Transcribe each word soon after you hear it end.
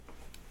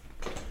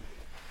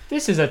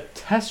This is a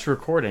test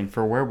recording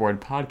for Wereboard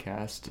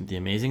Podcast. The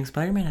Amazing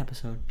Spider-Man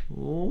episode.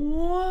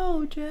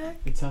 Whoa, Jack.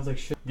 It sounds like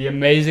shit. The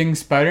Amazing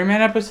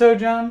Spider-Man episode,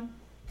 John?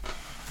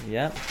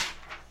 Yep.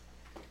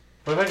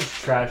 What if I just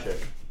trash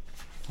it?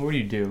 What would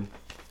you do?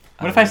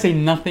 What if I say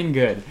nothing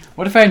good?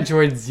 What if I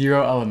enjoyed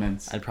zero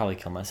elements? I'd probably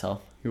kill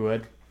myself. You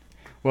would?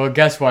 Well,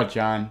 guess what,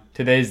 John?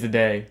 Today's the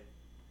day.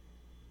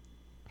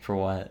 For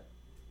what?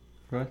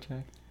 For what,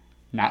 Jack?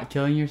 Not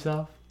killing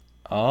yourself?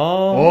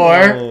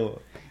 Oh.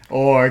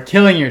 Or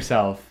killing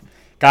yourself.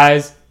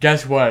 Guys,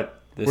 guess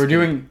what? This We're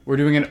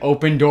doing an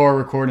open door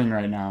recording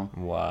right now.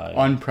 Why?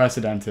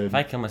 Unprecedented. If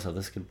I kill myself,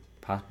 this could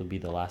possibly be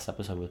the last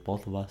episode with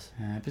both of us.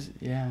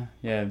 Yeah.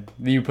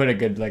 You put a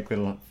good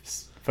little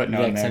footnote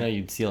Yeah, in because I there. know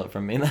you'd steal it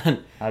from me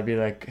then. I'd be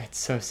like, it's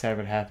so sad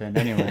what happened.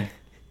 Anyway,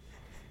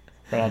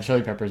 Red Hot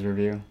Chili Peppers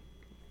review.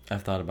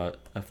 I've thought about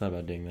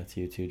doing that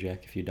to you too,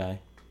 Jack. If you die,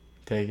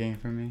 Taking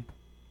it from me.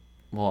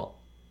 well,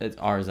 it's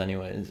ours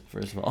anyways.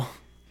 First of all.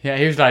 Yeah,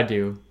 here's what I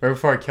do. Right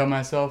before I kill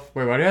myself.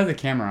 Wait, why do I have the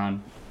camera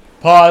on?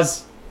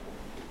 Pause.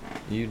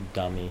 You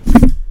dummy.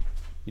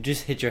 You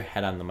just hit your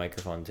head on the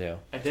microphone too.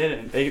 I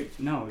didn't. They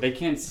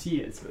can't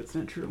see it, so it's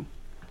not true.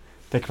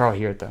 They can probably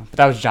hear it though. But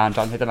that was John.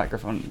 John hit the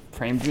microphone,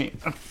 framed me.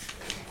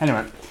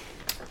 Anyway,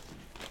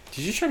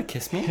 Did you try to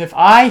kiss me? if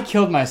I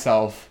killed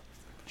myself,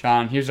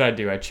 John, here's what I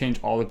do. I change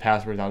all the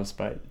passwords out of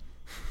spite.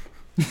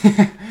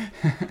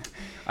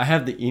 I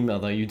have the email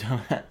though. You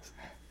dumbass.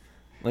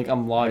 Like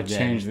I'm I logged in.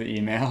 changed the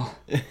email.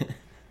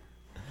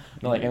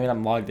 No,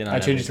 I'm logged in on I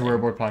changed it to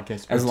everything. Wereboard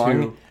Podcast. As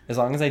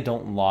long as I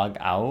don't log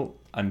out,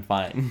 I'm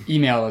fine.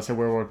 Email us at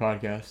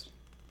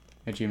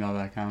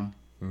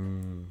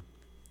wereboardpodcast@gmail.com.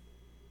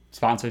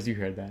 Sponsors, you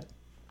heard that.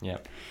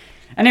 Yep.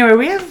 Anyway,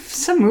 we have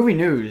some movie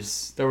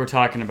news that we're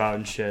talking about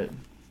and shit.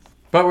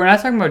 But we're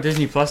not talking about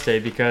Disney Plus Day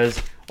because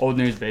old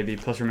news, baby.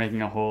 Plus, we're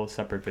making a whole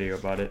separate video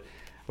about it.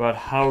 About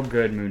how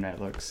good Moon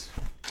Knight looks.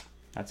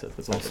 That's it.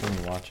 That's all. I'll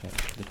still watch it.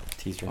 The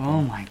teaser.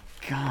 Oh my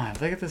god.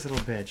 Look at this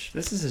little bitch.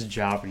 This is his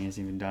job and he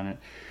hasn't even done it.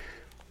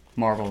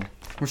 Marvel.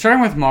 We're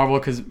starting with Marvel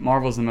because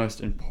Marvel's the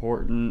most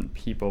important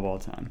people of all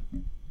time.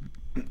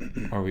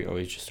 Or we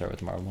always just start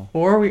with Marvel.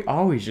 Or we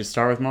always just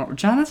start with Marvel.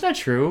 John, that's not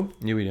true.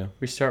 Yeah, we do.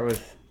 We start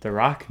with the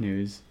Rock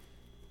news.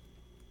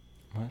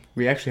 What?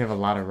 We actually have a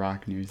lot of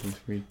Rock news this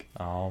week.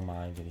 Oh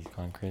my god, he's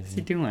gone What's he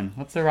crazy. doing?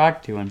 What's the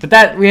Rock doing? But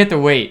that, we have to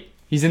wait.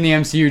 He's in the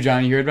MCU,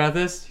 John. You heard about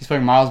this? He's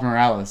playing Miles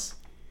Morales.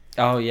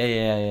 Oh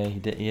yeah. He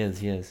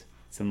is.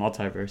 It's a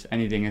multiverse.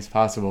 Anything is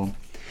possible.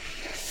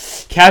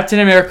 Captain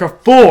America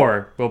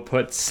 4 will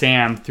put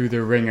Sam through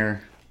the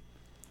ringer.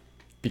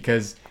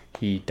 Because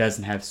he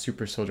doesn't have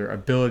super soldier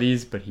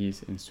abilities, but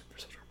he's in super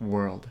soldier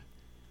world.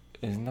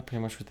 Isn't that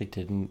pretty much what they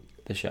did in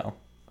the show?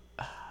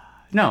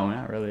 No,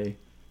 not really.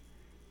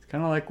 It's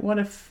kind of like, what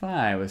if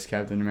I was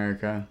Captain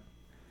America?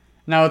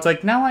 Now it's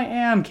like, now I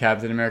am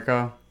Captain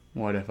America.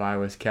 What if I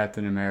was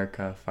Captain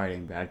America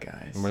fighting bad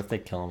guys? And what if they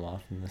kill him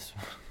off in this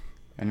one?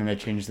 And then they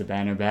change the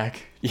banner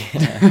back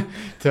Yeah.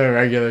 to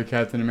regular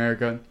Captain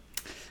America.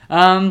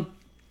 I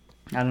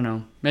don't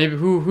know. Maybe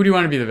who do you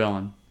want to be the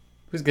villain?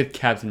 Who's a good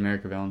Captain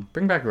America villain?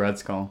 Bring back Red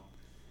Skull.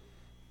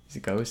 He's a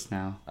ghost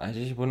now. I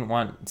just wouldn't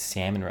want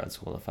Sam and Red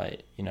Skull to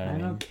fight. You know what I I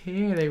mean? don't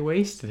care. They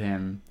wasted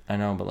him. I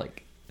know, but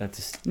that's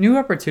just New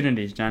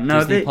opportunities, John. No,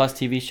 Disney they. Plus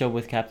TV show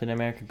with Captain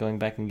America going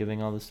back and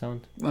giving all the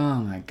stones. Oh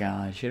my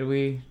God! Should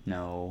we?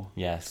 No.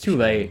 Yes. It's too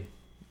late.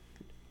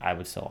 I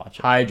would still watch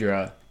it.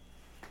 Hydra.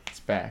 It's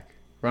back.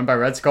 Run by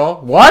Red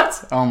Skull?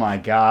 What? Oh my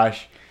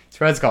gosh.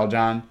 It's Red Skull,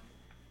 John.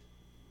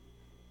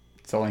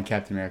 It's the only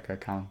Captain America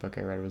comic book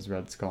I read was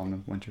Red Skull and the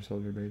Winter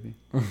Soldier, baby.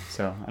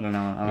 So, I don't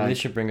know. Maybe they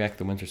should bring back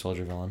the Winter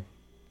Soldier villain.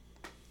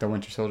 The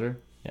Winter Soldier?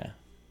 Yeah.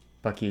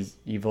 Bucky's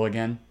evil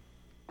again.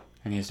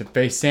 And he has to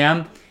face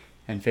Sam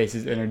and face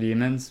his inner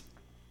demons.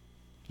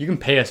 You can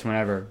pay us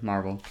whenever,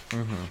 Marvel.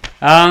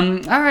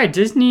 Alright,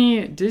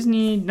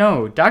 Disney,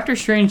 no. Doctor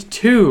Strange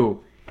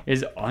 2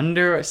 is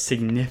under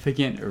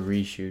significant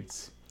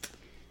reshoots.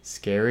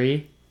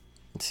 Scary.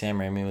 Sam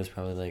Raimi was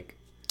probably like,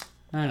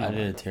 I I don't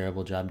did know. a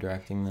terrible job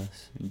directing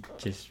this.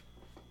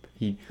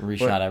 He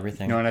Reshot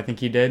everything. You know what I think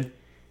he did?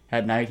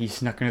 At night, he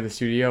snuck into the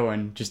studio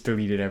and just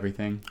deleted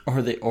everything.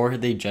 Or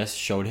they just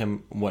showed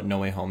him what No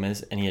Way Home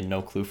is, and he had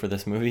no clue for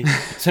this movie.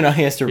 So now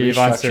he has to He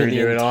wants to restructure the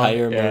redo it all?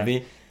 entire Yeah.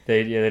 movie.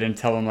 They didn't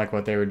tell him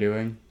what they were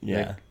doing.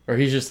 Yeah. Like, or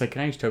he's just like,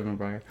 can I use Tobey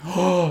Maguire?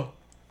 Oh,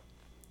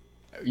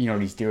 you know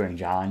what he's doing,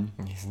 John?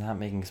 He's not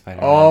making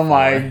Spider-Man. Oh 4.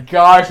 my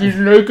gosh, he's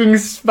making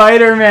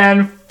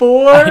Spider-Man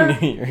 4. I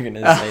knew you were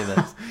gonna say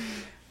this.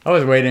 I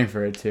was waiting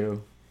for it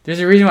too. There's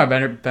a reason why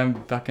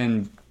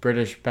fucking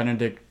British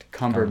Benedict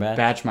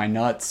Cumberbatch my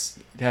nuts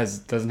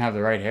doesn't have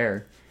the right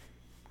hair,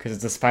 because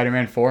it's a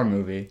Spider-Man 4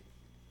 movie.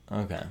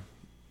 Okay,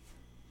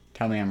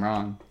 Tell me I'm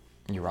wrong.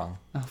 you're wrong.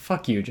 Oh,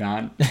 fuck you,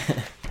 John.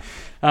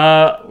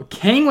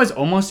 Kang was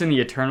almost in the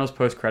Eternals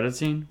post-credit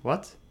scene.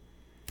 What?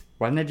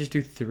 Why didn't they just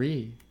do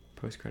 3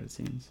 post-credit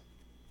scenes?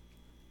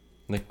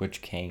 Like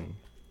which King?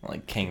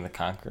 Like King the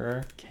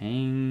Conqueror?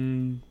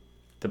 Kang,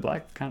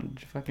 the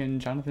fucking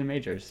Jonathan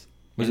Majors.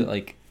 Was it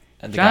like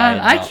John,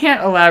 I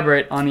can't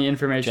elaborate on the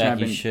information Jack, I've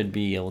been... you should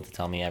be able to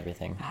tell me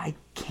everything. I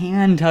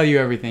can tell you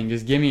everything.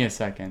 Just give me a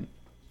second.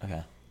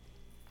 Okay.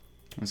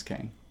 What's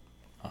Kang?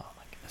 Oh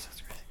my goodness,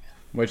 that's crazy, man.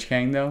 Which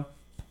Kang, though?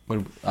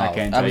 I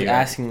can't tell was you.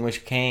 asking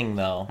which Kang,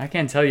 though. I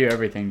can't tell you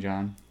everything,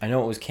 John. I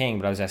know it was Kang,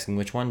 but I was asking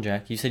which one,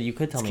 Jack. You said you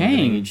could tell It's me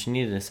everything. Kang. You just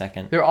needed a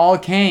second. They're all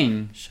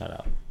Kang. Shut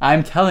up.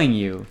 I'm telling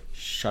you,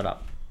 Shut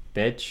up.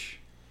 bitch.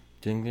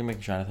 Do you think they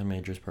make Jonathan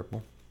Majors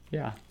purple?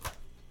 Yeah.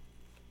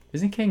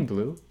 Isn't Kang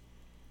blue?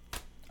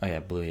 Oh yeah,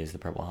 blue is the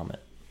purple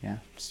helmet. Yeah,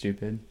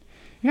 stupid.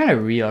 You're not a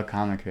real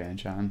comic fan,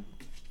 John.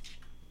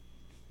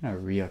 You're not a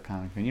real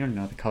comic fan. You don't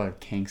know the color of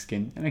Kang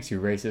skin. That makes you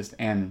racist,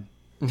 and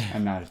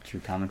I'm not a true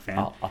comic fan.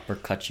 I'll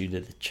uppercut you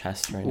to the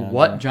chest right now.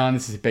 What, John?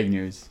 This is big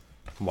news.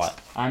 What?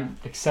 I'm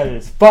excited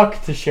as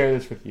fuck to share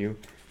this with you.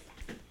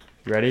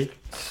 You ready?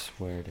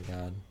 Swear to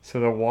God. So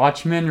the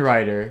Watchmen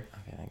writer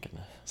Okay, thank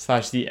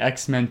goodness. / the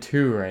X-Men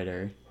 2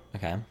 writer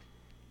Okay.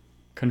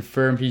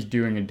 confirmed he's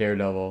doing a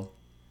Daredevil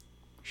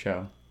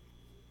show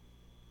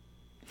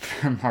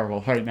for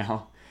Marvel right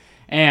now.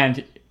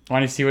 And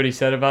want to see what he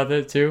said about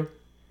that too?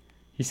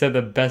 He said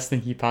the best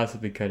thing he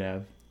possibly could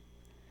have.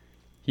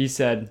 He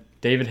said,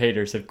 David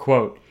Hayter said,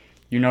 quote,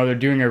 "You know, they're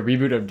doing a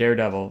reboot of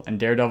Daredevil, and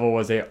Daredevil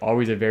was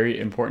always a very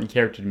important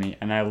character to me,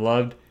 and I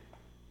loved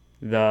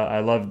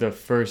the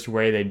first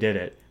way they did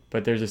it.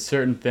 But there's a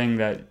certain thing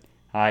that,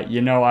 I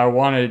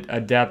want to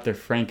adapt the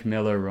Frank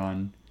Miller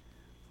run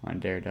on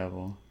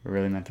Daredevil. It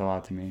really meant a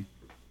lot to me.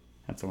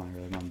 That's the one I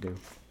really want to do."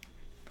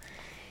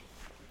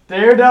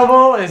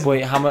 Daredevil is...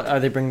 Wait, how much are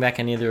they bringing back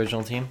any of the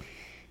original team?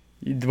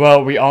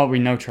 Well, we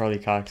know Charlie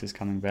Cox is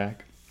coming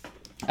back.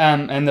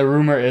 And the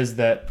rumor is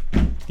that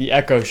the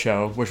Echo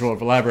show, which we'll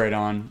elaborate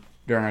on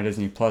during our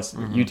Disney Plus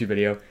YouTube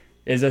video,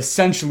 is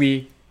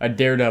essentially a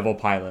Daredevil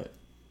pilot.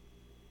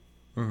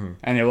 Mm-hmm.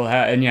 And it will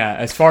have, and yeah,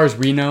 as far as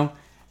we know,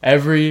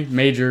 every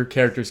major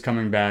character's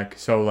coming back.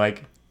 So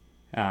like,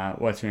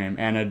 what's her name?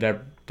 Anna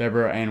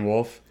Deborah Ann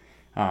Wolf.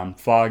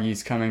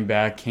 Foggy's coming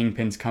back.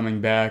 Kingpin's coming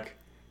back.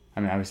 I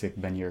mean, obviously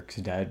Ben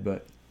Urich's dead,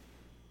 but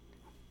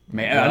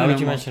man, Why would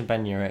you mention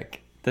Ben Urich?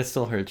 That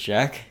still hurts,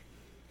 Jack.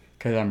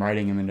 Because I'm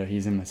writing him into,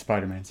 he's in the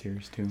Spider-Man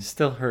series too.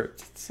 Still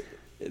hurts.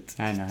 It's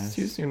I know.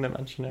 too soon to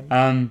mention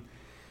him.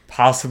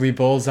 Possibly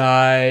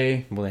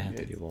Bullseye. Well, they have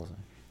to do Bullseye.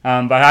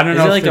 But I don't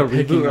know. Is if it like a they're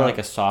reboot picking or up- like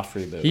a soft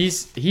reboot?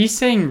 He's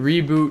saying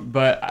reboot,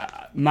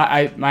 but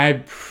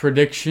my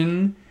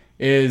prediction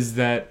is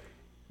that,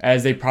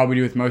 as they probably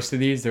do with most of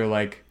these, they're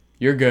like,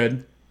 you're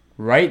good,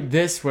 write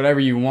this whatever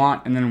you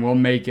want, and then we'll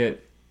make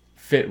it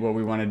fit what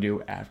we want to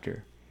do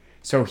after.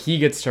 So he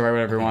gets to write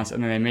whatever he wants,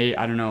 and then they may,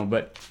 I don't know,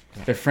 but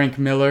the Frank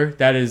Miller,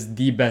 that is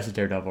the best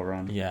Daredevil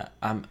run. Yeah,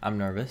 I'm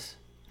nervous,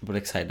 but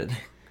excited.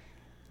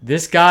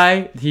 This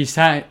guy, he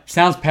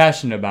sounds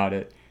passionate about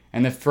it,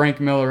 and the Frank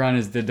Miller run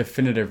is the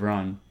definitive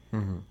run.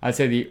 Mm-hmm. I'd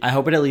say I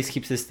hope it at least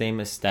keeps the same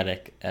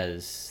aesthetic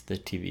as the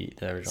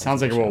original.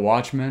 sounds like a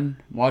Watchmen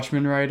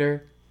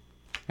writer,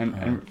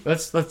 and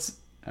let's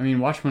I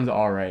mean, Watchmen's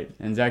all right,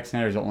 and Zack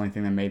Snyder's the only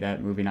thing that made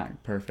that movie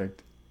not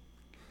perfect.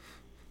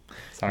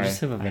 Sorry, You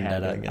just have a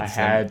vendetta I against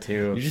had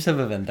to. You just have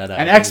a vendetta.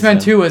 And against X-Men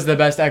him. 2 was the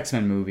best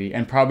X-Men movie,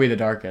 and probably the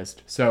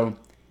darkest. So,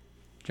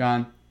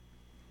 John,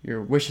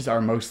 your wishes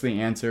are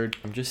mostly answered.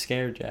 I'm just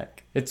scared,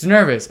 Jack. It's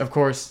nervous, of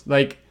course.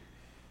 Like,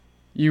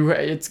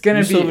 it's gonna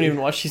You be. still haven't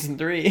even watched season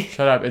 3.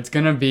 Shut up. It's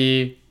gonna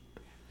be.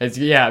 I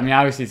mean,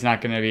 obviously, it's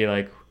not gonna be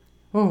like,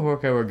 oh,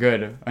 okay, we're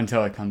good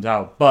until it comes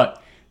out.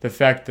 But the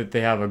fact that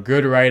they have a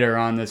good writer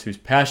on this who's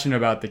passionate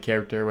about the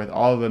character, with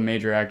all the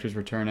major actors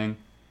returning.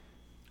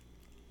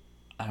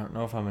 I don't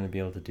know if I'm gonna be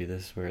able to do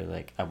this where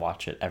like I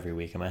watch it every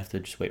week. I might have to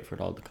just wait for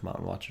it all to come out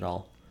and watch it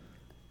all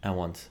at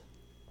once,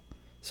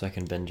 so I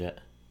can binge it.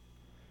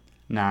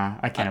 Nah,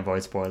 I can't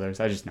avoid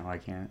spoilers. I just know I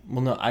can't. Well,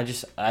 no, I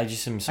just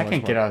am so. I much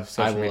can't get more- off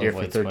social I will media for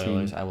avoid 13.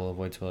 spoilers. I will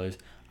avoid spoilers.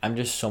 I'm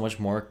just so much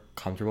more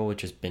comfortable with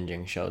just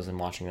binging shows and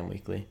watching them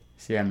weekly.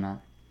 See, I'm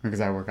not.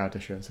 Because I work out the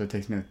show, so it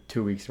takes me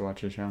 2 weeks to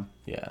watch the show.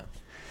 Yeah.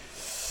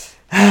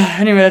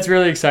 Anyway, that's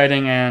really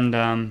exciting, and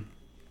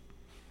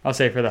I'll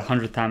say for the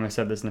 100th time I've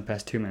said this in the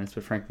past 2 minutes,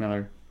 but Frank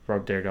Miller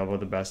wrote Daredevil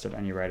the best of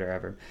any writer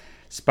ever.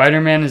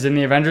 Spider-Man is in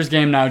the Avengers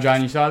game now,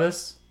 John. You saw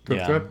this?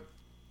 The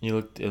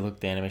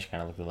animation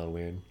kind of looked a little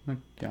weird.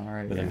 Looked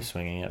alright. With him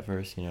swinging at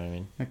first, you know what I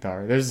mean? Looked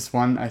alright. There's this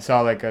one, I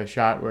saw like a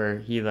shot where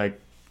he like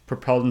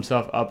propelled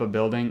himself up a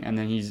building, and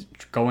then he's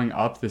going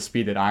up the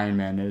speed that Iron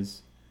Man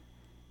is.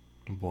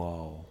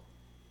 Whoa.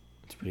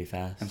 It's pretty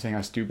fast. I'm saying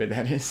how stupid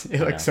that is. It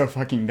Yeah. looks so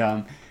fucking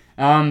dumb.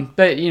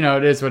 But,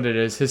 it is what it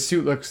is. His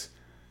suit looks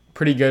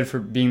pretty good for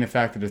being the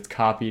fact that it's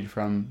copied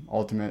from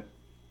Ultimate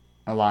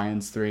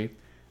Alliance 3. It's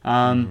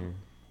whatever,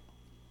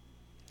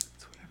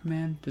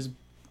 man. Just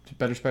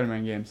better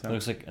Spider-Man game. So. It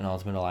looks like an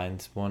Ultimate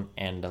Alliance one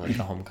and like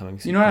a Homecoming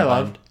suit. You know what I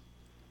combined. loved?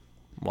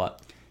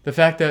 What? The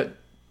fact that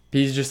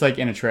he's just like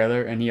in a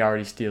trailer and he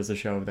already steals the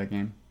show of that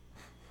game.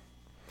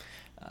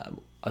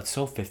 It's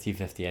so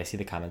 50-50. I see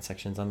the comment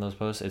sections on those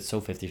posts. It's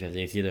so 50-50.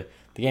 It's either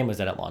the game was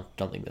dead at launch,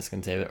 don't think this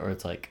can save it, or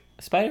it's like,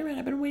 Spider-Man,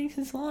 I've been waiting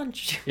since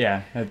launch.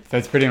 Yeah,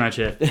 that's pretty much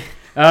it.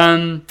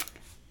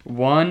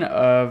 One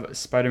of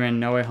Spider-Man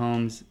No Way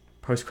Home's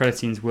post-credit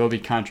scenes will be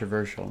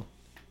controversial.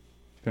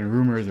 There's been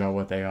rumors about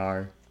what they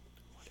are.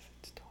 What if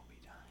it's Toby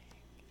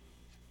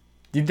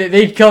dying?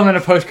 They'd kill him in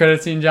a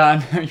post-credit scene,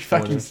 John. You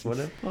fucking... What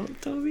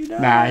if Toby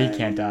dies? Nah, he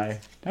can't die.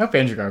 I hope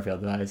Andrew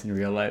Garfield dies in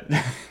real life.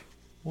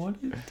 What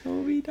if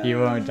Toby dies? He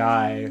won't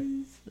die.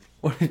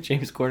 What if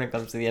James Corden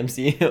comes to the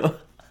MCU?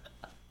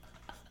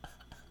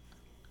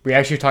 We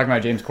actually talking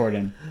about James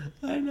Corden.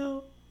 I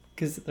know.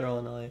 Because they're all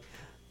in LA.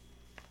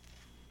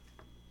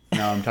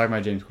 No, I'm talking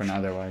about James Corden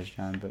otherwise,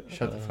 John, but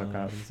shut the fuck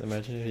up. Just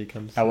imagine if he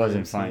comes That to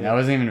wasn't the funny. MCU. That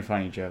wasn't even a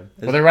funny joke.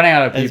 Well, they're running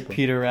out of As people.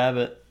 Peter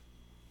Rabbit.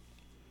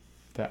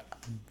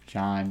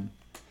 John.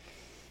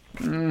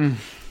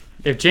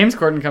 If James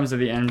Corden comes to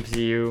the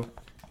MCU,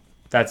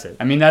 that's it.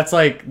 I mean, that's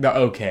like the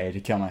okay to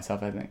kill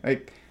myself, I think.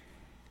 Like,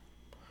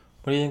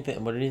 What do you think?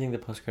 What do you think the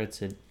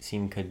post-credits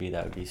scene could be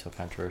that would be so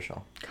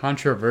controversial?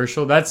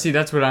 controversial. That's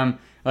what I'm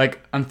like.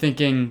 I'm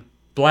thinking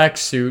black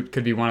suit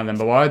could be one of them,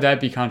 but why would that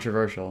be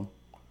controversial?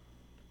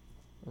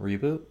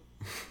 Reboot?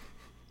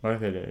 What if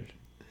they did?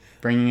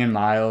 Bringing in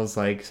Miles,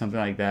 like something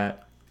like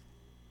that.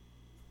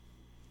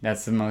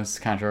 That's the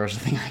most controversial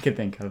thing I could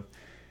think of.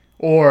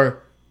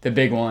 Or the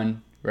big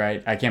one,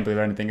 right? I can't believe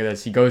I didn't think of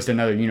this. He goes to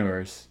another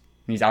universe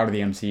and he's out of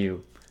the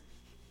MCU.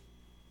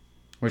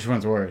 Which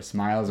one's worse,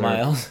 Miles or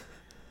Miles?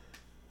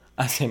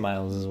 I say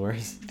Miles is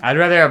worse. I'd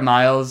rather have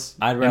Miles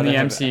I'd rather in the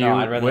have- MCU no,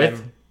 I'd rather with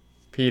have-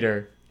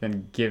 Peter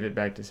than give it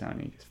back to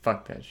Sony. 'Cause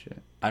fuck that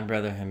shit. I'd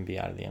rather him be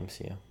out of the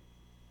MCU.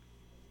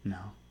 No.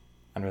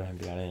 I'd rather him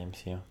be out of the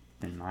MCU.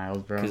 Than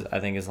Miles, bro. Because I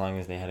think as long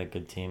as they had a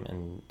good team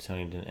and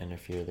Sony didn't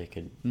interfere, they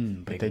could.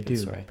 But make they a good do.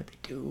 story. But they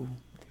do.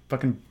 They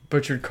fucking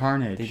butchered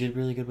Carnage. They did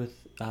really good with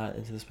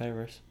Into the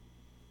Spider-Verse.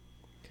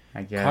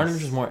 I guess.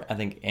 Carnage was more, I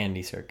think,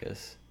 Andy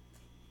Serkis.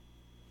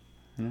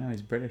 No,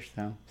 he's British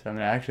though. So I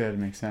mean, actually, that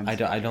makes sense. I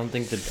don't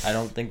think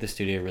the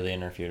studio really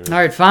interfered with All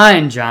right, fine,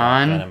 Venom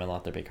John. and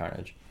let there be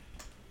Carnage.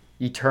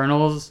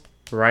 Eternals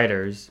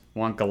writers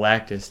want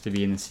Galactus to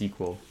be in the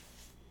sequel.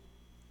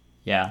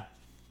 Yeah.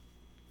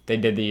 They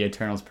did the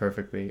Eternals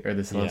perfectly, or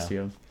the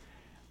Celestials.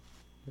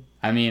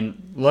 I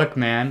mean, look,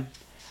 man.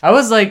 I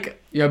was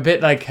like a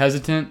bit like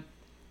hesitant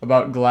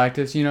about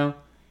Galactus, you know?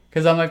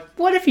 Because I'm like,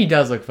 what if he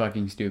does look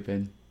fucking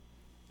stupid?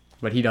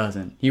 But he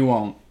doesn't. He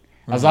won't.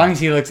 As long as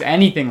he looks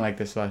anything like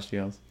the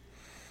Celestials.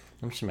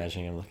 I'm just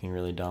imagining him looking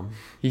really dumb.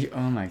 Oh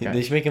my god.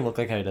 They should make him look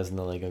like how he does in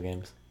the Lego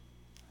games.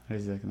 What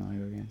is he like in the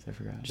Lego games? I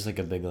forgot. Just like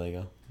a big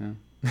Lego.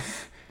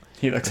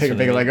 He looks That's like a what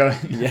big I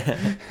mean.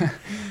 Lego.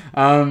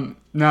 Yeah.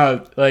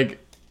 No, like,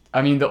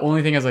 I mean, the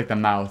only thing is like the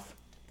mouth.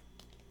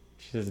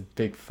 She has a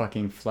big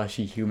fucking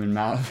fleshy human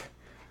mouth.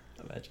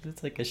 Imagine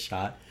it's like a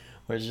shot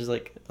where it's just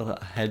like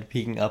a head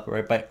peeking up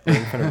right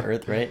in front of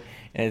Earth, right?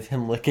 And it's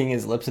him licking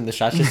his lips, and the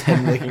shot's just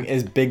him licking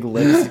his big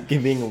lips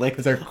being licked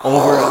It's like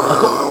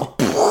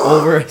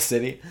over a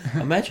city.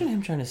 Imagine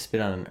him trying to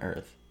spit on an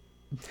Earth.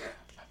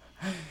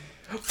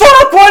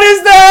 fuck, what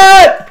is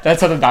that?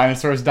 That's how the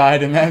dinosaurs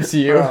died in the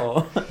MCU.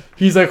 Bro.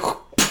 He's like,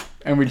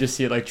 and we just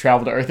see it like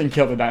travel to Earth and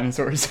kill the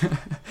dinosaurs.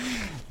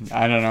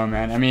 I don't know,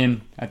 man. I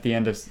mean, at the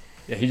end of,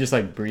 yeah, he just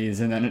like breathes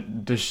and then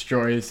it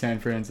destroys San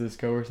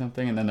Francisco or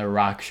something, and then the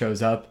Rock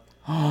shows up.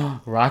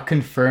 Rock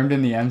confirmed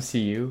in the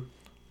MCU.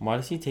 Why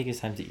does he take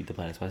his time to eat the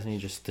planets? Why doesn't he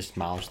just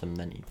demolish them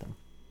then eat them?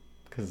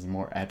 Because it's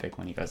more epic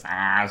when he goes,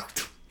 ah. I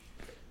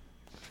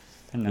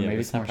don't know, Yeah, maybe but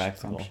it's it's more not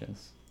practical.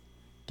 scrumptious.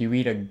 Do you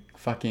eat a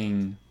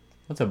fucking,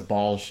 what's a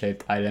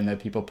ball-shaped item that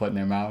people put in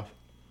their mouth?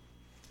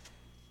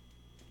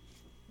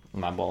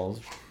 My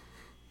balls.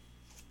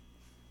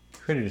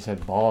 Could have just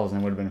said balls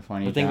and it would have been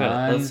funny. But think about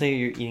it. John. Let's say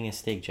you're eating a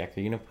steak, Jack.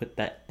 Are you gonna put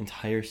that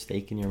entire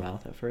steak in your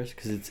mouth at first?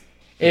 Because it's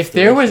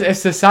If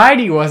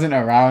society wasn't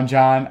around,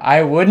 John,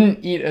 I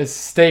wouldn't eat a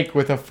steak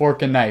with a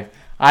fork and knife.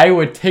 I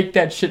would take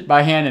that shit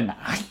by hand and.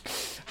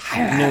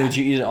 No, would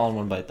you eat it all in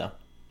one bite though?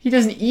 He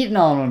doesn't eat it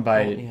all in one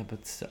bite. Yeah,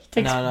 but so,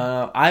 takes-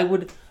 no.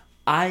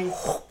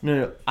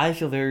 I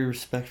feel very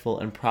respectful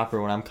and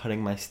proper when I'm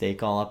cutting my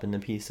steak all up into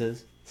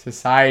pieces.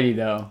 Society,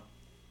 though.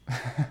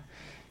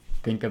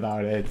 Think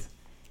about it.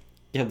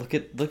 Yeah, look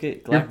at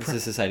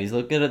Galactus' societies.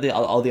 Look at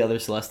all the other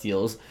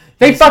Celestials.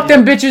 They fucked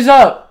them bitches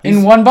up in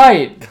he's- one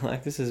bite.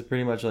 Galactus is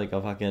pretty much like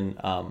a fucking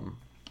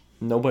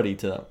nobody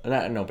to them.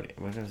 Not nobody.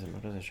 What was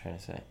I trying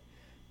to say?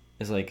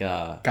 It's like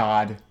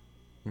God.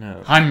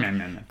 no.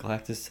 Fat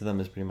Galactus to them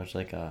is pretty much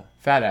like a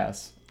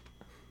ass.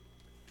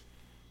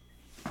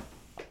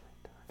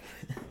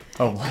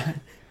 Oh, what?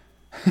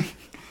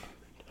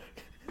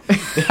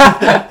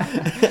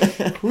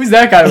 Who's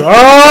that guy?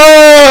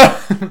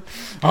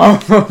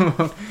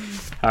 Oh!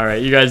 All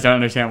right, you guys don't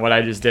understand what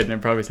I just did, and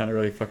it probably sounded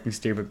really fucking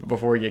stupid. But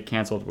before we get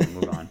canceled, we'll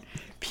move on.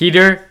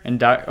 Peter and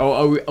Doc.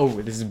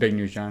 Oh! This is big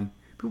news, John.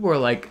 People were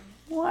like,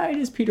 "Why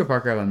does Peter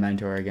Parker have a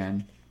mentor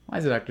again? Why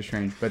is it Doctor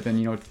Strange?" But then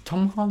you know what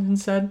Tom Holland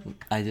said?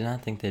 I did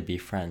not think they'd be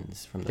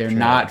friends from the They're trailer.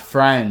 not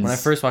friends. When I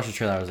first watched the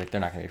trailer, I was like, they're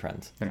not gonna be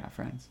friends. They're not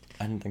friends.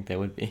 I didn't think they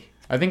would be.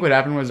 I think what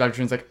happened was Doctor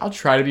Strange's like, I'll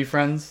try to be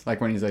friends.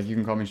 Like when he's like, you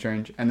can call me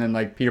Strange. And then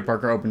like Peter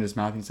Parker opened his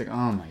mouth and he's like,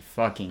 oh my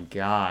fucking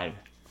god.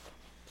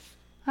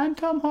 I'm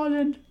Tom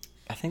Holland.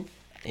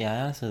 I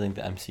honestly think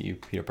the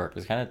MCU Peter Parker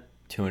is kind of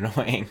too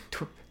annoying.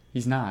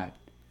 He's not.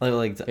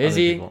 Like Is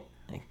he? People.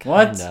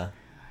 What?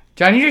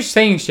 John, you're just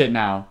saying shit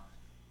now.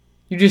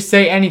 You just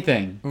say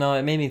anything. No,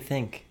 it made me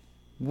think.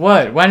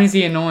 What? When is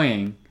he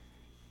annoying?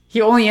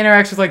 He only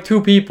interacts with like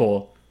 2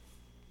 people.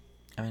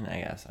 I mean, I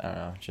guess I don't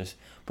know. Just,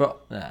 bro,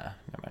 never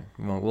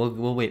mind.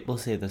 We'll wait. We'll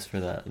save this for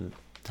the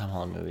Tom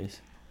Holland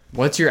movies.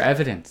 What's your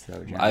evidence,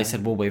 though, John? I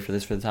said we'll wait for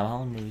this for the Tom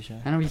Holland movies.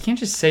 Yeah. I know you can't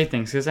just say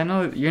things because I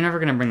know you're never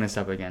gonna bring this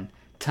up again,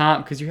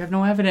 Tom, because you have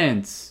no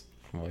evidence.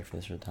 We'll wait for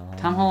this for the Tom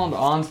Holland. Tom Holland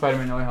on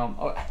Spider-Man: No Way Home.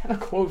 Oh, I have a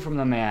quote from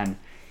the man.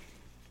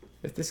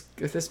 If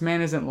this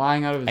man isn't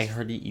lying out of his I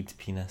heard he eats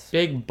penis.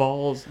 big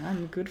balls,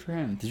 I'm good for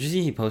him. Did you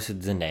see he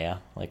posted Zendaya?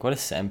 Like, what a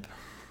simp.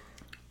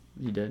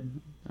 You did?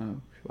 Oh,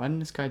 why didn't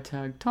this guy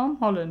tag Tom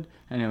Holland?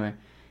 Anyway,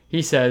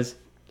 he says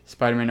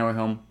Spider-Man: No Way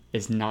Home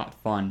is not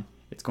fun.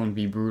 It's going to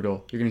be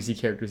brutal. You're going to see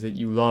characters that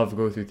you love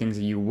go through things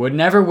that you would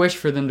never wish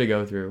for them to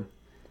go through.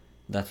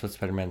 That's what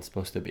Spider-Man's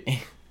supposed to be.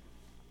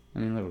 I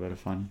mean, a little bit of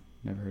fun.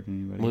 Never hurt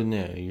anybody. Well,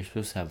 no, you're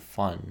supposed to have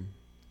fun.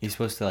 You're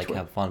supposed to, like,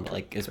 have fun, but,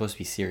 like, it's supposed to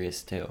be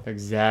serious, too.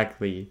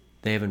 Exactly.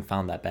 They haven't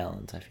found that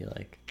balance, I feel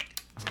like.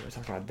 Oh, we'll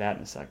talk about that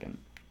in a second.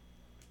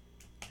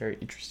 Very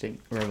interesting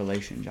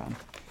revelation, John.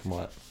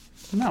 What?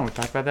 No, we'll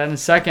talk about that in a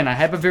second. I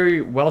have a very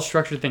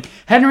well-structured thing.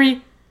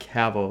 Henry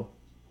Cavill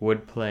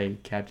would play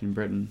Captain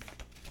Britain.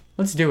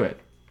 Let's do it.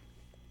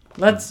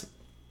 Let's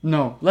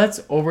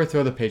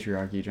overthrow the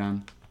patriarchy,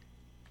 John.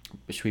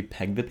 Should we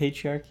peg the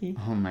patriarchy?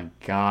 Oh my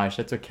gosh,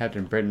 that's what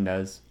Captain Britain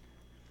does.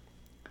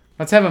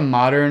 Let's have a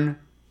modern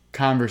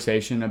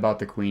conversation about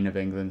the Queen of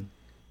England.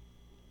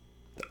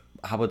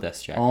 How about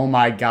this, Jack? Oh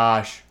my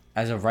gosh.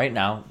 As of right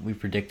now, we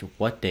predict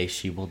what day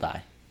she will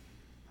die.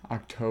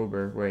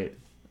 October. Wait.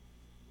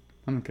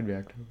 It could be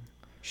October.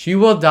 She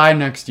will die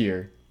next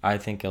year. I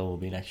think it will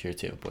be next year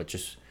too, but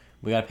just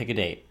we gotta pick a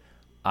date.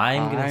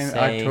 I'm gonna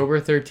say October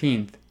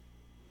 13th.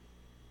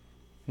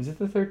 Is it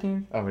the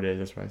 13th? Oh, it is.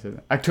 That's why I said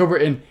that. October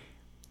in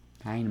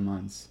 9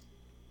 months.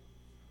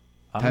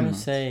 I'm gonna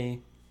say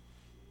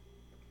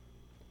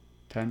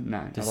 10,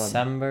 9,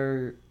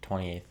 December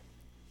 28th.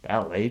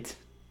 That late?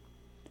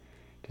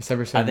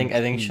 December 17th. I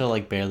think she'll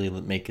like barely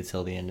make it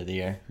till the end of the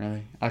year.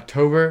 Really?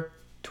 October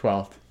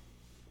 12th.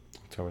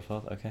 October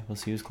 12th. Okay, we'll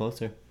see who's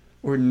closer.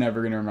 We're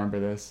never gonna remember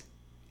this.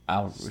 Should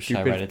I write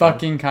Stupid it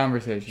fucking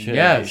conversation. Should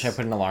yes. Should I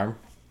put an alarm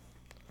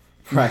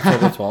for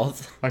October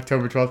 12th?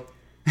 October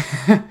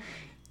 12th.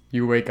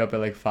 You wake up at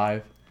like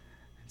 5.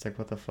 It's like,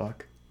 what the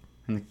fuck?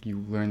 And like,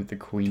 you learn that the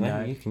queen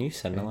died. Can you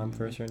set an alarm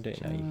for a certain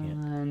date? No,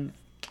 you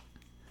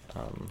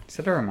can't.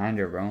 Set a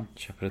reminder, bro.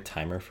 Should I put a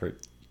timer for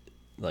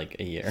like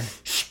a year?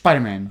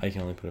 Spider-Man. I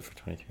can only put it for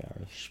 23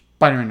 hours.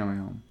 Spider-Man No Way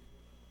Home.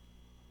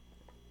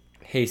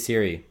 Hey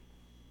Siri.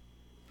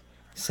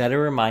 Set a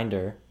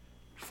reminder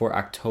for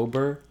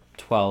October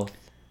 12th,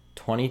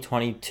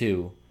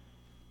 2022.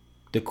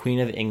 The Queen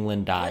of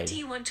England died. What do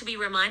you want to be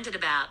reminded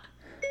about?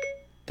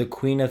 The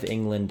Queen of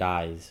England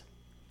dies.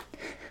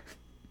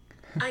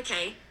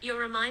 Okay, your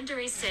reminder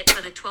is set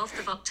for the 12th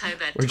of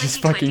October, We're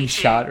just fucking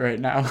shot right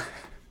now.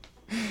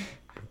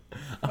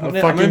 I'm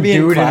gonna be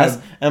in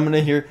class. I'm gonna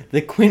hear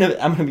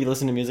I'm gonna be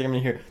listening to music. I'm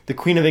gonna hear the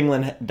Queen of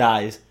England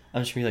dies.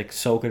 I'm just gonna be like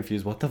so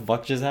confused. What the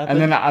fuck just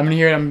happened? And then I'm gonna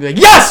hear it. I'm gonna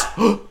be like, yes.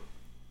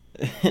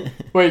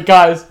 Wait,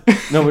 guys.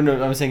 No,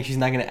 I'm saying she's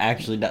not gonna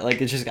actually die.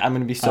 Like, it's just I'm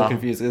gonna be so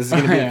confused. This is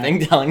gonna be a thing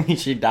telling me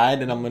she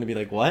died, and I'm gonna be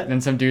like, what? And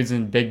then some dudes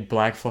in big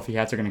black fluffy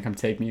hats are gonna come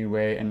take me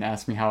away and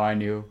ask me how I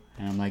knew,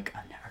 and I'm like,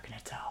 I'm never gonna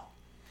tell.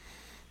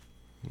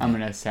 I'm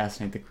gonna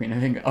assassinate the Queen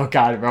of England. Oh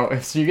god, bro!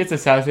 If she gets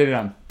assassinated,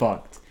 I'm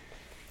fucked.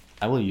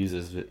 I will use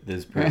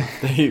this proof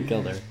that you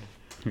killed her.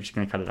 I'm just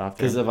gonna cut it off.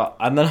 Because I'm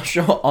gonna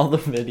show all the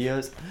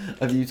videos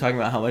of you talking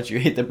about how much you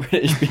hate the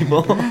British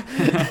people.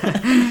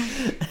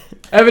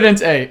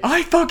 Evidence A.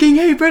 I fucking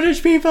hate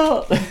British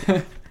people.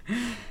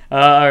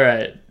 All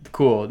right,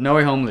 cool. No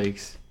Way Home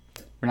leaks.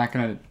 We're not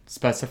gonna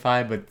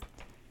specify, but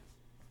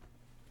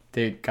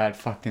they got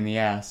fucked in the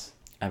ass.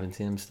 I haven't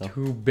seen them still.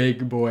 2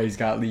 big boys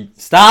got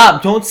leaked.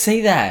 Stop! Don't say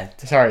that.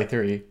 Sorry,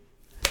 3.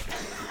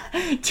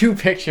 2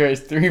 pictures,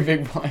 3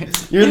 big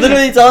boys. You're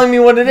literally telling me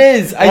what it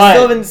is. I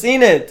still haven't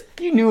seen it.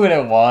 You knew what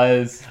it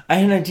was. I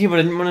had an idea, but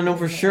I didn't want to know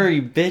for sure.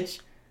 You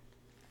bitch.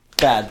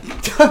 Bad.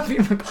 Tobey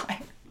Maguire.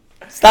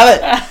 Stop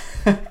it.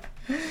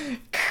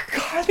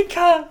 Carly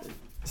Cobb.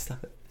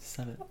 Stop it.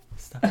 Stop it.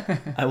 Stop it.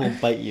 I will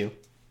bite you.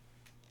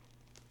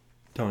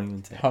 Don't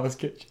even say it. Hell's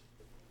Kitchen.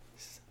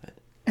 Stop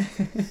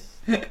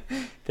it.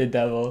 The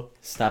devil.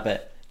 Stop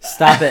it.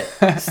 Stop it.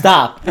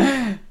 Stop.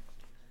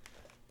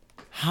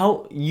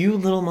 How, you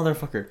little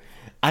motherfucker.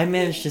 I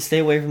managed to stay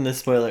away from this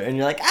spoiler, and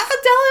you're like, I'll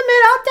tell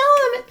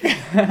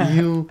him it.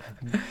 You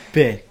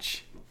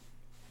bitch.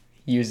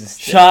 Use a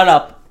stick. Shut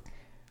up.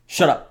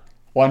 Shut up.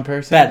 One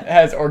person Bad.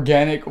 has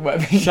organic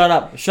weapons. Shut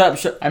up. Shut up.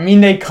 Shut. I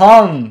mean, they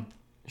come.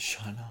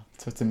 Shut up.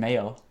 So it's a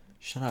male.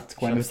 Shut up.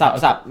 Gwyneth Stop. Paltrow.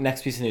 Stop.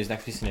 Next piece of news.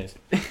 Next piece of news.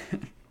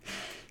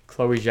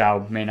 Chloe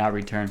Zhao may not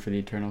return for the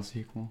Eternal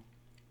sequel.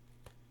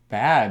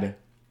 Bad.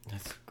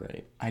 That's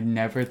great. I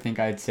never think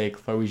I'd say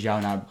Chloe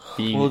Zhao not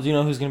being Well, do you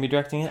know who's gonna be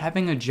directing it?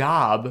 having a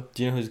job.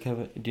 Do you know who's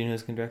gonna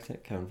direct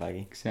it? Kevin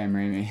Feige. Sam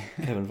Raimi.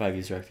 Kevin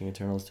Feige's directing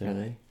Eternals too.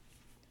 Really?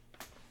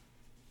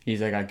 He's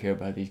like, I care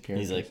about these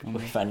characters. He's like, so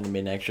much. if I need to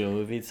make an actual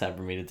movie, it's time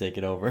for me to take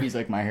it over. He's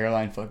like, my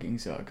hairline fucking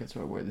sucks. That's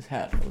why I wear this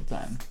hat all the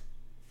time.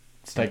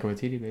 It's Taika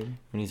Waititi, baby.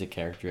 When he's a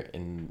character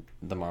in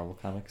the Marvel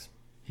comics.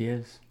 He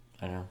is.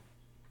 I know.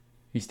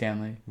 He's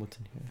Stanley. What's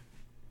in here?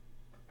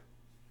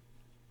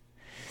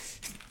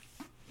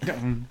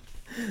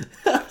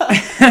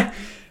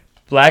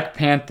 Black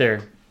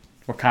Panther.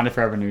 Wakanda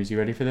Forever news. You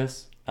ready for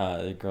this?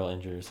 The girl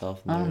injured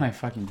herself. Oh my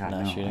fucking god,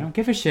 Not no. shooting. I don't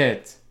give a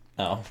shit.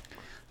 Oh.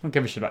 I don't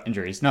give a shit about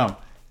injuries. No.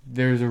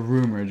 There's a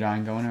rumor,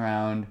 John, going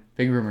around.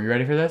 Big rumor. You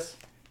ready for this?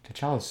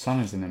 T'Challa's son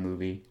is in the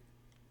movie,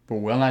 but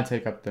will not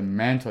take up the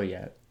mantle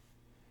yet.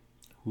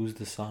 Who's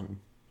the son?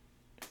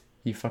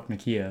 He fucked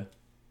Nakia.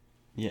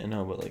 Yeah,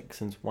 no, but like,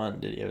 since when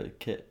did he have a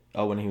kid?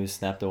 Oh, when he was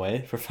snapped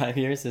away for 5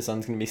 years? His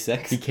son's gonna be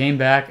 6? He came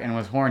back and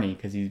was horny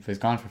because he was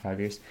gone for 5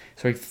 years.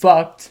 So he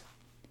fucked.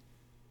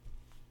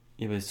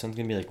 Yeah, but his son's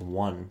gonna be like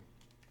 1.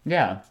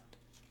 Yeah.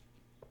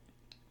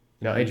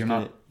 They'll age him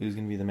up. Who's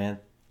gonna be the man?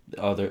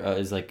 Oh, there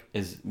is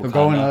Wakanda. He'll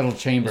go in a little Is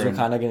chamber. and-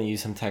 Wakanda gonna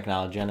use some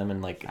technology on him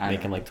and like I make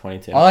don't him know. like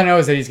 22? All I know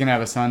is that he's gonna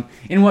have a son.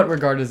 In what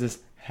regard does this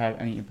have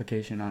any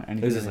implication on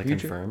anything? Is in this the like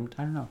future? confirmed?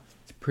 I don't know.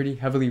 It's pretty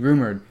heavily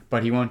rumored,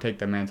 but he won't take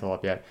the mantle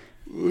up yet.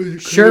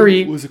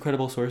 Shuri, Was it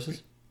credible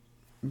sources?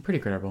 pretty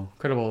credible.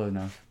 Credible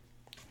enough.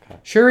 Okay.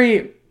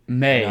 Shuri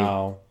may,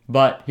 No.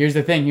 but here's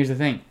the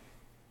thing.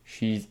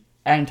 She's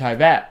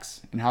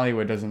anti-vax, and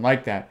Hollywood doesn't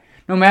like that.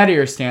 No matter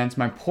your stance,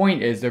 my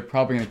point is they're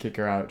probably gonna kick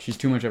her out. She's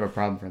too much of a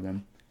problem for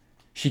them.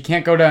 She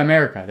can't go to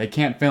America. They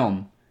can't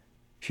film.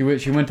 She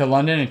went to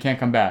London and can't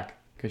come back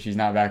because she's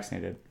not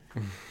vaccinated.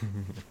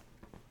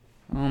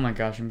 Oh my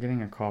gosh, I'm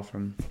getting a call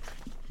from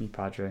me,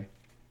 Padre.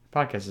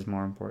 Podcast is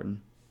more important.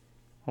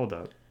 Hold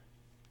up.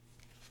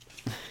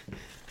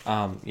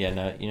 Yeah,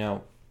 no, you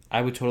know,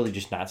 I would totally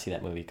just not see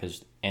that movie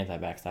because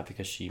anti-vax, not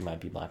because she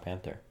might be Black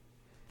Panther.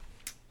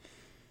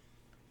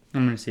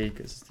 I'm gonna see it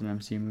because it's an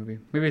MCU movie.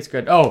 Maybe it's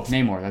good. Oh,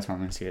 Namor. That's why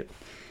I'm gonna see it.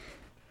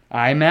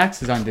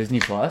 IMAX is on Disney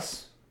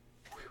Plus.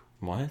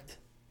 What?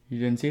 You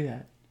didn't see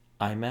that?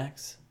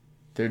 IMAX?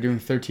 They're doing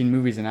 13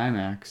 movies in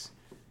IMAX.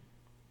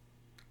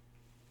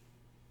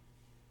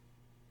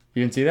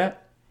 You didn't see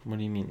that? What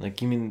do you mean?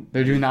 Like, you mean...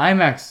 They're doing the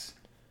IMAX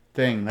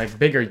thing, like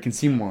bigger. You can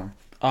see more.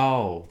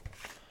 Oh.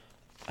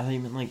 I thought you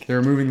meant like... They're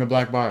removing the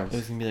black It bars.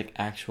 was gonna be like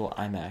actual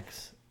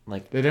IMAX.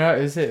 Like,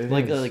 Is it? It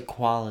like, is. like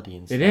quality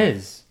and stuff. It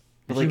is.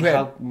 But If like, you had-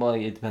 how... Well,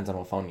 it depends on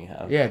what phone you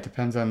have. Yeah, it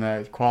depends on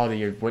the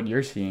quality of what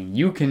you're seeing.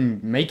 You can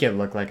make it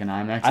look like an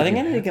IMAX. I if think you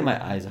I need to have get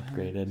my eyes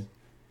upgraded.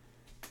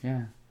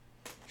 Yeah.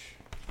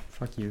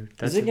 Fuck you.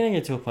 Is it gonna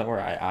get to a point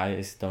where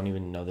eyes don't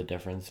even know the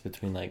difference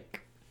between like...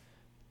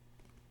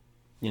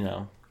 You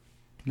know...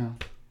 No,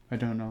 I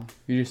don't know.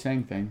 You're just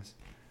saying things.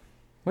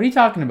 What are you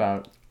talking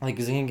about? Like,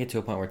 is it gonna get to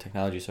a point where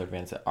technology is so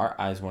advanced that our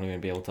eyes won't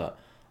even be able to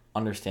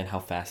understand how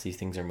fast these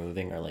things are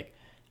moving, or like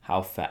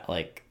how fast,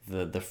 like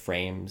the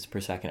frames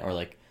per second, or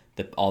like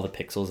all the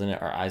pixels in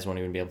it? Our eyes won't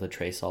even be able to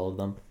trace all of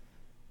them.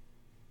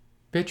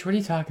 Bitch, what are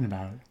you talking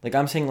about? Like,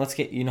 I'm saying, let's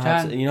get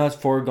how John. it's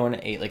 4 going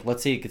to 8. Like,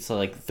 let's say it gets to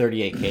like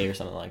 38K or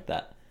something like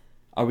that.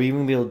 Are we even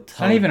gonna be able to It's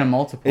tell? not even a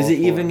multiple. Is it of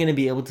even 4. gonna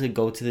be able to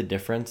go to the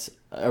difference?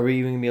 Are we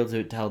even gonna be able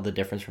to tell the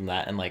difference from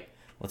that and like,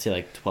 let's say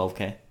like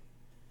 12K?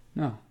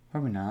 No,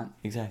 probably not.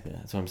 Exactly.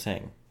 That's what I'm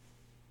saying.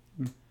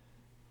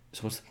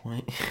 So what's the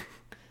point?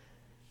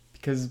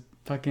 Because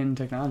fucking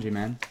technology,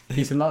 man.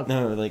 Peace and love.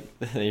 No, like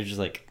they're just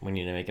like, we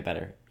need to make it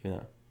better. You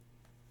know.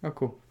 Oh,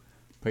 cool.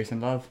 Peace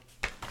and love.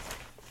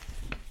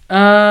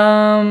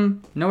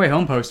 No Way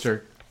Home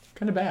poster.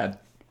 Kind of bad.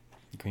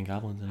 Green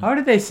Goblin's in it. How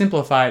did they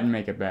simplify it and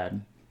make it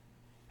bad?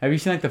 Have you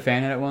seen like the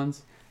fan edit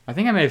ones? I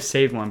think I may have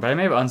saved one, but I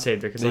may have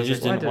unsaved it because I They was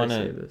just like, didn't why want did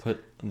I to save this?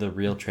 put the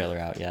real trailer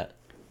out yet.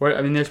 Or,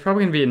 I mean, there's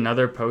probably gonna be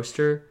another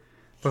poster,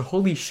 but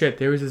holy shit,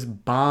 there was this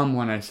bomb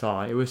one I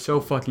saw. It was so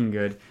fucking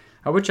good.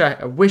 I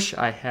wish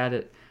I had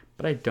it,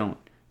 but I don't.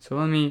 So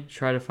let me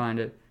try to find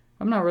it.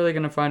 I'm not really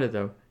gonna find it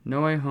though.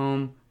 No Way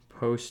Home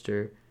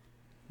poster,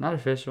 not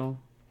official.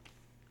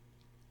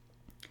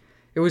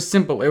 It was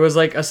simple. It was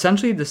like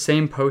essentially the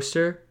same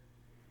poster,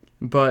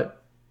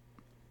 but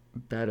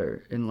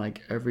better in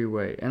like every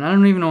way. And I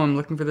don't even know I'm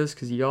looking for this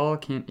because y'all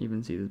can't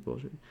even see this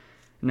bullshit.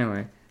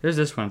 Anyway, there's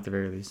this one at the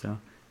very least though.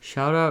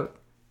 Shout out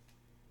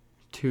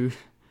to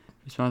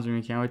Responsible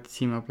Me. Can't wait to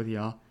team up with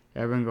y'all.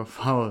 Everyone go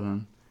follow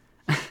them.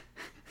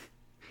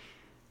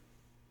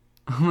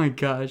 Oh my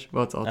gosh.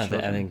 Well, it's all I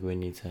children. think we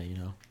need to, you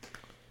know.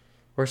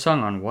 Or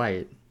Song on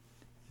White.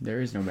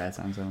 There is no bad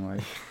songs on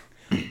White.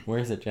 Where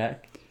is it,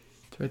 Jack?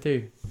 It's right there.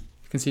 You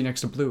can see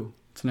next to Blue.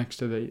 It's next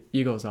to the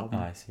Eagles Oh, album.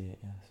 I see it.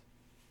 Yes.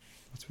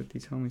 What's with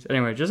these homies?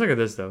 Anyway, just look at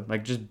this though.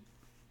 Like just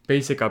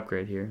basic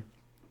upgrade here.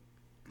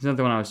 It's not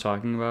the one I was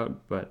talking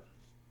about, but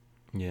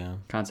Yeah.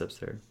 concepts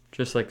there.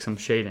 Just like some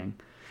shading.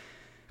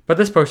 But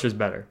this poster is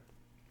better.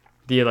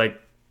 The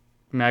like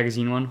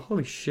magazine one.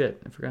 Holy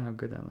shit. I forgot how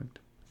good that looked.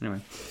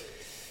 Anyway.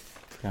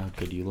 How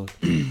good you look.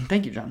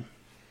 Thank you, John.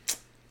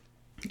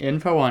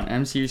 Info on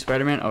MCU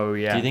Spider-Man. Oh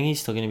yeah. Do you think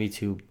he's still gonna be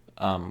too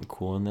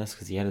cool in this?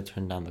 Because he had to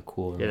turn down the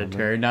cool. You had to Remember?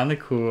 turn down the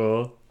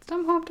cool.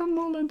 Tom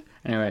Holland.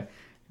 Anyway,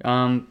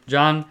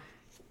 John,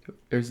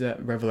 there's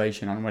that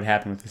revelation on what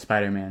happened with the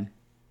Spider-Man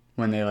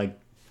when they like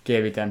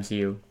gave it to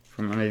MCU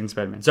from Amazing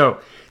Spider-Man. So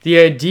the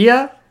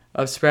idea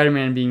of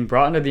Spider-Man being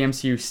brought into the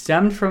MCU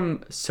stemmed from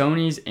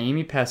Sony's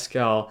Amy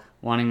Pascal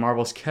wanting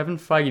Marvel's Kevin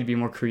Feige to be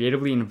more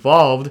creatively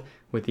involved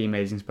with the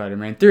Amazing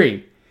Spider-Man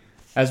 3.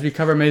 As we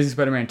cover Amazing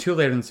Spider-Man 2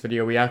 later in this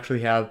video, we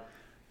actually have,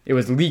 it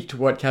was leaked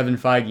what Kevin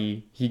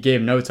Feige, he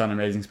gave notes on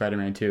Amazing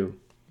Spider-Man 2.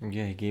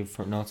 Yeah, he gave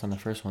notes on the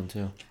first one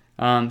too.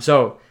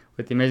 So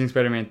with the Amazing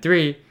Spider-Man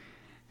 3,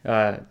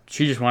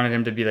 she just wanted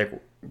him to be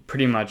like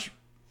pretty much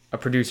a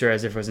producer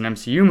as if it was an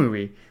MCU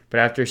movie. But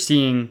after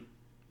seeing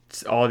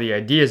all the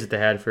ideas that they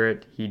had for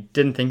it, he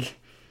didn't think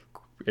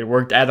it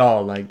worked at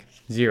all, like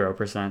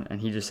 0%,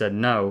 and he just said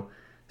no.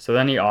 So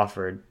then he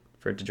offered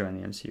for it to join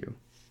the MCU.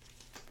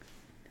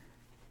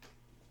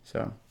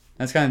 So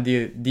that's kind of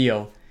the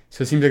deal.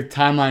 So it seems like the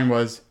timeline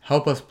was,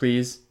 help us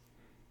please.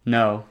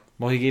 No.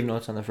 Well, he gave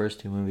notes on the first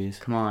two movies.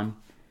 Come on.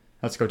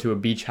 Let's go to a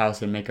beach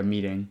house and make a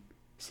meeting.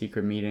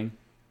 Secret meeting.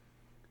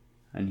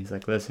 And he's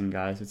like, listen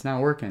guys, it's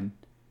not working.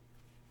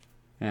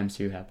 And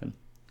MCU happened.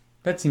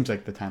 That seems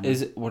like the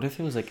timeline. What if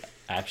it was like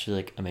actually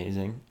like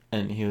amazing,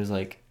 and he was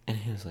like,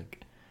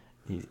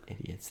 these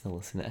idiots, they'll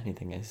listen to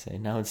anything I say.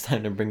 Now it's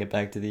time to bring it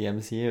back to the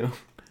MCU.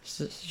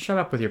 Shut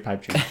up with your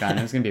pipe dreams, John.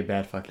 It's gonna be a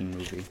bad fucking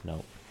movie.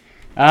 No.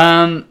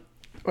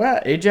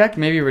 Well, Ajax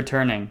may be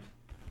returning.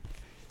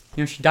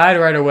 You know, she died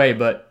right away,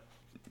 but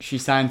she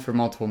signed for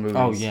multiple movies.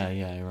 Oh yeah,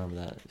 I remember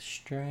that.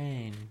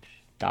 Strange.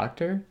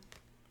 Doctor?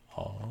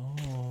 Oh.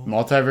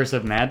 Multiverse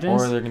of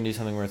Madness? Or they're gonna do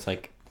something where it's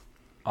like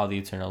all the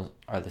Eternals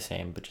are the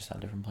same, but just on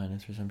different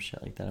planets or some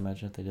shit like that.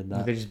 Imagine if they did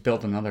that. They just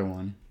built another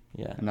one.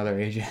 Yeah. Another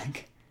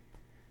Ajax.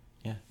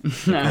 Yeah.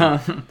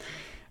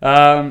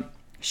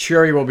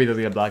 Shuri will be the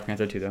lead of Black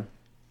Panther 2, though.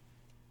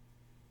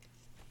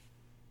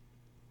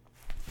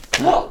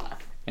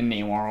 And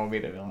Namor will be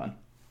the villain.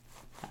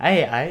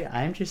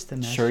 I'm just the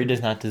messenger. Shuri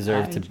does not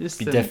deserve to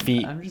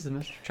defeat. I'm just the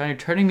messenger. You're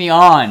turning me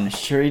on.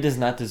 Shuri does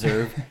not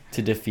deserve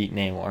to defeat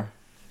Namor.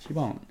 She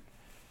won't.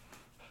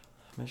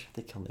 Imagine if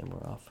they kill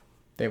Namor off.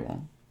 They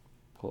won't.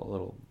 Pull a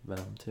little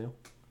Venom too.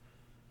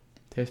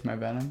 Taste my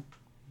venom.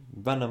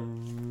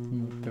 Venom.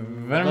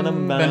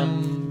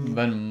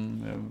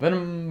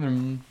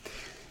 Venom.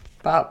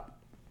 Bob.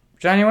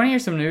 John, you want to hear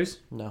some news?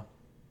 No.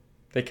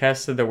 They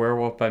casted the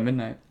Werewolf by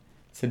Midnight.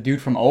 It's a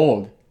dude from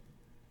Old.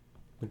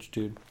 Which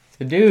dude? It's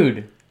a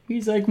dude.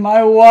 He's like,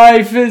 my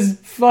wife is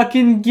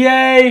fucking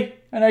gay,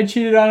 and I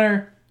cheated on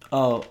her.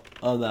 Oh,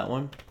 that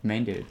one?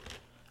 Main dude.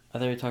 I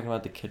thought you were talking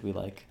about the kid we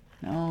like.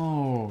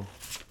 No.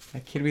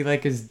 That kid we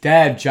like is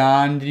dead,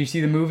 John. Did you see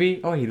the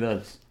movie? Oh, he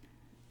lives.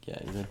 Yeah,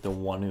 he's like the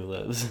one who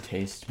lives.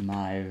 Taste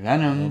my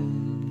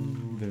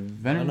venom. The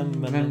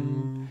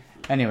venom.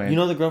 Anyway. You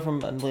know the girl from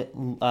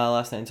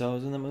Last Night So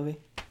was in the movie?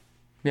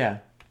 Yeah.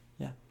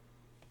 Yeah.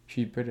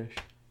 She's British.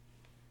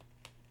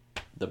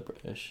 The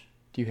British.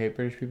 Do you hate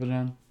British people,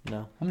 John? No.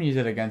 I'm going to use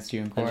it against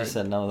you in court. I just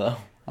said no, though.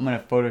 I'm going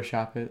to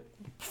Photoshop it.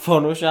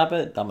 Photoshop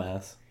it?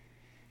 Dumbass.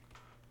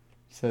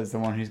 Says the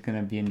one who's going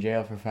to be in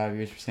jail for 5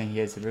 years for saying he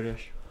hates the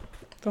British.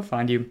 They'll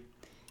find you.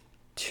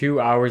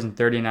 2 hours and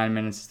 39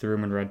 minutes is the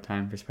rumored red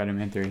time for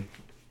Spider-Man 3.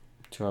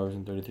 2 hours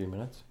and 33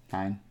 minutes?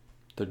 9.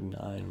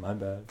 39, my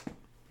bad.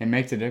 It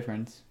makes a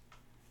difference.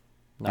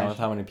 Now with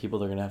how many people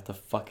they're going to have to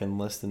fucking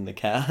list in the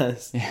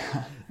cast.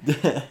 Yeah.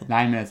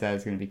 9 minutes that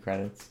is going to be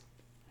credits.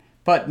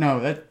 But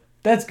no,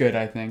 that's good,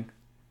 I think.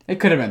 It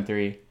could have been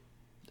 3. It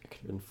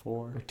could have been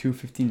 4. Or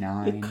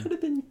 2:59. It could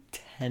have been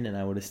 10 and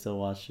I would have still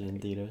watched it in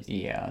theaters.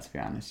 Yeah, let's be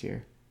honest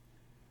here.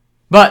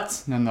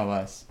 But,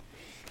 nonetheless.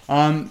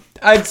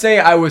 I'd say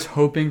I was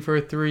hoping for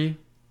a 3.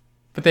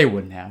 But they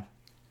wouldn't have.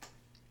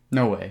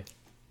 No way.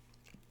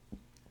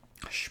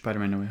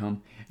 Spider-Man No Way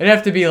Home. It'd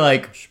have to be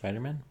like...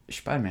 Spider-Man?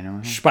 Spider-Man No Way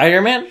Home.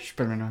 Spider-Man?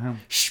 Spider-Man No Way Home.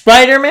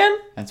 Spider-Man?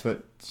 That's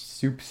what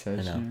Soup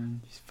says. I know.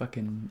 Man. He's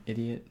fucking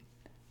idiot.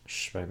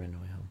 Spider-Man No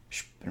Way Home.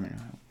 Spider-Man No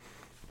Way Home.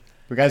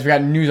 But guys, we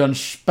got news on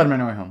Spider-Man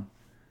No Way Home.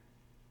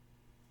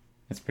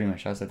 That's pretty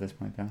much us at this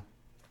point, though.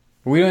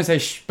 But we don't say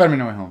Spider-Man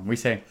No Way Home. We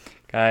say,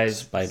 guys...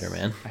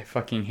 Spider-Man. I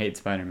fucking hate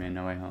Spider-Man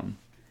No Way Home.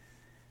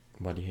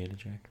 Why do you hate it,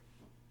 Jack?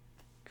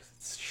 Because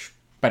it's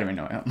Spider-Man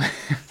No Way Home.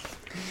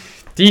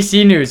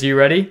 DC News, are you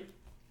ready?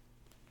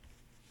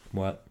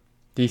 What?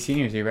 DC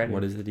News, are you ready?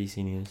 What is the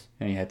DC News?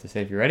 And you have to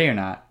say if you're ready or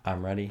not.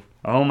 I'm ready.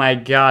 Oh my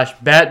gosh.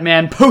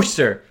 Batman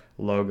poster,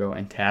 logo,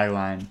 and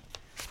tagline.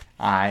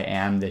 I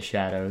am the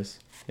shadows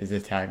is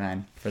the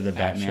tagline for the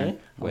Batman. Actually?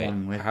 Wait,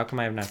 Along with how come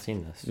I have not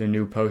seen this? the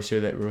new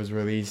poster that was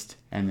released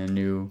and the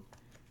new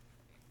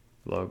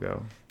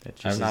logo. That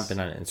just I've not been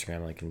on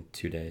Instagram like in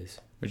 2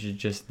 days. Which is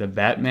just the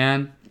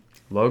Batman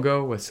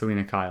logo with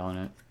Selena Kyle on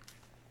it.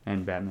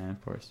 And Batman,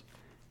 of course.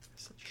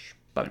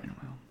 Spider-Man.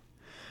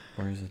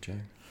 Where is it, Jack?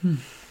 Where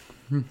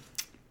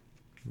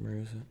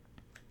is it?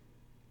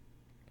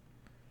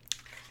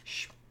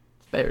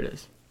 There it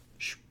is.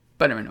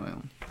 Spider-Man No Way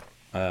Home.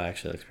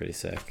 Actually looks pretty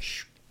sick.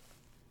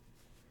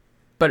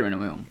 Spider-Man No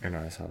Way Home. Or no,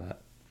 I saw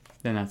that.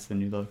 Then that's the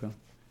new logo.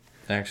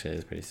 Actually,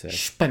 it's pretty sick.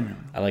 Spider-Man No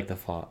Way Home. I like the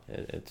font.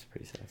 It's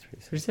pretty sick. It's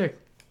pretty sick. Pretty sick.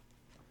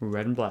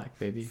 Red and black,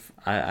 baby.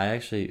 I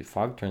actually,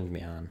 fog turns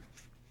me on.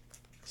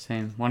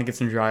 Same. Want to get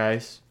some dry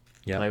ice?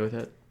 Yeah. Play with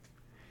it.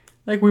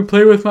 Like we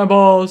play with my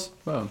balls.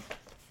 Whoa.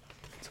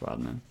 It's wild,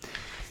 man.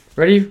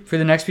 Ready for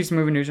the next piece of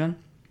movie news, John?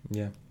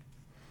 Yeah.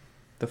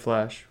 The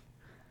Flash.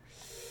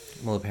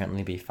 Will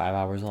apparently be 5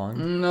 hours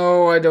long.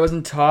 No, I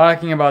wasn't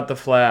talking about The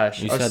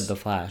Flash. You I was said The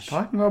Flash.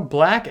 talking about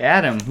Black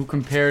Adam, who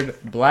compared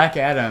Black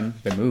Adam,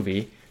 the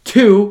movie,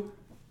 to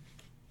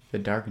The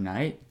Dark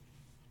Knight.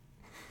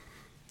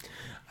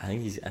 I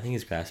think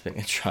he's grasping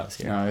at straws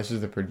here. No, this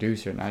is the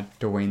producer, not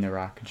Dwayne The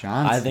Rock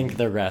Johnson. I think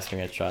they're grasping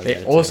at straws. They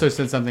here, also too.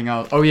 said something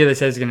else. Oh yeah, they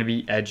said it's gonna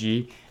be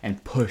edgy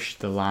and push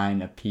the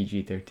line of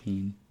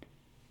PG-13.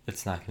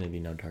 It's not going to be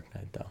no Dark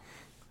Knight though.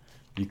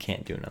 You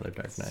can't do another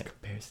Dark Knight.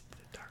 Compares to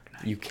The Dark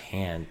Knight. You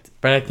can't.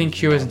 But I think There's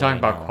she no wasn't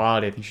talking way, about no.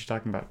 quality. I think she's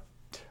talking about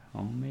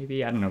tone,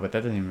 maybe. I don't know, but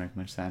that doesn't even make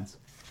much sense.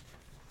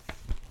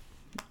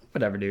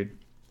 Whatever, dude.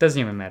 Doesn't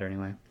even matter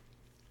anyway.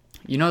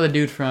 You know the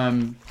dude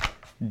from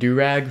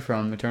Durag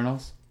from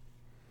Eternals?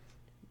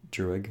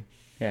 Druig.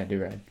 Yeah,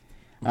 Durag.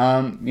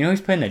 You know he's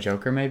playing the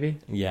Joker, maybe?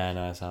 Yeah, I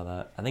know. I saw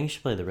that. I think he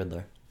should play the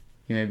Riddler.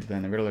 He may be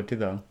playing the Riddler too,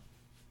 though.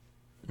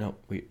 No,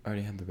 we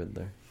already had the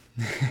Riddler.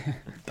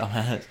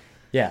 Dumbass.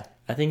 Yeah.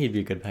 I think he'd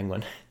be a good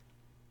Penguin.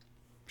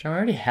 John, we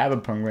already have a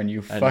penguin,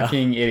 you I know.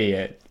 fucking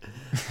idiot.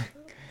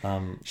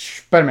 Um,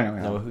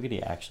 Spider-Man. no, who could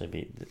he actually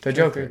be? The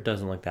Joker.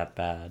 doesn't look that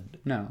bad.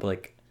 No. But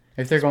like,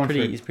 If they're going for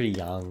he's pretty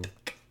young.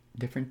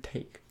 different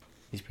take.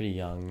 He's pretty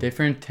young.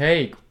 Different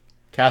take.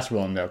 Cast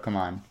Willem, though. Come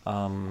on.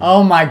 Um,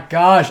 Oh my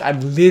gosh.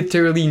 I'd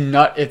literally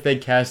nut if they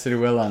casted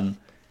Willem.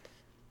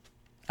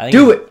 I think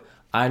Do it!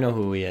 I know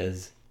who he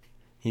is.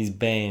 He's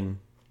Bane.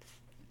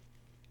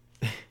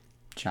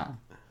 John.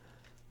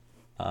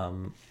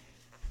 Um,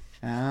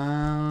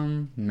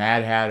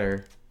 Mad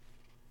Hatter.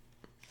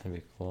 that'd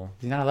be cool.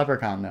 He's not a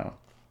leprechaun, though.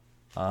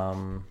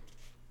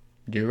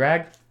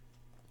 Durag?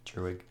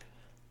 Druig.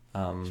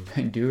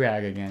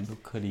 Durag again. Who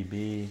could he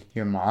be?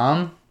 Your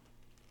mom?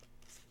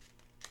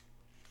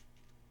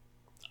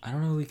 I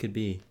don't know who he could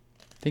be.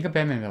 Think of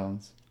Batman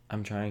villains.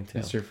 I'm trying to.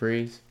 Mr.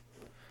 Freeze.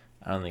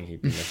 I don't think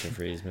he'd be Mr.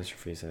 Freeze. Mr.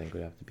 Freeze, I think,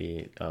 would have to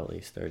be at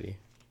least 30.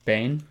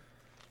 Bane?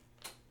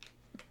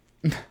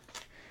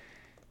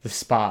 The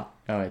Spot.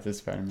 Oh, wait, that's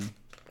Spider-Man.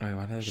 Wait,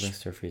 why did I look at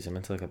Mr. Freeze? I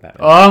meant to look at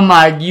Batman. Oh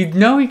my, you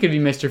know he could be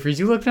Mr. Freeze.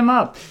 You looked him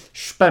up.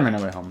 Spider-Man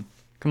No Way Home.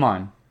 Come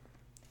on.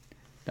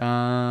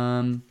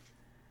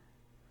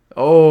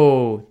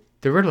 Oh,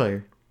 the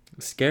Riddler.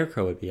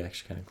 Scarecrow would be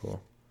actually kind of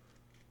cool.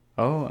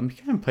 Oh, I'm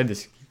kind of played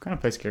this. You kind of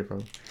play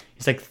Scarecrow.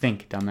 He's like,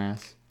 think,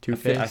 dumbass.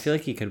 Two-Face. I feel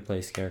like he could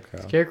play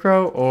Scarecrow.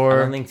 Scarecrow I or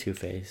don't think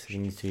Two-Face. I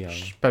think he's too young.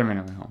 Spider-Man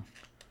No Way Home.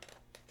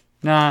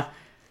 Nah,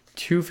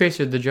 Two-Face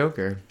or the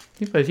Joker.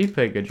 He played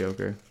a good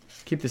Joker.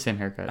 Keep the same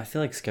haircut. I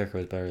feel like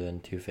Scarecrow is better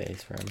than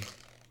Two-Face for him.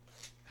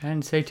 I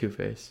didn't say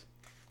Two-Face.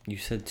 You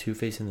said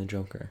Two-Face and the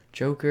Joker.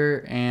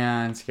 Joker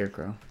and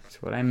Scarecrow.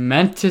 That's what I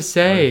meant to Or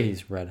say.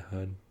 he's Red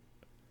Hood.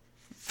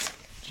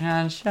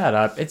 John, shut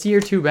up. It's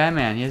year 2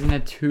 Batman. He hasn't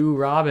had 2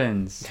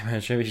 Robins.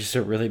 Man, maybe he's just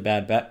a really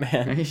bad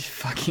Batman. He's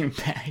fucking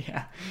bad,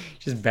 yeah.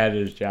 Just bad at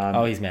his job.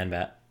 Oh, he's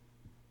Man-Bat.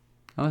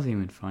 That wasn't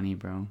even funny,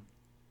 bro.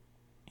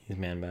 He's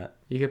Man-Bat.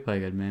 You could play a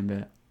good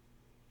Man-Bat.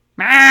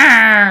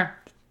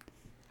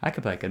 I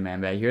could play a good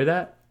Man-Bat. You hear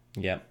that?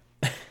 Yep.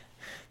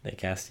 They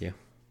cast you.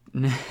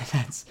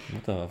 that's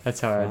What the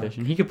that's how I fuck?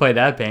 audition. He could play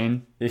that,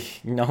 Bane.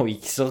 No, he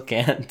still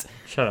can't.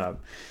 Shut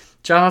up.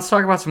 John, let's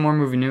talk about some more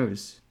movie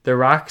news. The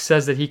Rock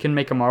says that he can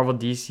make a Marvel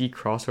DC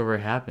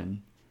crossover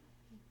happen.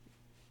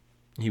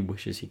 He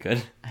wishes he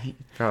could.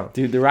 Bro.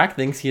 Dude, The Rock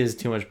thinks he has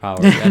too much power.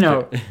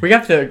 No, we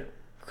got to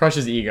crush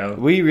his ego.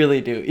 We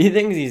really do. He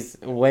thinks he's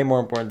way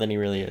more important than he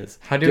really is.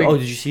 How do Dude, we... Oh,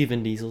 did you see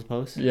Vin Diesel's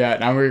post? Yeah,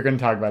 now we're going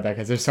to talk about that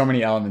because there's so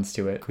many elements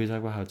to it. Can we talk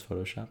about how it's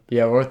photoshopped?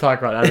 Yeah, we'll talk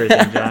about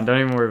everything, John.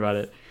 Don't even worry about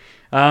it.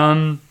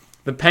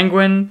 The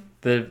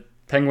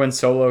Penguin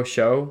solo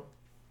show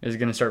is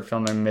going to start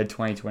filming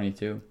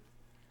mid-2022.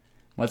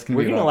 What's going to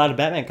We're be getting a about? lot of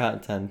Batman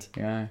content.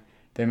 Yeah,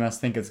 they must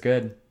think it's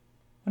good.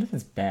 What if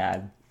it's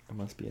bad? It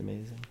must be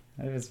amazing.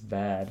 What if it's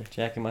bad?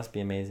 Jack, it must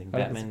be amazing.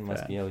 What if Batman it's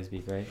must bad? be always be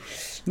great.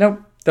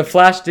 Nope. The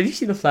Flash. Did you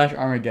see the Flash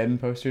Armageddon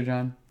poster,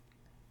 John?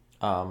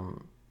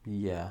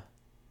 Yeah.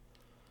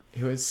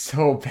 It was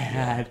so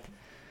bad.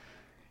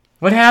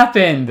 What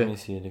happened? Let me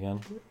see it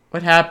again.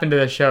 What happened to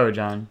the show,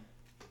 John?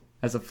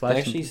 As a They Flash.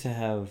 actually used to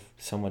have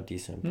somewhat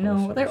decent posters.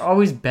 No, they're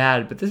always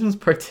bad, but this one's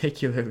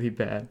particularly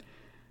bad.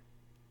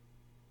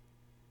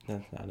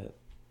 That's not it.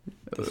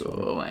 This one.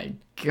 Oh my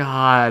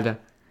god.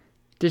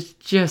 There's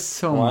just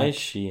so Why much.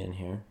 is she in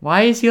here?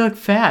 Why does he look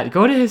fat?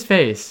 Go to his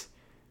face.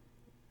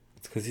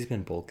 It's because he's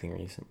been bulking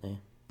recently.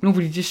 No,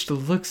 but he just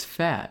looks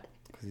fat.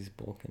 Because he's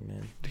bulking,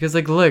 man. Because,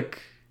 like, look.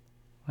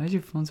 Why is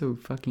your phone so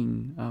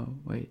fucking... Oh,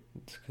 wait.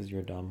 It's because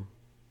you're dumb.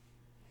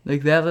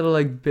 Like, that little,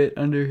 like, bit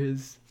under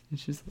his...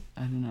 It's just...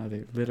 I don't know.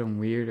 They lit him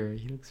weird or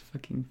he looks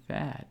fucking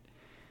fat.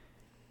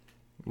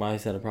 Why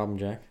is that a problem,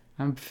 Jack?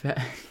 I'm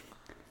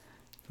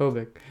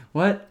phobic.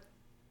 What?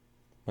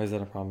 Why is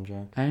that a problem,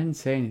 Jack? I didn't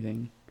say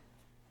anything.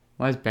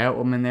 Why is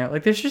Batwoman there?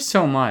 Like, there's just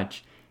so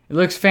much. It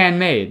looks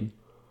fan-made.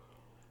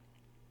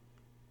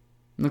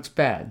 It looks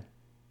bad.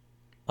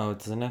 Oh,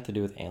 doesn't it have to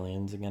do with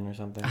aliens again or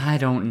something? I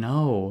don't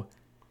know.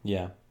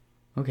 Yeah.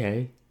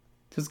 Okay.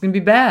 So it's gonna be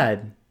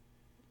bad.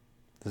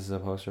 This is a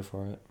poster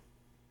for it.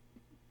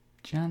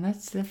 John,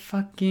 that's the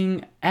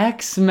fucking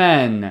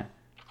X-Men.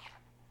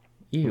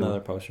 Ew. Another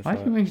poster Why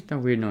for do you it. make that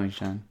weird noise,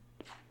 John?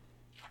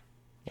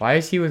 Why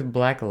is he with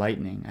Black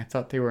Lightning? I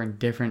thought they were in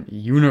different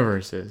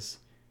universes.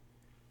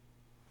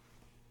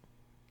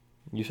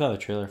 You saw the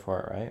trailer for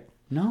it, right?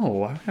 No,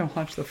 why would I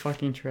watch the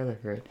fucking trailer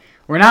for it?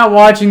 We're not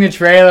watching the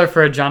trailer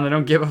for it, John. I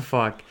don't give a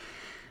fuck.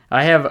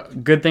 I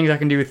have good things I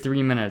can do with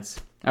 3 minutes.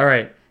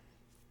 Alright.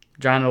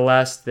 John, the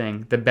last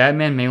thing. The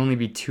Batman may only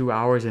be 2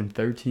 hours and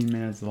 13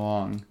 minutes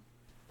long.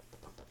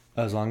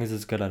 As long as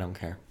it's good, I don't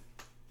care.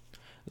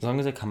 As long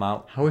as it come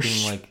out How is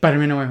being like,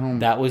 Spider-Man No Way Home?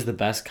 that was the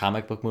best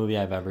comic book movie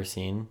I've ever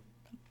seen,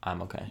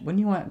 I'm okay. Wouldn't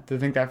you want to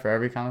think that for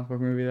every comic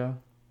book movie, though?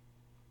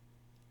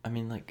 I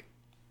mean, like,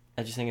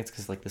 I just think it's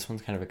because, like, this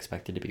one's kind of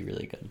expected to be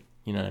really good.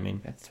 You know what I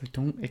mean?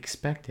 Don't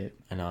expect it.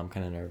 I know, I'm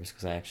kind of nervous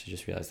because I actually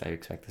just realized I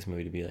expect this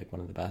movie to be, like, one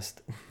of the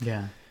best.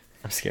 Yeah.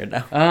 I'm scared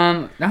now.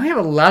 Now we have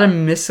a lot of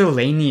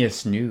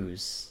miscellaneous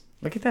news.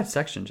 Look at that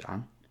section,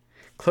 John.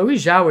 Chloe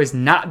Zhao is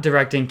not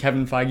directing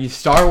Kevin Feige's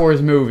Star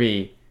Wars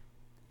movie.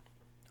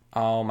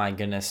 Oh my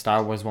goodness,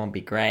 Star Wars won't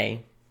be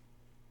gray.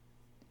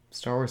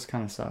 Star Wars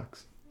kind of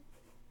sucks.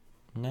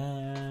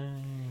 No,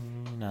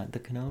 not the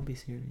Kenobi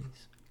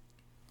series.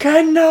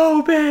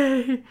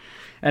 Kenobi!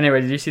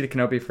 Anyway, did you see the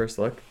Kenobi first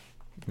look?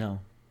 No,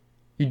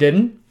 You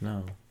didn't?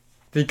 no,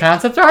 The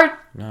concept art?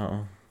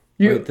 no.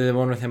 You- Wait, the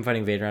one with him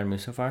fighting Vader on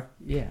Mustafar?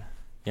 Yeah.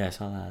 Yeah, I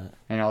saw that.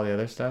 And all the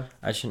other stuff?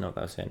 I should know if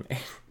that was anime.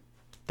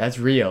 That's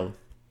real.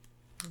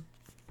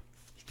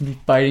 He's gonna be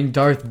fighting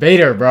Darth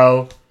Vader,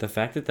 bro. The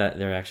fact that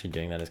they're actually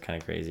doing that is kind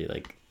of crazy.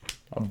 Like,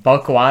 A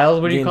Buck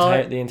Wild, what do you call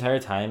it? The entire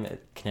time,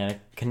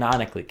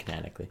 canonically,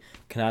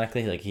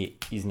 like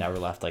he's never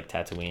left like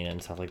Tatooine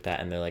and stuff like that,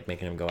 and they're like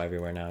making him go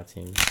everywhere now. It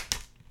seems.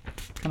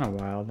 Kind of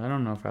wild. I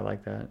don't know if I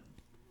like that.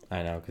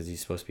 I know, because he's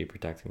supposed to be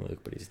protecting Luke,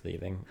 but he's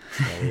leaving.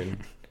 It's kinda weird.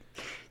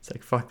 It's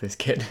like, fuck this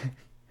kid.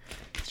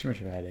 It's too much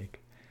of a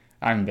headache.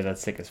 I mean, but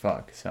that's sick as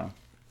fuck, so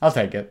I'll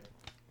take it.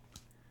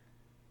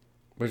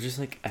 We're just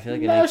like, I feel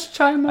like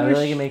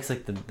it makes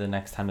like the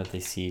next time that they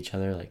see each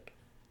other, like,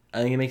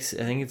 I think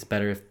it's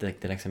better if like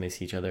the next time they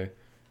see each other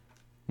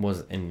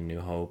was in New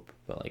Hope,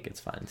 but like it's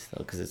fine still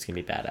because it's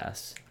gonna be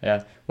badass.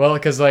 Yeah. Well,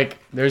 because like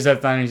there's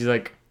that line he's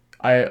like,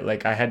 I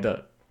had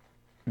to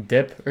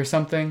dip or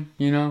something,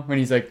 you know, when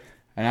he's like,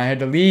 and I had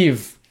to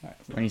leave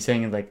when he's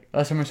saying it like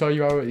last time I saw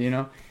you, you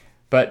know,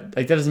 but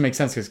like that doesn't make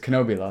sense because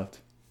Kenobi left,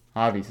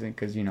 obviously,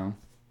 because you know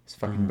it's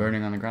fucking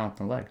burning on the ground with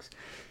the legs,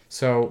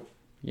 so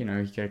you know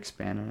you can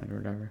expand on it or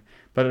whatever.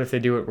 But if they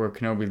do it where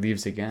Kenobi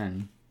leaves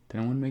again,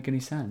 then it wouldn't make any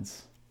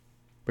sense.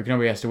 But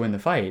Kenobi has to win the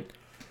fight.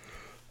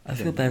 I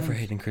feel bad for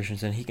Hayden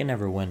Christensen. He can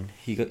never win.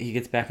 He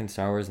gets back in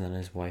Star Wars and then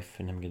his wife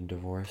and him get a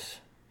divorce.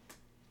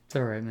 It's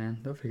alright, man.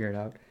 They'll figure it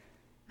out.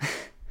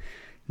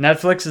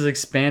 Netflix is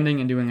expanding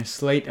and doing a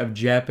slate of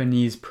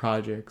Japanese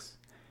projects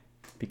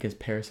because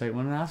Parasite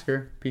won an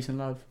Oscar. Peace and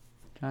love.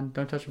 John,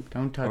 don't touch him.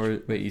 Don't touch.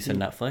 Or wait, you said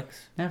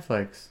Netflix?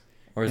 Netflix.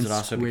 Or is And it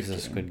also Squid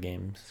because of Game. Squid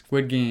Games?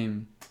 Squid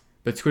Game.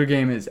 But Squid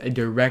Game is a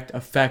direct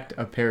effect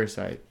of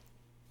Parasite.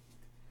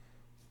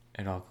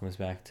 It all comes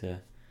back to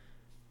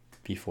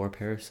before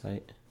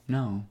Parasite.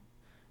 No.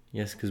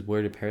 Yes, because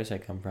where did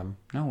Parasite come from?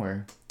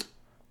 Nowhere.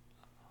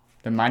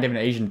 The mind of an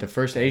Asian, the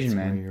first Asian That's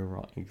where man. you're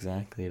wrong.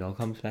 Exactly. It all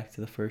comes back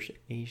to the first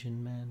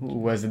Asian man. Who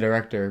was the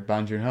director,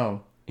 Bong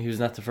Joon-ho. He was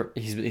not the first.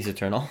 He's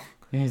eternal.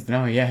 He's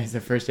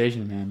the first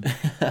Asian man.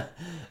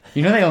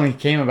 You know they only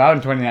came about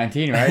in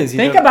 2019, right? Is he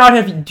Think the- about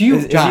if you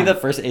Is he John, the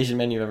first Asian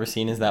man you've ever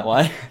seen? Is that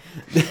why?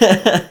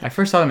 I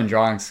first saw them in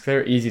drawings.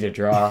 They're easy to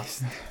draw.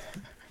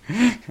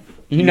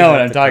 You know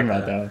what I'm talking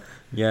about, though.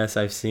 Yes,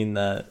 I've seen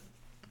that.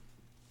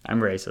 I'm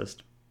racist.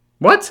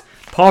 What?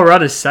 Paul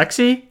Rudd is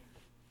sexy?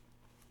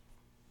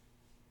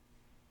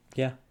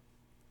 Yeah.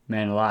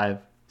 Man alive.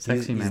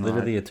 Sexy he's man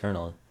literally alive.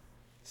 eternal.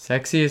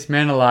 Sexiest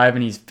man alive,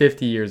 and he's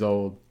 50 years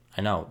old.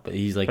 I know, but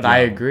he's like. But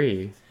I young.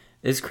 agree.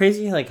 It's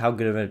crazy, like how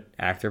good of an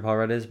actor Paul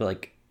Rudd is, but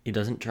like he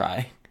doesn't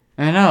try.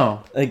 I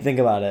know. Like think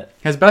about it.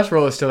 His best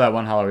role is still that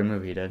one Halloween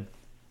movie he did.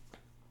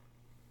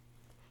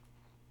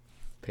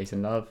 Peace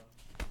and love.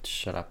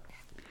 Shut up.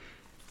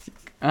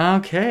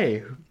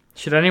 Okay.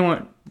 Should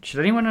anyone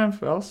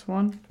else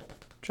won,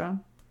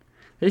 John?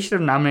 They should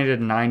have nominated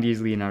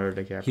 90s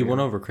Leonardo DiCaprio. He won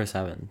over Chris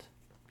Evans.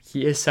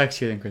 He is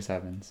sexier than Chris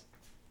Evans.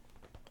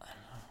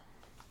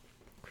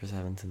 Chris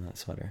Evans in that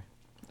sweater.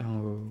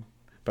 Oh,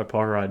 but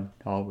Paul Rudd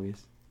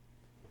always.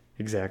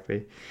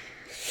 Exactly.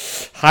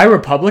 High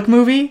Republic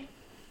movie?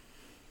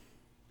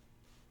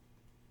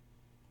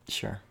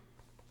 Sure.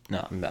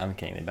 No, I'm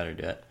kidding. They better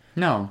do it.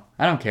 No,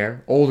 I don't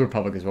care. Old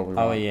Republic is what we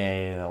want. Oh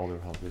yeah, the older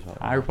Republic is what.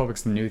 High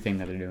Republic's the new thing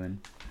that they're doing.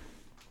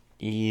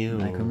 Ew.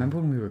 Like, remember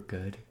when we were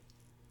good?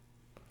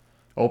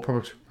 Old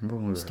Republic. Remember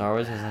when we were Star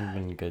Wars hasn't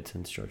been good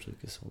since George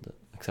Lucas sold it,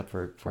 except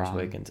for Force Wrong.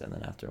 Awakens, and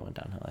then after it went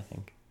downhill, I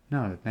think.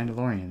 No, the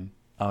Mandalorian.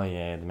 Oh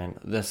yeah,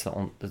 that's the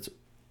only. That's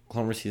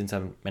Clone Wars season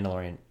 7,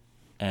 Mandalorian,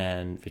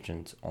 and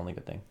Vision's only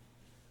good thing.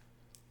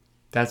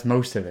 That's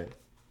most of it.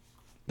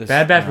 This,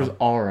 Bad Batch was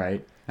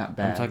alright. Not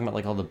bad. I'm talking about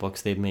like all the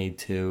books they've made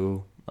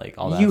too, like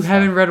all that. You stuff.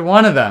 haven't read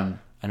one of them.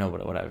 I know,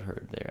 but what I've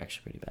heard, they're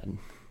actually pretty bad.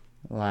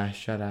 Last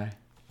Jedi.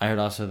 I heard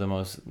also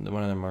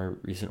one of the more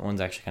recent ones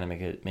actually kind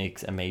of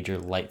makes a major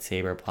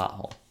lightsaber plot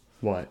hole.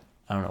 What?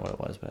 I don't know what it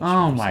was, but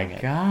Oh my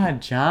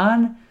god,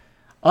 John!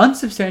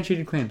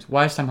 Unsubstantiated claims.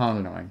 Why is Tom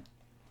Holland annoying?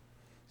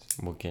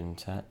 We'll get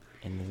into that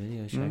in the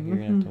video. You're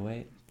gonna have to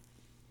wait.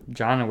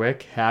 John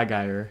Wick,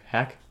 Haggacure.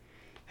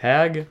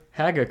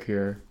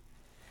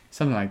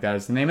 Something like that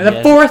is the name of the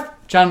Yes. fourth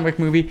John Wick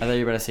movie. I thought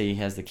you were about to say he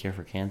has the cure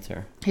for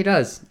cancer. He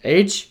does.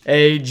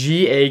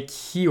 H-A-G-A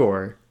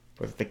cure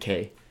with the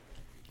K.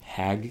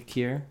 Hag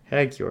cure?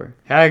 Haggacure.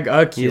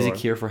 Haggacure. He has a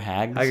cure for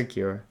hags?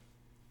 Haggacure.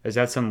 Is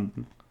that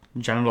some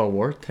genital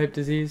wart type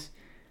disease?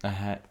 A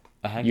hag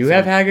You is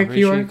have like, I'm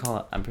pretty sure Haggacure? you call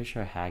it, I'm pretty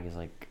sure a hag is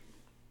like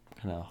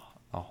kind of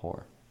a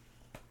whore.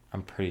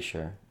 I'm pretty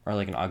sure. Or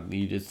like an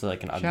ugly, it's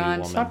like an ugly John,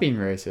 woman. stop being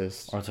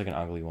racist. Or it's like an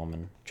ugly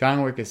woman.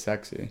 John Wick is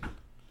sexy.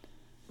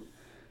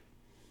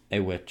 A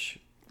witch.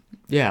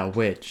 Yeah, a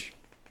witch.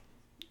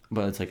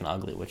 But it's like an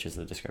ugly witch is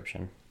the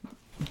description.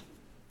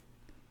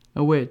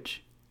 A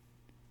witch.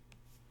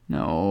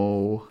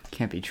 No,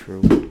 can't be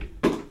true.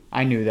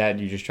 I knew that.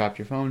 You just dropped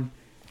your phone.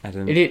 I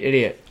didn't.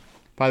 Idiot.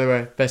 By the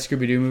way, best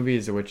Scooby-Doo movie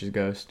is The Witch's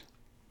Ghost.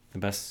 The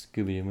best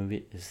Scooby-Doo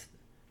movie is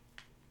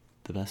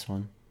the best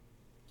one.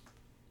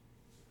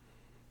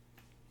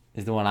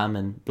 Is the one I'm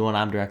in. The one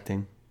I'm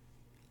directing.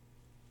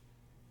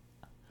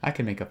 I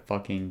could make a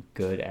fucking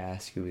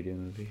good-ass Scooby-Doo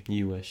movie.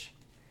 You wish.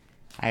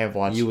 I have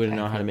watched... You wouldn't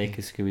know how to make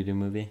a Scooby-Doo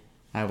movie.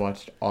 I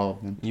watched all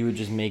of them. You would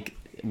just make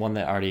one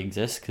that already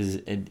exists because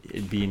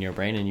it'd be in your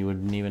brain and you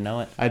wouldn't even know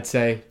it. I'd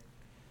say,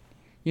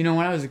 you know,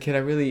 when I was a kid, I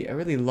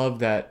really loved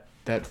that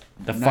The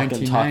fucking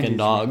 1990s talking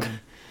dog. movie.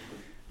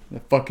 The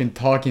fucking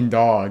talking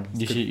dog.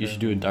 You should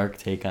do a dark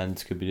take on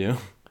Scooby-Doo.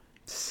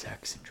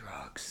 Sex and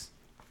drugs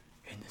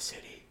in the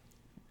city.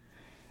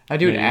 I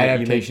do an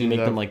adaptation. You make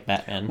of them like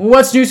Batman.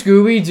 What's new,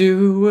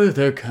 Scooby-Doo?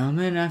 They're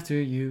coming after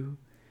you.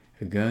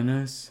 We're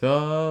gonna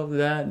solve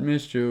that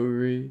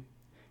mystery.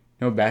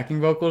 No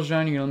backing vocals,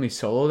 John? You can let me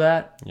solo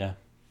that? Yeah.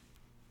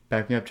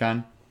 Back me up,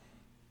 John.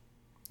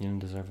 You don't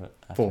deserve it.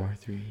 After 4,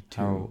 3,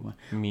 2, how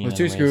 1. mean What's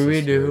and new, racist you were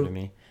Scooby-Doo? to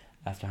me.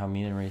 After how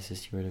mean and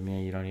racist you were to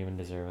me, you don't even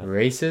deserve it.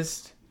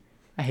 Racist?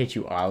 I hate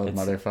you all It's-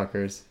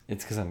 motherfuckers.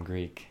 It's because I'm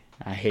Greek.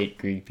 I hate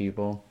Greek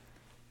people.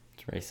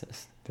 It's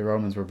racist. The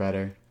Romans were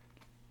better.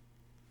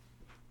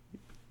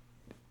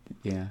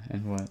 Yeah,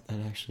 and what? That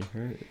actually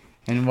hurt.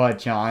 And what,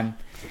 John?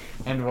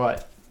 And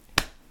what?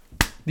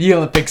 The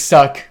Olympics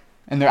suck,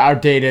 and they're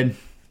outdated.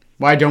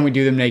 Why don't we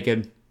do them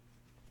naked?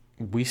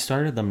 We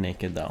started them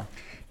naked, though.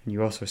 And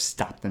you also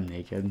stopped them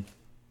naked.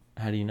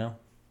 How do you know?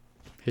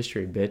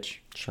 History, bitch.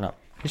 Shut up.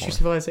 History of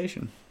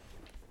civilization.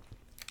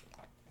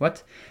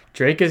 What?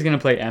 Drake is gonna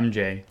play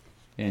MJ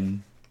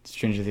in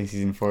Stranger Things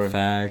season 4.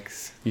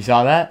 Facts. You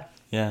saw that?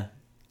 Yeah.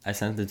 I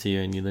sent it to you,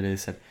 and you literally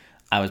said,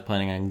 I was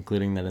planning on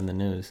including that in the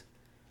news.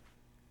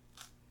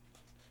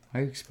 Why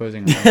are you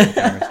exposing all the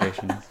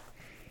conversations?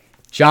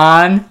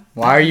 John,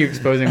 why are you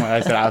exposing what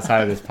I said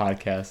outside of this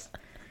podcast?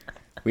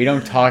 We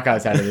don't talk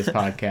outside of this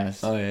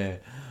podcast. Oh, yeah.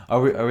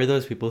 Are we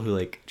those people who,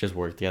 like, just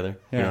work together?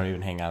 Yeah. We don't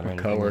even hang out or We're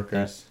anything co-workers.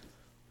 like that?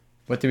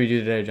 What did we do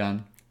today,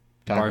 John?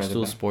 Talk about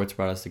Barstool it. Sports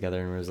brought us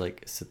together and was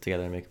like, sit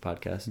together and make a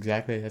podcast.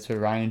 Exactly. That's what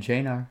Ryan and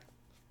Shane are.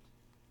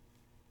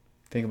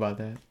 Think about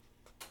that.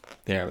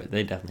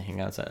 They definitely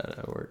hang outside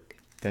of work.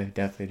 They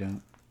definitely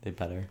don't. They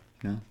better.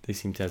 No. They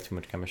seem to have too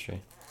much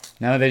chemistry.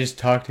 No, they just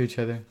talk to each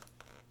other.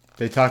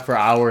 They talk for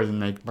hours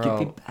and they Bro,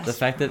 get the best the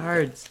fact that-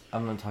 parts.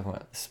 I'm going to talk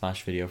about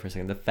Smash video for a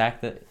second. The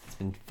fact that it's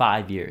been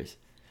 5 years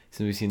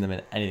since we've seen them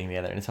in anything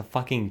together, and it's a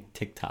fucking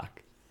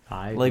TikTok.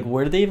 Like,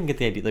 where did they even get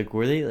the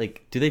idea?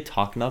 Like, do they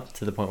talk enough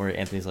to the point where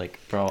Anthony's like,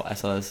 bro, I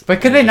saw this.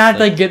 But could and they just, not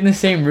like get in the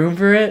same room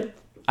for it?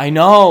 I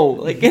know,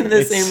 like in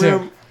the It's same so-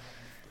 room.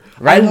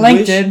 Rhett and I Link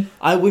wish- did.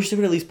 I wish they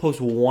would at least post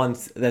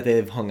once that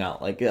they've hung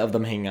out, like of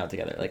them hanging out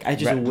together. Like I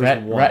just wish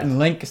Rhett once. and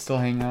Link still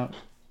hang out.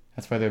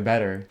 That's why they're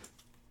better.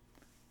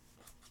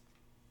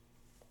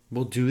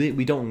 Well, do they?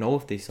 We don't know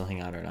if they still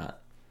hang out or not.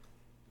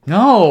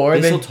 No, or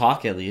They they still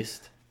talk at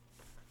least.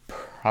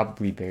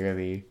 probably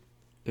barely.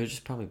 They're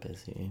just probably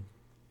busy.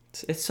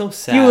 It's so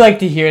sad. You like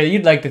to hear that.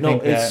 You'd like to No,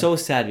 think it's that. so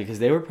sad because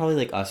they were probably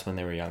like us when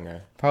they were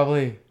younger.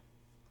 Probably.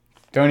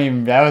 Don't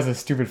even. That was a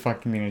stupid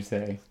fucking thing to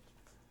say.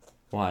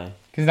 Why?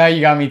 Because now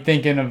you got me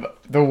thinking of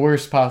the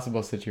worst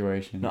possible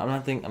situation. No, I'm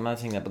not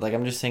saying that, but like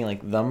I'm just saying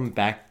like them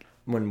back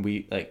when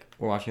we like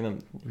were watching them.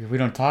 We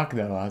don't talk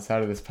though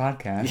outside of this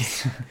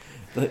podcast.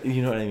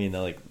 You know what I mean?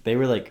 Though, like they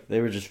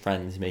were just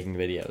friends making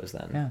videos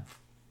then. Yeah.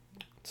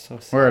 It's so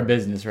sad. We're a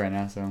business right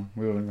now, so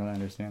we wouldn't really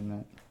understand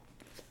that.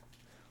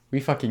 We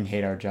fucking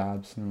hate our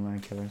jobs and we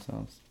want to kill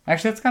ourselves.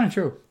 Actually, that's kind of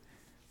true.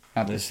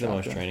 Not This is the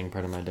most doctor. draining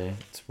part of my day.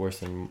 It's worse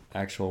than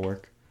actual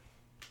work.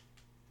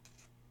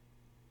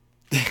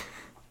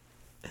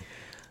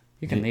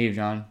 You can leave,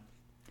 John.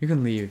 You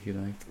can leave if you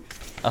like.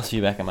 I'll see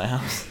you back at my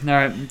house. All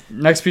right,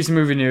 next piece of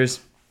movie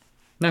news.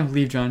 No,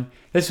 leave, John.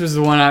 This was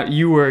the one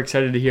you were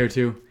excited to hear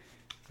too,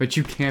 but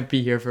you can't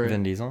be here for it.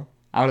 Vin Diesel?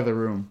 Out of the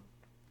room.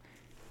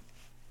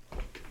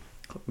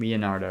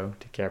 Leonardo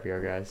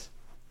DiCaprio, guys.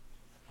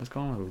 What's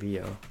going on with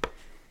Leo?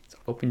 It's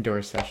open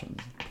door sessions.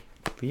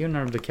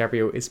 Leonardo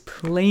DiCaprio is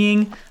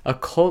playing a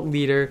cult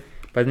leader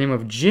by the name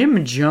of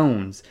Jim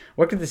Jones.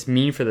 What could this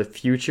mean for the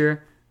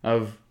future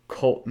of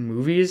cult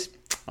movies?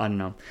 I don't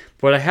know.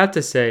 But what I have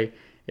to say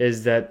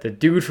is that the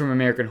dude from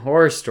American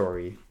Horror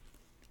Story,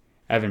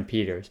 Evan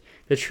Peters,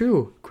 the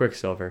true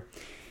Quicksilver,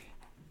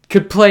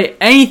 could play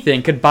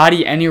anything, could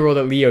body any role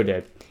that Leo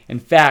did. In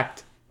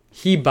fact,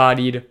 he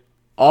bodied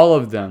all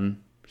of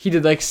them. He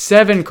did like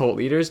 7 cult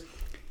leaders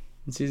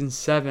in season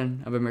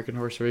 7 of American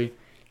Horror Story.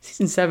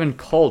 Season 7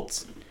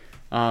 cults.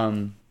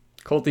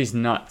 Cult these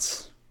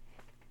nuts.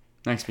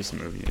 Next piece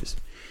of movie news.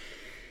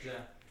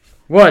 Yeah.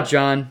 What,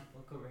 John?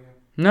 Look over here.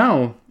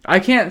 No, I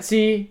can't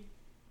see.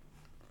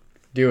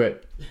 Do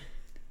it.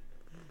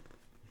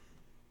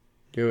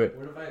 Do it.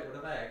 What if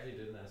I actually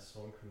did that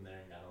swung from there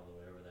and got all the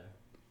way over there?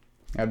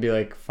 I'd be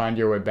like, find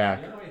your way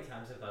back. You know how many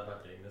times I've thought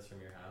about doing this from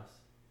your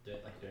house? Doing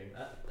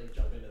that? Like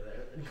jumping into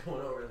there and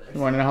going over there? You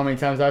want to know how many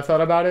times I've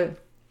thought about it?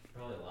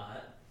 Probably a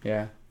lot.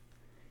 Yeah.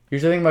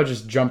 Usually think about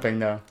just jumping,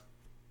 though.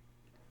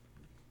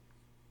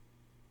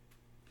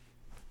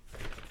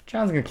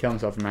 John's gonna kill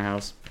himself in my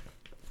house.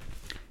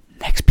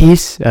 Next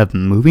piece of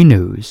movie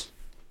news.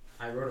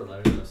 I wrote a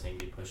letter though saying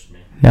you pushed me.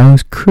 That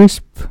was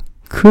crisp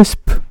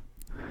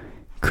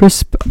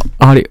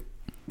audio.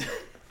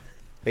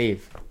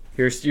 Leave.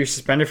 You're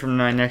suspended from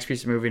my next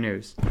piece of movie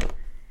news.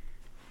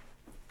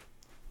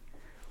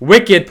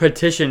 Wicked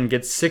petition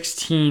gets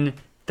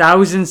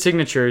 16,000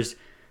 signatures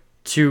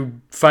to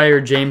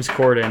fire James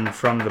Corden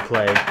from the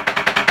play.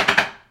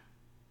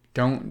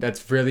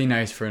 That's really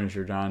nice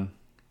furniture, John.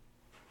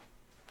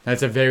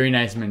 That's a very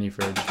nice mini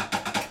fridge.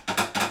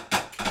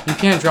 You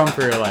can't drum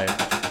for your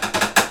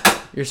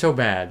life. You're so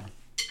bad.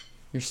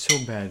 You're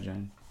so bad,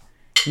 John.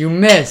 You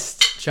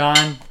missed,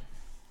 John.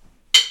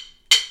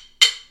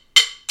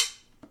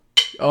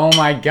 Oh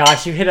my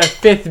gosh, you hit a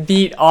 5th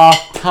beat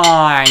off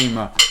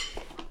time.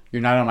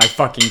 You're not on my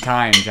fucking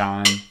time,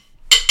 John.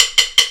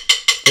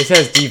 This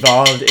has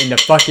devolved into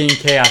fucking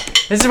chaos.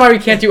 This is why we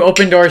can't do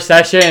open door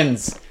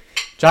sessions.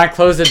 John,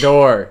 close the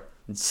door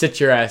and sit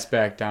your ass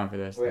back down for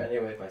this. Wait, I need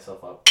to wake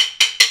myself up.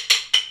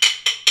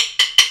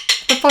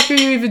 What the fuck are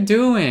you even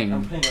doing?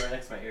 I'm putting it right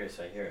next to my ear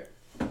so I hear it.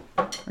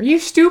 Are you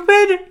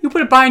stupid? You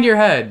put it behind your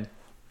head.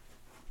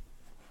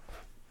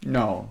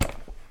 No.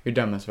 You're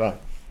dumb as fuck.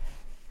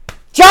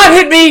 John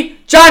hit me!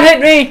 John hit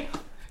me!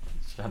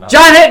 Shut up.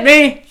 John hit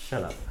me!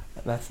 Shut up.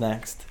 That's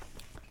next.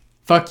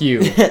 Fuck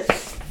you.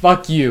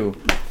 Fuck you.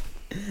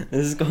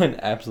 This is going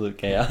absolute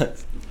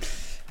chaos.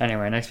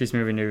 Anyway, next piece of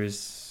movie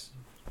news.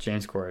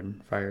 James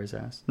Corden fires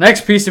ass.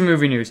 Next piece of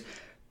movie news.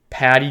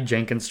 Patty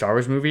Jenkins' Star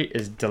Wars movie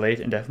is delayed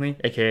indefinitely.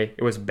 AKA,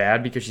 it was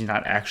bad because she's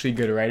not actually a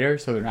good writer,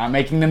 so they're not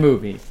making the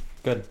movie.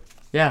 Good.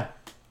 Yeah.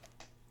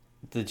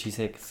 Did she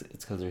say it's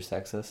because they're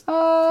sexist?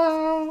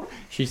 Oh.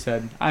 She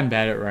said, I'm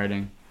bad at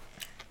writing.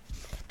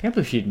 I can't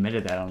believe she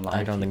admitted that on live.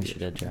 I don't think TV. she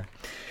did, Jack.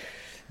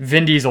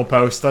 Vin Diesel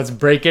post. Let's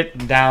break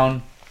it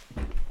down.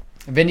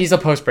 Vin Diesel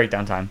post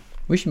breakdown time.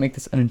 We should make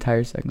this an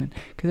entire segment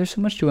because there's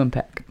so much to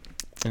unpack.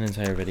 An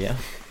entire video.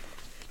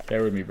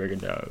 That would be breaking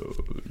down.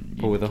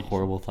 But with a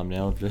horrible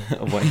thumbnail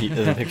of what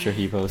the picture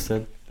he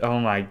posted. Oh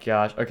my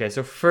gosh. Okay,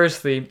 so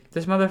firstly,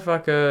 this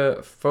motherfucker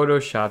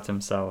photoshopped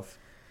himself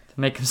to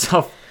make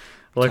himself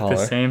look the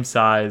Taller. same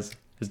size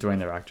as Dwayne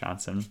The Rock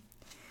Johnson.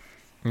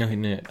 No,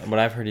 what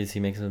I've heard is he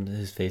makes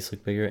his face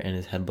look bigger and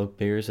his head look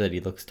bigger so that he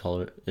looks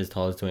as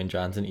tall as Dwayne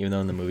Johnson, even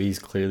though in the movie he's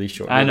clearly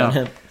shorter I know.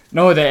 than him.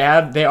 No,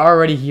 he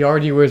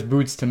already wears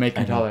boots to make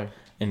him I know. taller.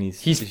 And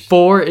He's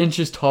 4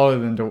 inches taller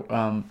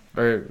than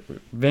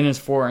Vin is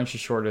 4 inches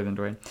shorter than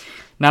Dwayne.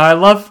 Now I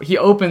love he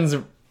opens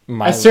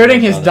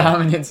asserting his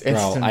dominance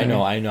instantly.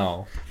 Bro, I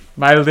know.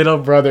 My little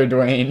brother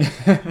Dwayne. ...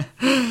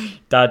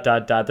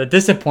 The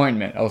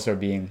disappointment also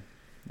being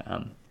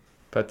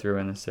put through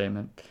in the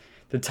statement.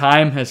 The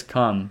time has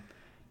come.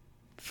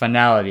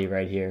 Finality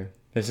right here.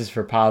 This is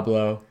for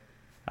Pablo,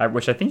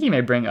 which I think he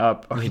may bring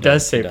up. Oh, he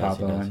does say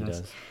Pablo. He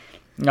does.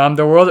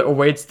 The world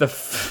awaits the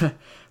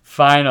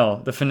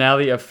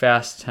finale of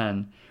Fast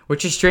 10,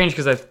 which is strange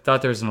because I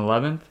thought there was an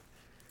 11th.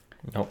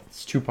 Nope.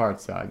 It's 2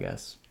 parts though, I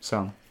guess.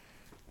 So,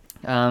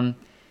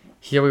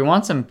 here we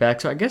want some back.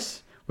 So I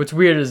guess what's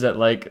weird is that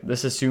like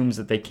this assumes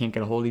that they can't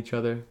get a hold of each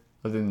other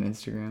other than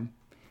Instagram,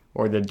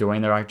 or that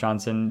Dwayne The Rock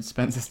Johnson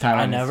spends his time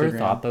on Instagram. I never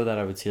thought though that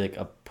I would see like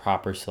a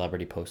proper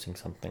celebrity posting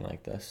something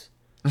like this.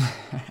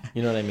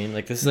 You know what I mean?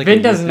 Like this is like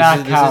Vin does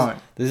not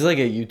count. This is like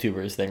a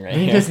YouTuber's thing right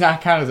He here. does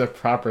not count as a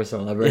proper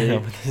celebrity. Yeah,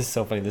 but this is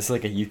so funny. This is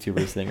like a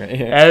YouTuber's thing right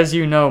here. As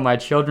you know, my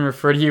children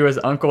refer to you as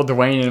Uncle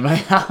Dwayne in my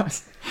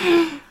house.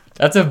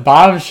 That's a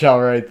bombshell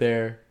right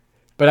there.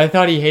 But I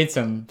thought he hates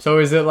him. So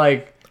is it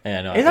like,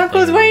 Yeah, no. is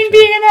Uncle Dwayne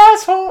being an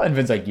asshole? And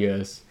Vin's like,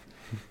 yes.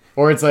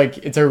 Or it's like,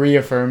 it's a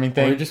reaffirming Or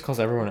thing. he just calls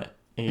everyone.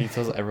 He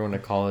tells everyone to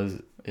call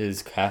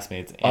his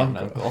classmates aunt and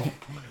uncle.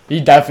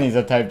 He definitely is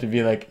the type to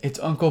be like, it's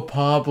Uncle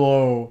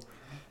Pablo.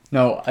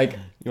 No, like,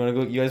 You want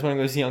to go? You guys want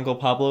to go see Uncle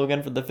Pablo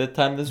again for the 5th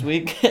time this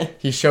week?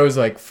 he shows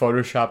like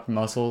photoshopped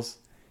muscles.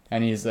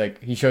 And he's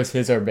like, he shows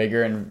his are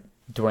bigger and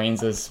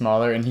Dwayne's is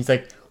smaller. And he's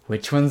like,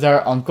 which one's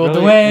our Uncle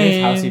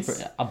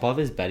Dwayne? Above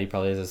his bed, he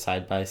probably has a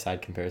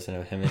side-by-side comparison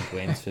of him and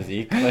Dwayne's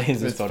physique. Like,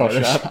 his is It's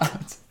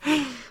photoshopped.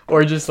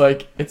 Or just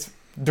like, it's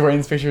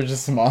Dwayne's picture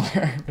just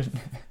smaller.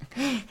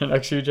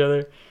 Next to each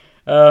other.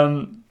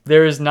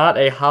 There is not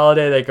a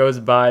holiday that goes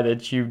by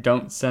that you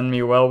don't send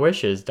me well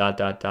wishes, ...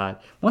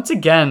 Once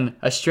again,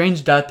 a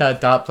strange ...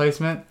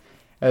 placement,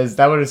 as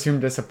that would assume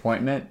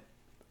disappointment.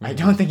 I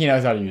don't think he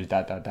knows how to use ...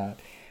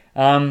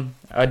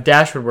 A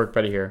dash would work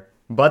better here.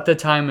 But the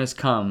time has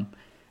come.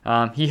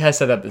 He has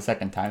said that the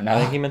second time now. I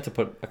think he meant to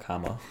put a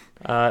comma.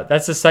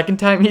 That's the second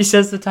time he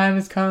says the time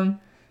has come.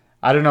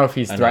 I don't know if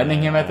he's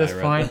threatening him at this I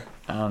read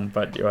point.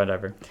 But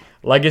whatever.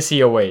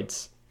 Legacy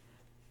awaits.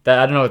 That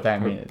I don't know what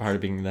that means. Part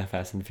of being that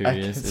Fast and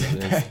Furious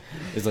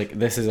is like,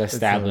 this is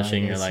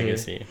establishing your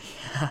legacy.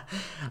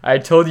 I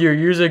told you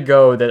years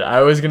ago that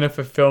I was gonna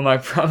fulfill my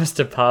promise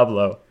to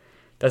Pablo.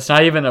 That's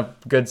not even a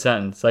good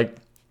sentence. Like,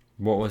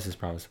 What was his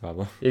promise to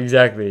Pablo?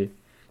 exactly. He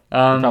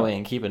probably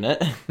ain't keeping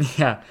it.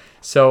 Yeah.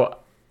 So,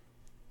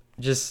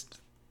 just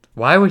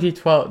why would he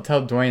tell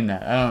Dwayne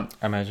that? I don't.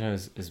 I imagine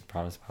his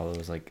promise to Pablo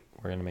was like,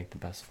 we're gonna make the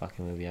best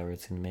fucking movie ever.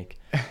 It's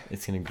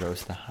gonna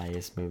gross the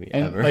highest movie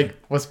And ever. like,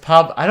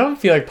 I don't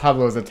feel like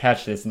Pablo was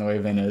attached to this in the way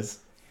Vin is.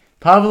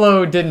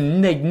 Pablo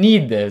didn't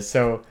need this,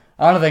 so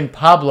I don't think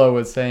Pablo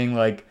was saying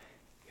like.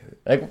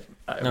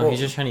 No, he's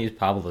just trying to use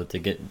Pablo to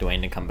get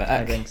Dwayne to come back.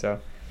 I think so.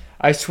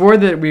 I swore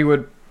that we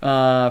would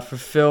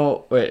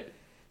fulfill. Wait.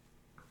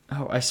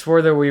 Oh, I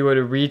swore that we would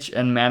reach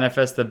and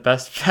manifest the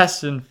best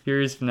Fast and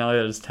Furious finale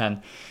that is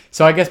 10.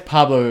 So I guess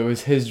Pablo, it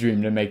was his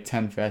dream to make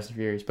 10 Fast and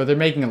Furious. But they're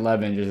making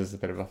 11 just as a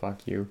bit of a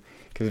fuck you.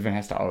 Because Vin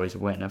has to always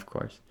win, of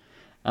course.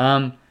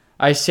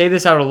 I say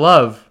this out of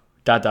love, ...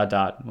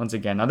 Once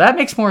again. Now that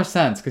makes more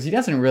sense, because he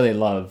doesn't really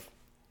love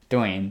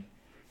Dwayne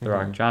The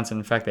Rock Johnson.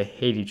 In fact, they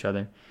hate each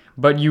other.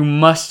 But you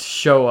must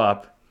show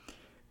up.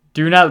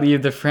 Do not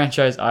leave the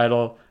franchise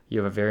idle.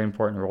 You have a very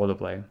important role to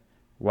play.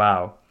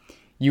 Wow.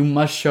 You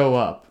must show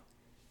up.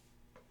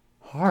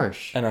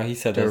 Harsh. I know, he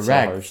said that so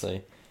Direct.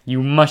 harshly.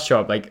 You must show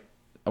up. Like,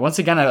 once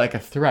again, I like a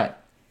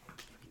threat.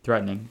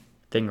 Threatening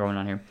thing going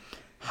on here.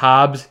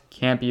 Hobbs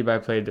can't be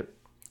played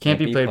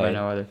by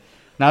no other.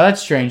 Now that's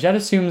strange. That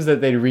assumes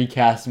that they'd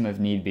recast him if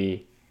need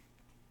be.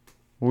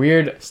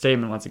 Weird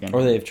statement once again.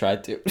 Or they've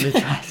tried to. They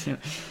tried to.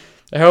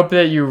 I hope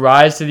that you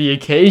rise to the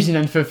occasion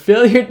and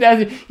fulfill your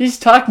destiny. He's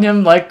talking to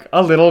him like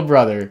a little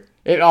brother.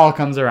 It all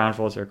comes around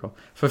full circle.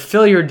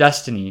 Fulfill your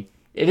destiny.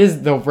 It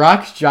is The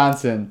Rock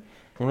Johnson.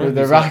 I wonder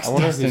The if Rock's he's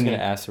destiny. going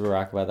to ask The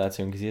Rock about that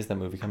soon, because he has that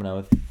movie coming out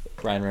with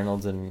Ryan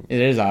Reynolds and...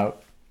 It is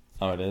out.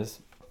 Oh, it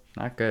is?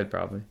 Not good,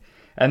 probably.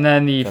 And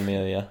then the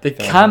Familia.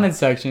 comment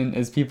section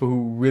is people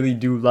who really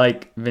do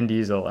like Vin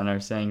Diesel and are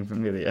saying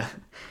Familia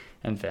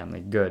and family.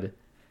 Good.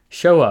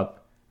 Show up.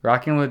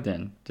 Rocking with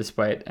Din,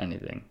 despite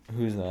anything.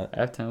 Who's that?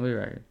 F10 will be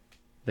record.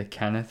 The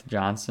Kenneth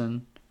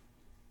Johnson.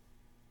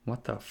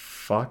 What the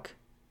fuck?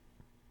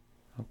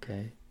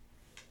 Okay.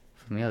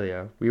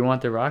 Familia. We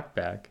want The Rock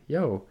back.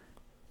 Yo.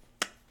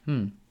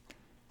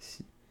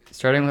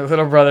 Starting with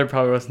Little Brother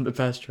probably wasn't the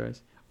best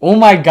choice. Oh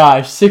my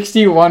gosh,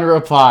 61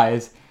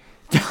 replies.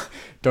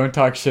 Don't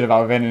talk shit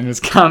about Vin in his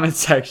comment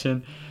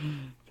section.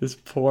 This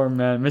poor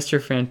man.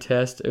 Mr.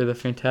 Fantastic, or the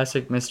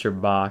Fantastic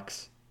Mr.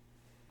 Box.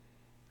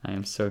 I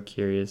am so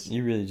curious.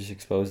 You really just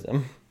exposed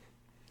him.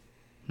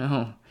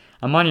 No.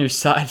 I'm on your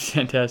side,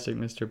 Fantastic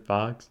Mr.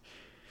 Box.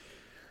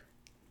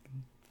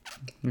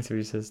 That's what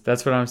he says.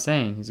 That's what I'm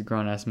saying. He's a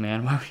grown-ass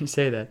man. Why would you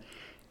say that?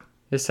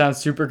 This sounds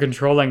super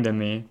controlling to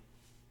me.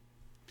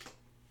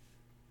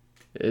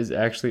 Is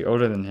actually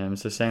older than him,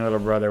 so saying little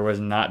brother was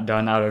not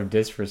done out of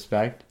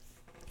disrespect.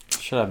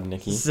 Shut up,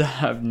 Nikki.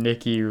 Shut up,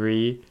 Nikki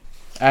Ree.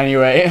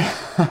 Anyway.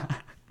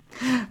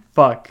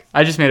 Fuck.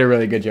 I just made a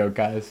really good joke,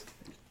 guys.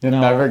 You'll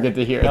never get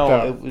to hear it,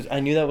 though. I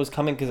knew that was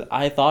coming because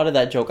I thought of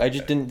that joke. I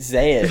just didn't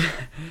say it.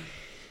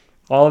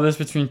 All of this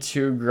between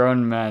two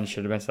grown men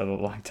should have been said a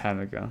long time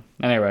ago.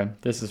 Anyway,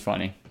 this is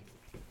funny.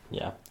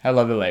 Yeah. I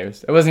love the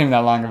layers. It wasn't even that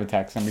long of a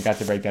text, and we got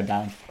to break that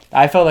down.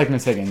 I felt like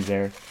Miss Higgins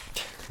there.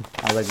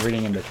 I like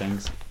reading into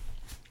things.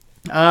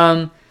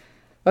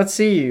 Let's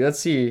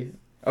see.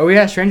 Oh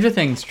yeah, Stranger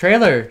Things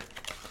trailer.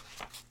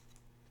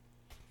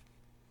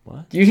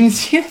 What? You didn't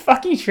see the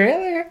fucking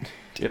trailer?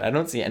 Dude, I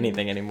don't see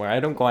anything anymore. I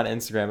don't go on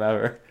Instagram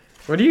ever.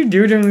 What do you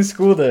do during the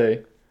school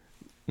day?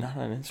 Not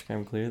on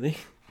Instagram, clearly.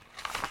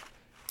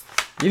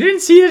 You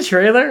didn't see the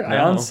trailer? I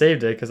No.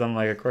 unsaved it because I'm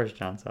like, of course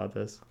John saw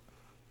this.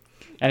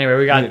 Anyway,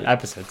 we got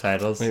episode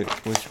titles. Wait,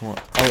 which one?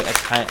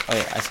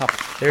 I saw...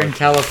 They're in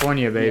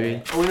California,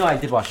 baby. Yeah. Oh, no, I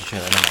did watch the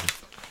trailer.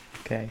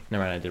 Okay.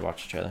 Never mind, I did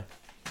watch the trailer.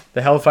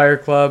 The Hellfire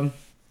Club.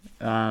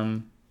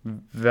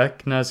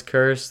 Vecna's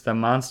Curse, The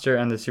Monster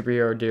and the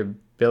Superhero Dear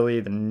Billy,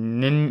 The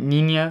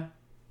Nina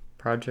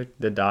Project,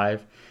 The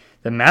Dive,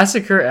 The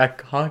Massacre at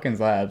Hawkins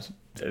Labs.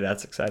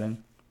 That's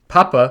exciting.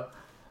 Papa,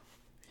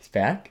 he's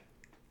back.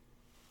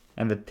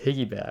 And The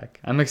Piggyback.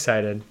 I'm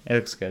excited. It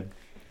looks good.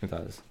 It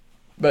does.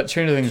 But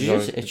Stranger Things Did is you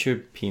always... just itch your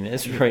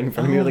penis right in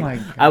front of you? Oh Like my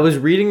God. I was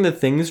reading the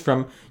things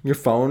from your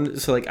phone,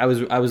 so like I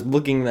was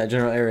looking in that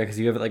general area because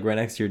you have it like right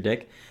next to your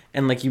dick,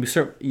 and like you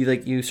start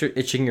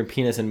itching your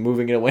penis and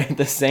moving it away at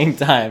the same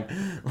time.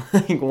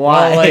 Like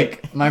why? Well,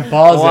 like, my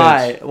balls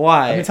Why? itch.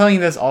 Why? I've been telling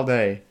you this all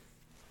day.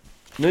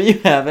 No, you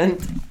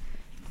haven't.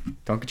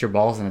 Don't get your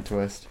balls in a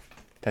twist.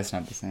 That's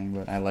not the saying,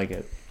 but I like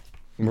it.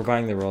 We're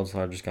buying the world's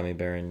largest gummy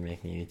bear and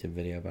making a YouTube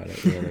video about it.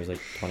 There's like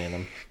 20 of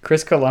them.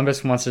 Chris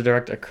Columbus wants to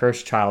direct a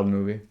Cursed Child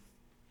movie.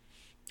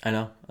 I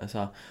know. I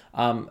saw.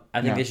 I think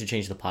Yeah. they should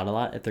change the plot a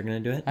lot if they're gonna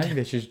do it. I think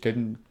they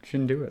shouldn't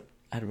do it.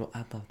 I'd love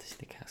to see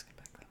the cast come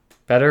back though.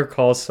 Better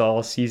Call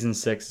Saul season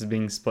 6 is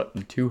being split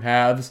in 2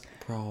 halves.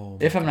 Bro.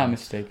 If I'm not God.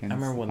 mistaken. I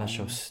remember when that it's show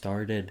final.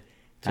 started.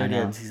 It's I already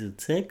know. on season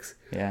 6.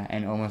 Yeah,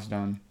 and almost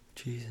done.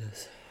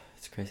 Jesus.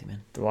 It's crazy,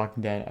 man. The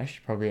Walking Dead. I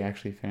should probably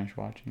actually finish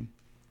watching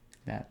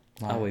that.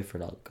 I'll wait for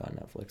it all to go on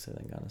Netflix, I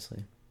think,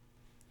 honestly.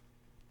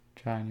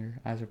 John, your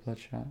eyes are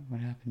bloodshot. What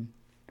happened?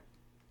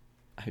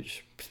 I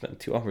just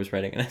spent 2 hours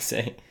writing an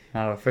essay.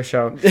 Oh, for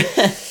sure.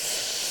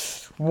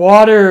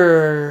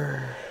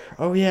 Water.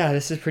 Oh yeah,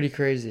 this is pretty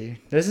crazy.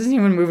 This isn't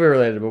even movie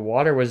related, but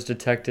water was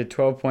detected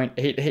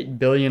 12.88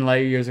 billion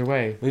light years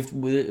away.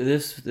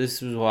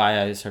 This is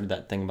why I started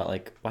that thing about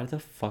like, why the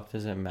fuck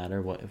does it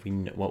matter what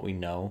we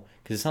know?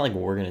 Because it's not like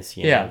we're gonna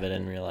see any Yeah. of it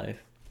in real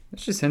life.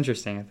 It's just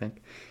interesting, I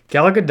think.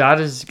 Gal Gadot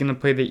is gonna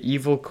play the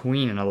evil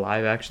queen in a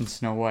live-action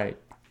Snow White.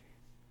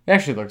 It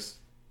actually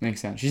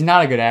makes sense. She's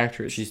not a good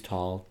actress. She's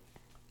tall.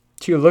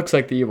 She looks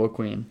like the evil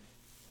queen.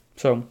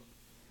 So,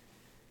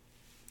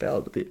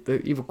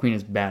 the evil queen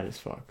is bad as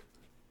fuck.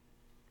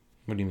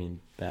 What do you mean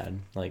bad?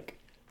 Like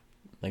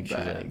she's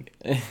Bad.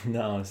 like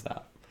no,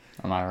 stop.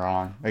 Am I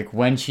wrong? Like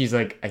when she's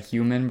like a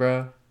human,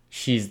 bro,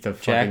 she's the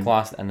Jack fucking,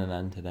 lost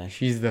N today.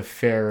 she's the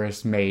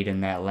fairest maid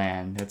in that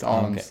land. That's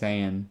all I'm Okay.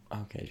 saying.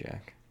 Okay,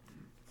 Jack.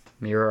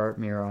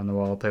 Mirror on the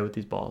wall. Play with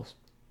these balls.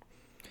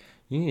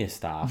 You need to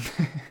stop.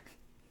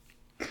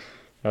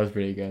 That was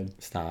pretty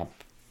good. Stop.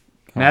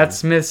 Matt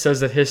Smith says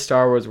that his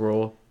Star Wars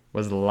role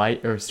was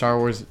light, or Star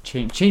Wars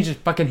changes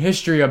fucking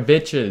history of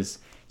bitches.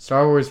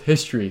 Star Wars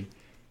history.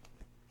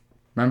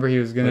 Remember he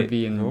was gonna Wait,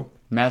 be in who?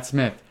 Matt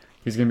Smith.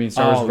 He was gonna be in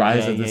Star Wars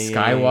Rise of the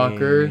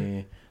Skywalker.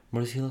 Yeah.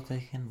 What does he look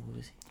like again? What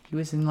was he? He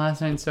was in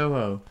Last Night in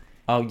Soho.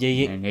 Oh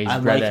yeah. And he's I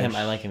like British. him.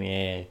 I like him.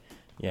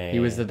 Yeah. He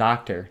was the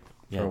doctor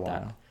for Yeah, a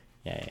while.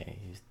 Yeah.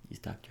 He's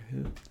Doctor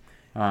Who.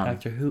 Um,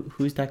 Doctor Who.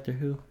 Who's Doctor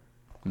Who?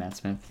 Matt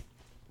Smith.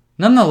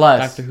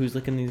 Nonetheless, Doctor Who's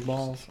licking these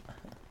balls.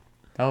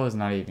 that was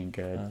not even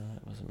good.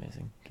 It was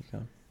amazing. Keep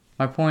going.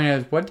 My point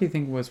is, what do you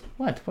think was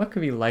what? What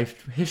could be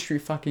life history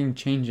fucking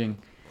changing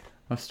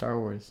of Star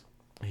Wars?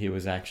 He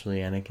was actually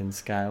Anakin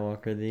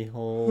Skywalker the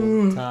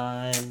whole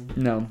time.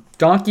 No.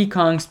 Donkey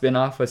Kong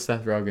spin-off with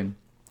Seth Rogen.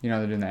 You know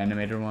they're doing the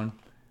animated one?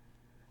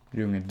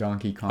 They're doing a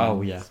Donkey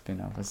Kong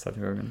spin-off with Seth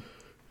Rogen.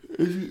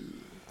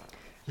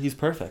 He's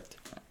perfect.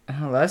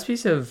 Last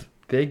piece of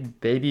big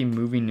baby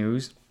movie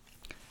news.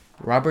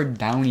 Robert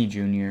Downey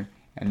Jr.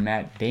 and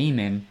Matt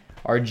Damon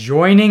are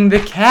joining the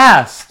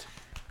cast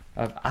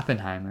of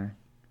Oppenheimer.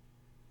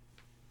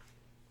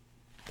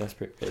 That's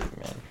pretty crazy,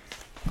 man.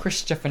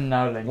 Christopher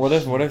Nolan. What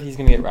if he's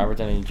gonna get Robert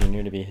Downey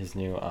Jr. to be his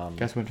new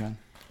Guess what, John?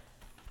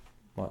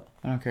 What?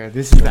 I don't care.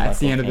 That's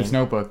the end of this Caine.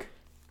 notebook.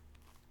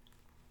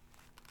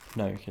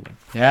 No, you're kidding.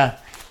 Yeah.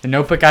 The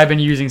notebook I've been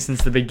using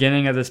since the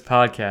beginning of this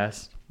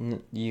podcast.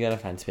 You gotta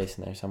find space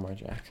in there somewhere,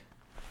 Jack.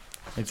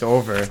 It's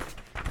over.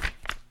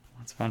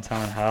 Once Upon a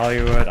Time in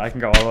Hollywood. I can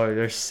go all the way.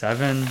 There's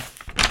 7.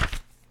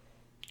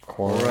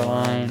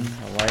 Coraline.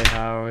 The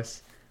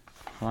Lighthouse.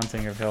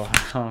 Haunting of Hill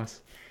House.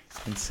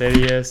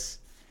 Insidious.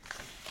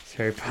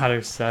 Harry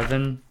Potter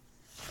 7.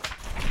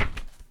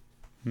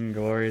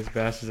 Glorious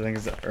Bastards. I think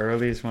it's the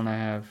earliest one I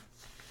have.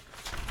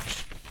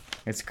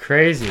 It's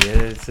crazy.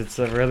 It's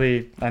a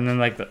really... And then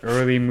like the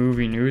early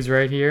movie news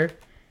right here.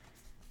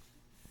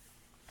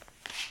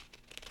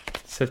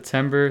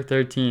 September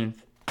 13th,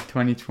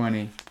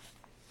 2020.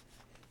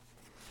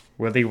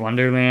 Willy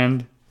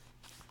Wonderland.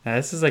 Now,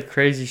 this is like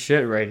crazy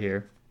shit right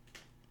here.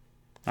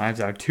 Knives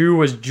Out 2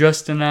 was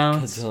just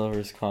announced. Godzilla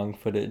vs. Kong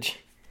footage.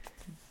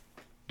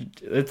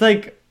 It's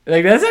like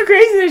that's how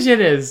crazy this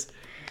shit is.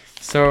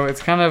 So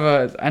it's kind of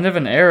a end of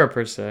an era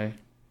per se.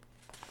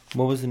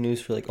 What was the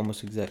news for like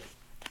almost exact?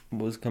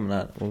 What was coming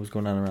out? What was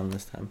going on around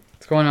this time?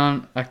 It's going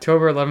on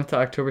October 11th to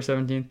October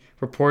 17th.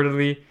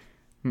 Reportedly,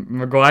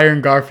 Maguire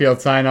and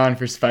Garfield sign on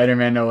for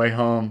Spider-Man No Way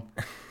Home.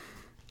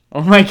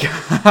 Oh my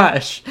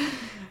gosh.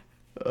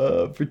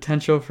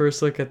 Potential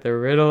first look at the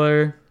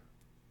Riddler.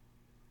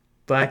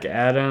 Black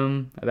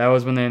Adam. That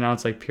was when they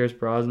announced like Pierce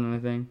Brosnan, I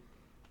think.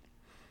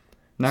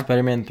 Not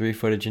Spider-Man 3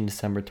 footage in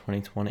December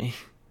 2020.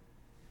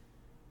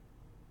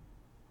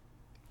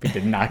 We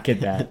did not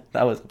get that.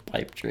 That was a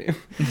pipe dream.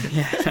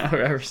 Yeah,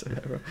 whoever said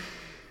that,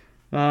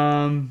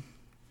 bro.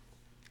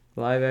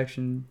 Live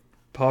action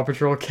Paw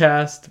Patrol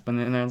cast when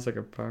they announced like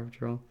a Paw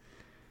Patrol.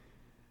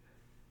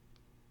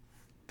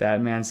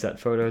 Batman set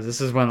photos.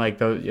 This is when like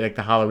the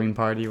Halloween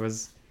party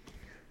was.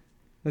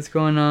 What's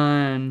going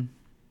on?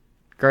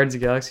 Guardians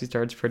of the Galaxy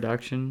starts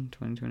production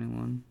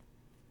 2021.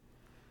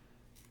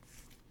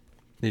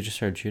 They just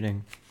started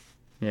shooting.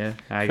 Yeah,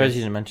 I Surprised guess.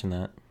 you didn't mention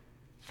that.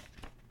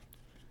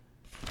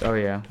 Oh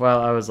yeah.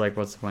 Well, I was like,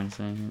 what's the point of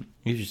saying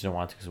You just didn't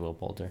want to because Will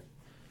Poulter.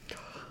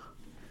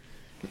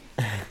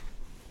 it?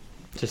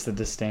 Just the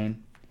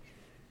disdain.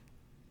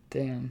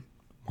 Damn.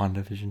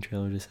 WandaVision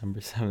trailer December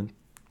 7th.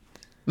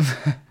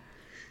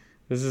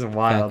 This is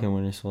wild. Falcon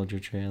Winter Soldier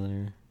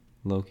trailer.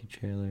 Loki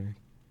trailer.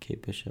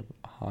 Kate Bishop.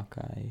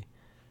 Hawkeye.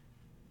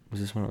 Was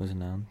this when it was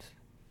announced?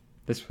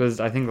 This was,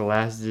 I think, the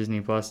last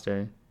Disney Plus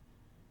day.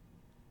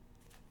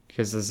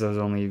 Because this was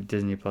only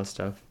Disney Plus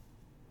stuff.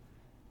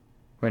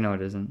 Wait, no,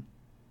 it isn't.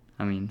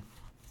 I mean,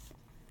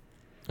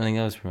 I think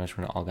that was pretty much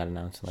when it all got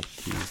announced. Like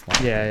teased.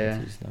 yeah.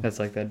 Teased, That's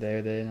like that day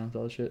where they announced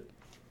all the shit.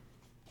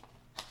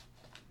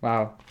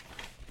 Wow.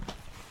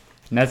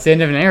 And that's the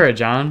end of an era,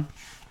 John.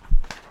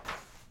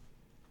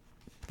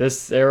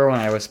 This era when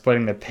I was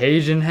splitting the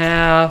page in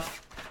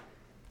half.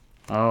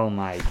 Oh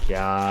my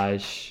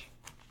gosh.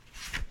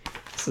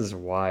 This is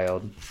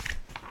wild.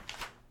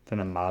 Then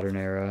a modern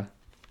era.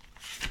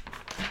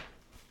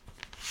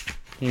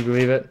 Can you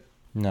believe it?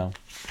 No.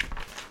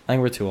 I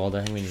think we're too old.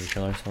 I think we need to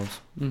kill ourselves.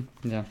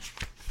 Yeah.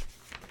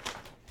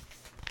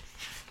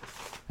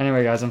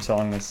 Anyway, guys, I'm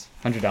selling this.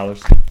 $100.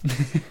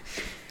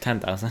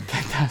 $10,000.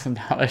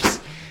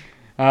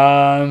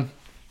 $10,000.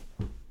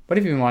 What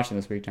have you been watching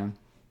this week, John?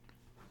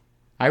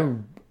 I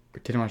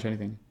didn't watch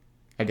anything.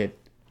 I did.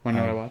 Want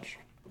to know what I watched?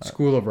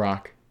 School of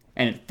Rock.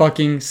 And it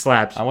fucking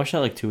slaps. I watched that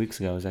like 2 weeks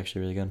ago. It was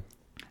actually really good.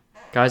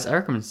 Guys, I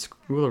recommend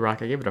School of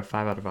Rock. I gave it a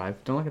 5 out of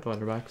 5. Don't look at the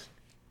letterbox.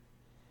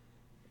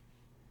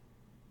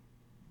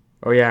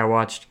 Oh, yeah, I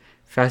watched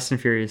Fast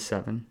and Furious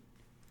 7.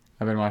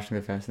 I've been watching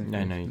the Fast and I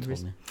Furious know you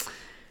movies. told me.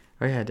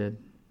 Oh, yeah, I did.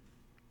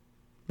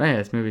 Oh, yeah,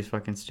 this movie's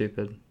fucking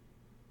stupid.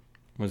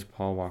 Was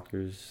Paul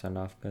Walker's send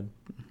off good?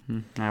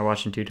 I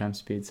watched in 2 times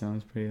speed, so it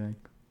was pretty like...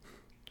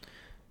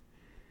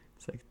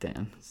 It's like,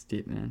 damn, it's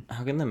deep, man.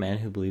 How can the man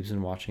who believes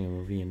in watching a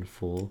movie in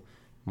full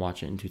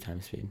watch it in 2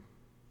 times speed?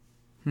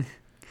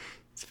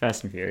 It's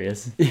Fast and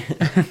Furious.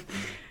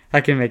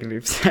 I can make an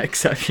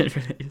exception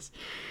for these.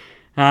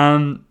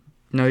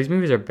 No, these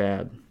movies are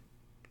bad.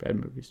 Bad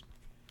movies.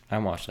 I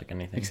haven't watched like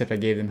anything. Except I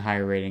gave them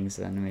higher ratings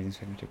than Amazing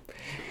Spider-Man 2.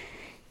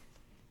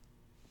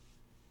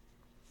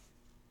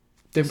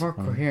 They're more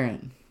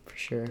coherent, for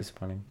sure.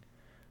 Disappointing.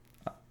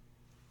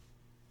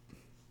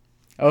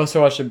 I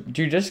also watched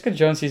Dude, Jessica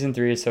Jones season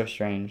 3 is so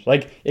strange.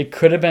 Like, it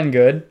could have been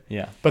good,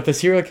 Yeah. but the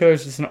serial killer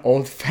is just an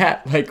old,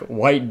 fat, like,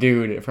 white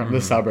dude from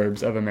the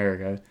suburbs of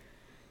America.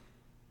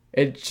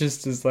 It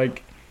just is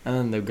like... And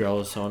then the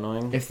girl is so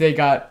annoying. If they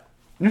got...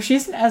 No, she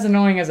isn't as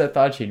annoying as I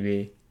thought she'd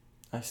be.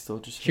 I still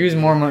just... She's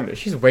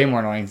way more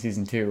annoying in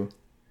season 2.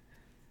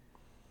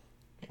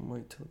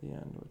 Wait till the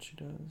end what she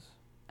does.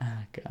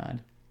 Oh,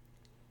 God.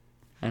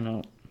 I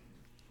know.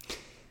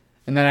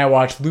 And then I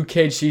watched Luke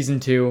Cage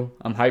season 2.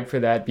 I'm hyped for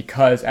that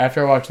because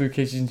after I watched Luke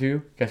Cage season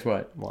 2, guess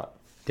what? What?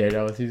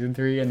 Daredevil season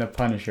 3 and The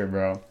Punisher,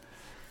 bro.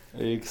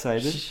 Are you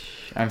excited?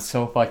 I'm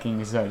so fucking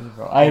excited,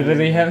 bro. I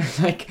literally have,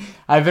 like,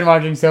 I've been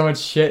watching so much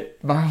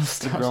shit Marvel The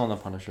stuff. girl in The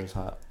Punisher is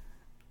hot.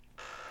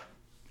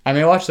 I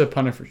may watch The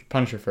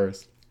Punisher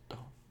first.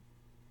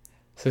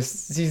 So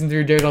season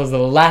 3 Daredevil is the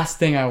last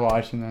thing I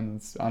watch, and then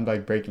it's on,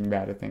 like, Breaking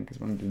Bad, I think, is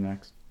what I'm doing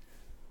next.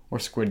 Or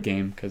Squid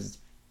Game, because...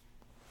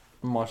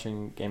 I'm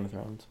watching Game of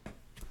Thrones.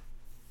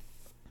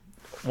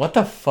 What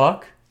the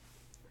fuck?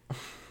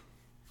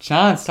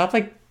 John, stop,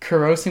 like,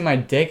 corrosing my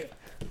dick.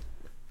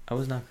 I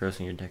was not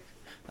caressing your dick.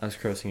 I was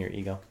caressing your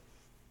ego.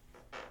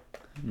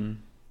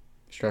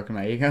 Stroking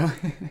my ego.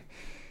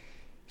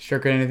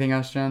 Stroking anything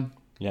else, John?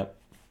 Yep.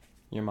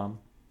 Your mom.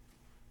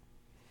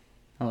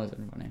 That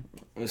wasn't funny.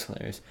 It was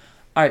hilarious.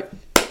 Alright.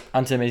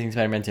 On to Amazing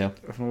Spider-Man 2.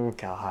 Oh,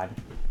 God.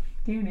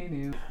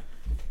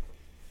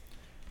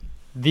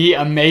 The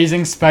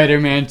Amazing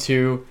Spider-Man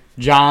 2.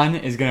 John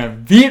is going to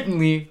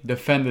vehemently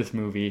defend this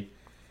movie.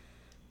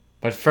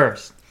 But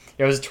first,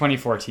 it was a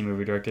 2014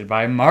 movie directed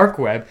by Mark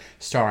Webb,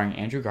 starring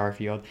Andrew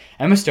Garfield,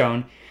 Emma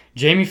Stone,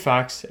 Jamie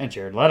Foxx, and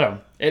Jared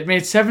Leto. It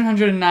made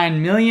 $709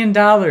 million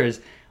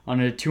on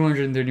a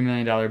 $230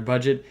 million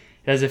budget.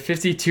 It has a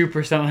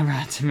 52% on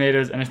Rotten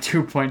Tomatoes and a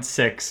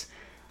 2.6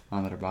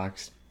 on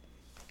Letterboxd.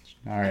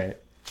 Alright.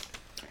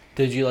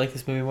 Did you like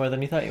this movie more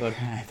than you thought you would?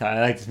 I thought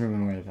I liked this movie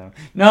more though.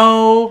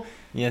 No!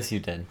 Yes, you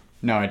did.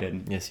 No, I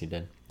didn't. Yes, you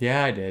did.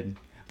 Yeah, I did.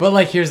 But,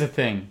 like, here's the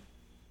thing.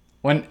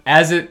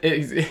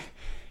 It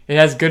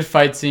has good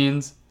fight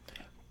scenes.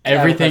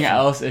 Everything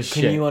else is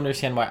shit. Can you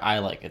understand why I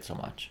like it so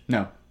much?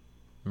 No.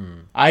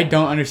 I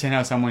don't understand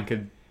how someone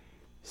could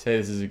say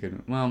this is a good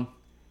movie. Well,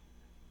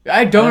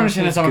 I don't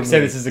understand how someone could say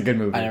this is a good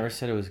movie. I never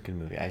said it was a good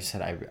movie. I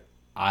said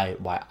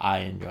I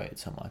enjoy it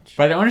so much.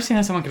 But I don't understand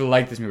how someone could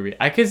like this movie.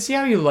 I could see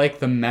how you like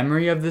the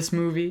memory of this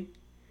movie,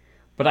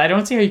 but I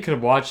don't see how you could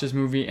have watched this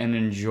movie and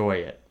enjoy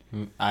it.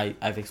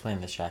 I've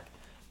explained this, Shaq.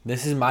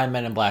 This is my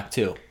Men in Black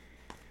 2.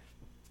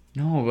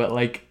 No, but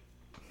like,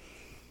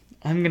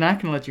 I'm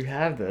not gonna let you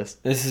have this.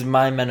 This is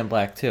my Men in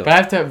Black 2. But I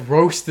have to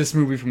roast this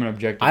movie from an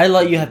objective. I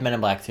let you have Men in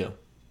Black 2.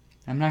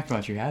 I'm not gonna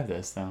let you have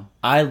this though.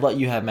 I let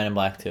you have Men in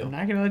Black 2. I'm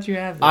not gonna let you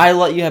have this. I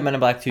let you have Men in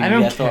Black 2. I You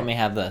don't have to care. let me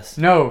have this.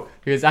 No,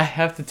 because I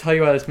have to tell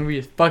you why this movie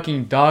is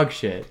fucking dog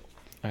shit.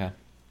 Okay.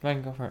 Go ahead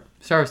and go for it.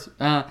 Stars.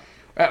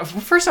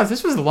 First off,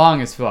 this was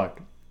long as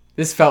fuck.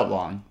 This felt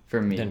long for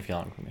It me didn't feel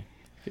long for me.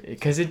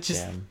 because it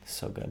just. Damn,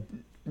 so good.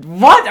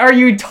 What are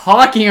you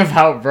talking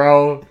about,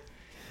 bro?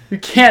 You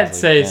can't Like,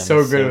 say damn, so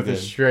it's good so with a good.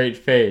 straight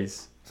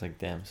face. It's like,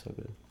 damn, so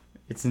good.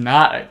 It's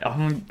not. Oh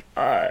my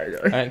God.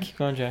 All right, keep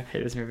going, Jack. I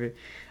hate this movie.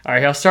 All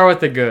right, I'll start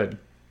with the good.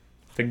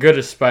 The good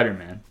is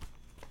Spider-Man.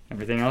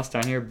 Everything else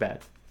down here,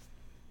 bad.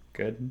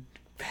 Good,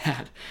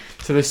 bad.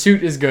 So the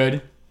suit is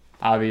good,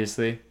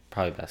 obviously.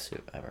 Probably best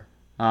suit ever.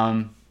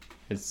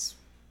 It's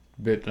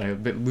a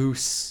bit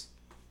loose.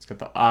 It's got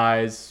the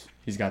eyes.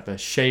 He's got the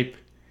shape.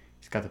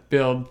 He's got the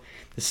build.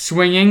 The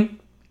swinging.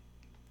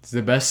 It's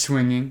the best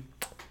swinging.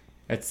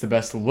 It's the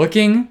best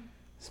looking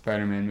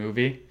Spider-Man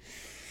movie.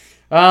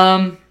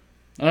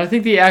 And I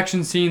think the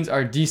action scenes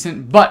are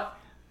decent, but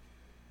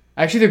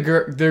actually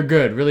they're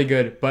good, really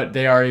good, but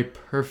they are a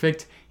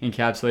perfect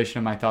encapsulation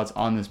of my thoughts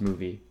on this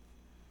movie.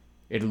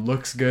 It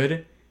looks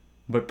good,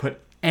 but put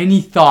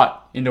any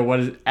thought into what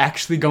is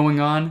actually going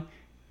on,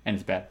 and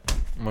it's bad.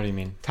 What do you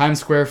mean? Times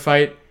Square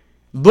fight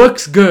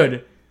looks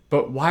good,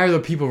 but why are the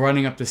people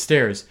running up the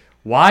stairs?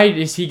 Why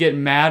does he get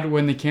mad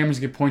when the cameras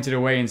get pointed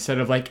away instead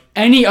of like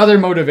any other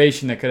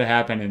motivation that could have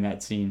happened in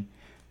that scene?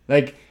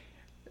 Like,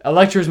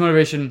 Electro's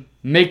motivation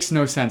makes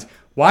no sense.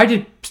 Why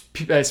did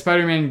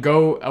Spider-Man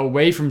go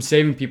away from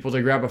saving people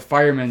to grab a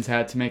fireman's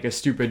hat to make a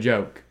stupid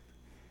joke?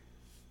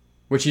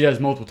 Which he does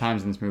multiple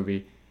times in this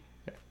movie.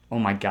 Oh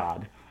my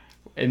God.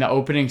 In the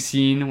opening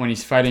scene when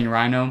he's fighting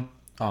Rhino.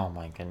 Oh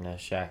my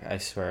goodness, Shaq. I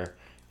swear.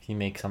 He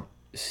makes some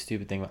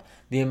stupid thing.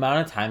 The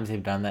amount of times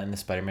they've done that in the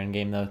Spider-Man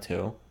game, though,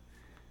 too.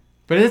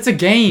 But it's a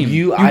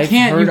game.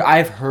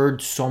 I've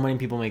heard so many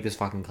people make this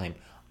fucking claim.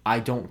 I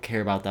don't care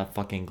about that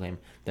fucking claim.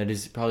 That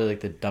is probably like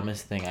the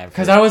dumbest thing I've heard.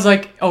 Because I was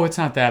like, oh, it's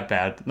not that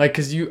bad. Like,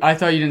 I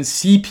thought you didn't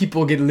see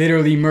people get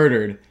literally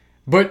murdered.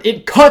 But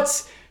it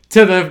cuts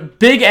to the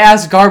big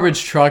ass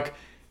garbage truck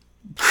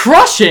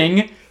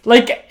crushing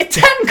like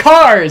 10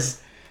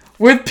 cars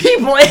with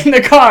people in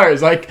the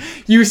cars. Like,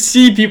 you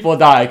see people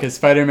die because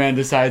Spider-Man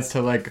decides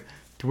to like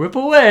whip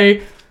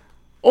away.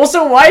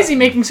 Also, why is he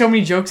making so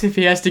many jokes if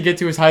he has to get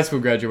to his high school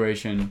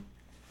graduation?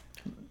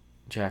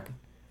 Jack,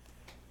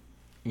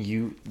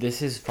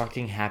 this is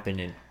fucking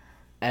happening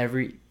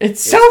every...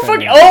 It's so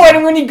fucking... Oh,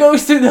 and when he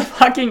goes through the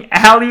fucking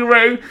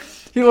alleyway,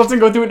 he lets him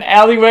go through an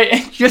alleyway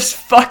and just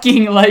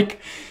fucking, like,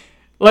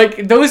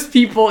 those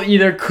people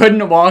either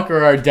couldn't walk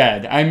or are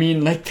dead. I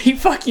mean, like, they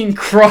fucking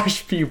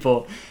crush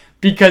people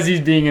because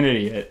he's being an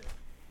idiot.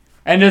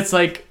 And it's,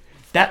 like,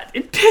 that...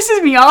 It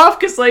pisses me off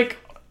because, like,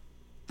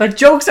 the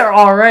jokes are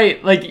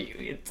alright. Like,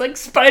 it's like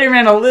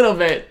Spider-Man a little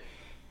bit.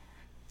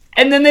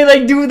 And then they,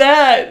 like, do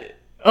that.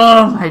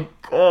 Oh, my God.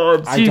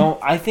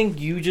 I think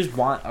you just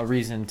want a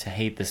reason to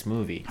hate this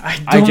movie. I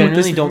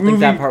genuinely don't think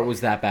that part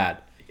was that bad.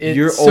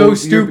 It's so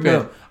stupid.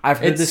 No, I've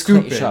heard It's this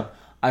stupid. claim. Shut up.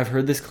 I've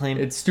heard this claim.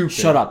 It's stupid.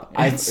 Shut up.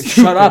 It's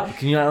Shut up. stupid.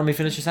 Can you not let me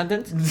finish your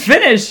sentence?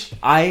 Finish!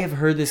 I have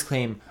heard this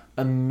claim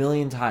a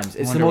million times.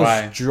 It's the wonder most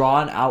why.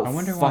 drawn out I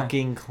wonder why.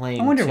 fucking claim.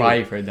 I wonder too. why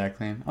you've heard that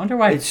claim. I wonder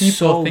why It's people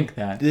so- think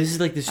that. This is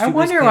like the I stupidest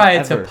wonder claim why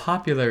it's ever. a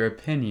popular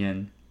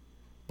opinion.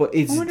 But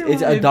it's I wonder a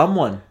why- dumb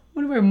one. I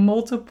wonder why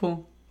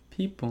multiple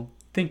people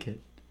think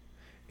it.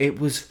 It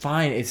was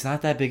fine. It's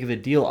not that big of a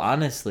deal,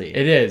 honestly.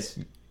 It is.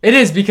 It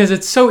is because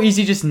it's so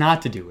easy just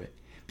not to do it.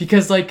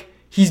 Because, like,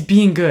 he's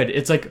being good.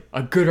 It's like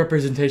a good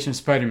representation of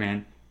Spider-Man.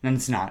 And then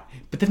it's not.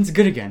 But then it's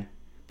good again.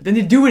 But then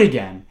they do it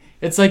again.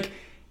 It's like,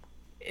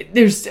 and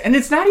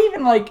it's not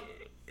even like,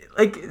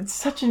 it's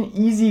such an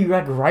easy,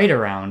 like, right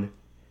around.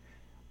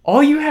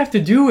 All you have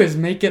to do is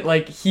make it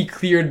like he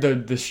cleared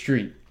the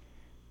street.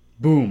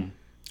 Boom.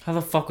 How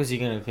the fuck was he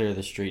gonna clear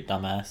the street,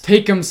 dumbass?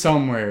 Take him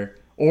somewhere.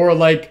 Or,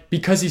 like,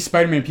 because he's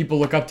Spider-Man, people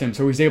look up to him,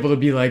 so he's able to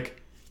be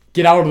like,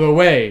 get out of the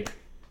way.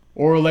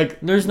 Or, like,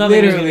 There's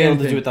nothing he's gonna literally be able to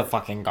anything. do with the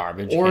fucking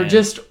garbage. Or can.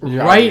 just The garbage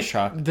write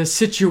truck. the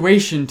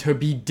situation to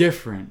be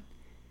different.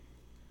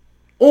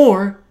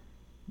 Or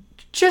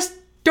just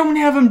don't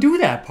have him do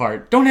that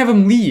part. Don't have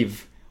him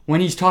leave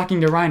when he's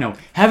talking to Rhino.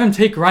 Have him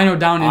take Rhino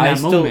down in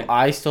that moment.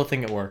 I still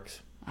think it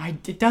works.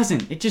 It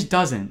doesn't. It just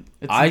doesn't.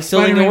 I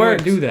still think it Spider-Man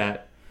wouldn't works. do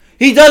that.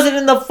 He does it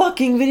in the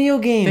fucking video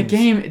game. The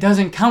game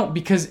doesn't count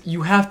because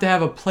you have to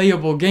have a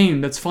playable game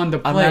that's fun to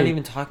play. I'm not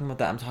even talking about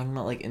that. I'm talking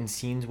about like in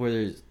scenes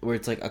where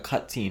it's like a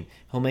cut scene.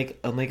 He'll make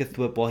a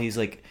thwip while he's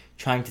like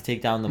trying to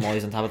take down them while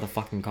he's on top of the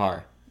fucking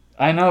car.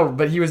 I know,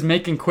 but he was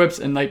making quips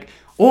and like,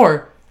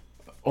 or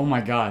oh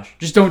my gosh,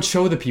 just don't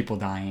show the people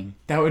dying.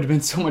 That would have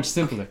been so much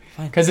simpler.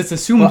 Fine. Because it's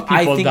assumed But people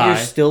I think die.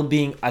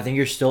 I think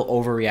you're still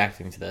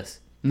overreacting to this.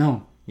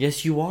 No,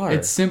 Yes, you are.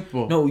 it's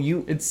simple. No,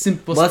 you. It's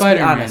simple. Let's be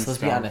Spider-Man honest. Let's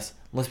be stuff. honest.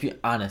 Let's be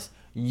honest.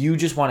 You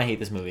just want to hate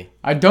this movie.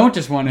 I don't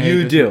just want to hate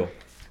You this. do.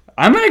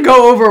 I'm gonna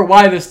go over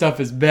why this stuff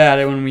is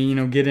bad when we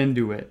get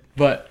into it.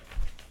 But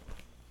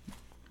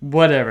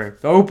whatever.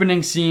 The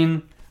opening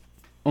scene,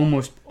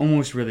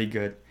 almost really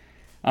good.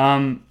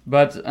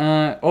 But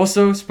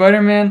also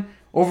Spider-Man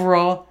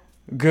overall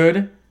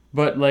good.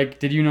 But like,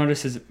 did you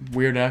notice his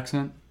weird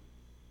accent?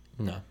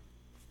 No.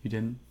 You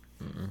didn't.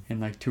 In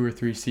like 2 or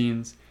 3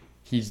 scenes,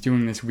 he's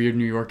doing this weird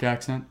New York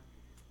accent,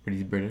 but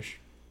he's British.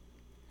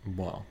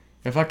 Wow.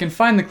 If I can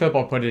find the clip,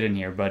 I'll put it in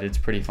here, but it's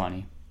pretty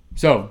funny.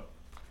 So,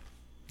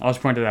 I'll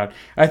just point it out.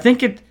 I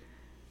think it...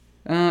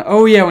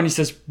 oh yeah, when he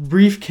says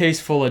briefcase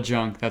full of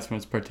junk, that's when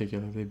it's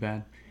particularly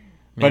bad.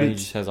 Maybe But he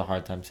it's, just has a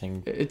hard time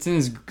saying. it's in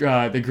his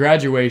the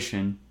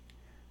graduation,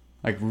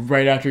 like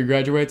right after he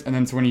graduates, and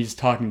then it's when he's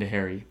talking to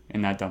Harry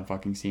in that dumb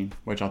fucking scene,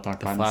 which I'll talk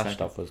The about in a Flash second.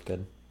 stuff was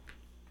good.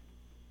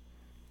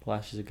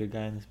 Flash is a good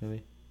guy in this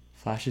movie.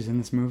 Flash is in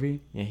this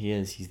movie? Yeah, he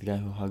is. He's the guy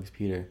who hugs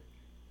Peter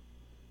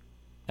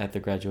at the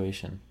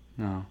graduation.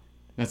 No.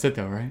 That's it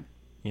though, right?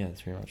 Yeah,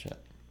 that's pretty much it.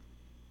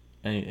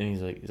 And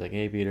he's like,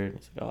 hey Peter. And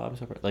he's like, oh, I'm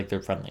so like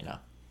they're friendly now.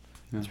 Yeah.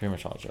 That's pretty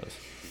much all it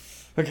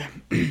shows. Okay.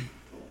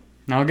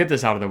 Now I'll get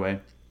this out of the way,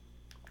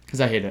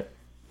 because I hate it.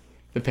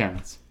 The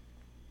parents.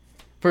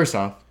 First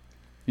off,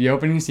 the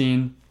opening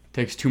scene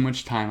takes too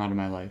much time out of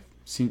my life.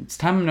 It's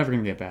time I'm never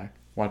going to get back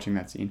watching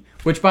that scene.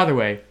 Which, by the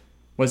way,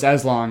 was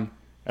as long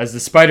as the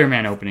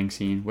Spider-Man opening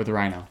scene with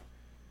Rhino.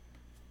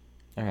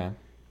 Okay.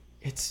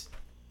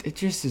 It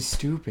just is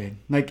stupid.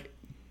 Like,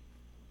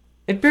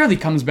 it barely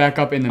comes back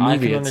up in the movie I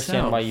can understand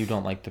itself. why you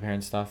don't like the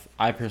parent stuff.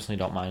 I personally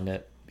don't mind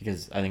it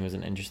because I think it was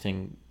an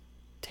interesting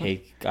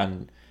take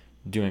on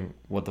doing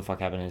what the fuck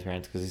happened to his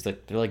parents, because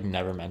they're like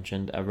never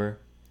mentioned ever.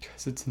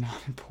 Because it's not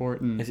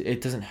important.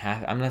 It doesn't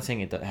have. I'm not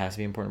saying it has to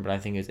be important, but I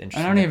think it's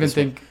interesting. I don't that even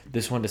think...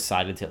 this one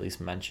decided to at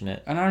least mention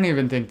it. I don't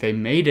even think they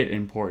made it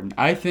important.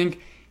 I think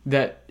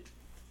that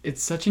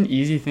it's such an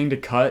easy thing to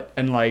cut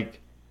and like,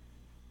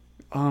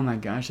 oh my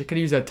gosh, they could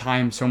use that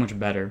time so much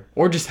better,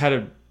 or just had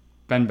it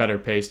been better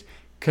paced.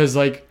 Cause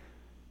like,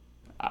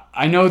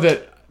 I know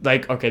that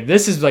like, okay,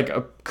 this is like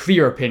a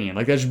clear opinion.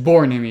 Like that's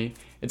boring to me.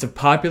 It's a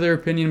popular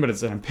opinion, but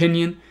it's an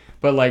opinion.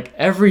 But like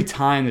every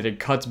time that it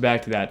cuts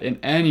back to that in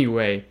any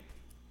way,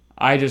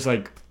 I just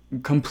like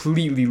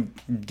completely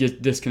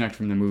get disconnect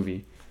from the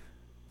movie.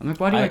 I'm like,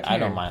 why do I care? I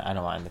don't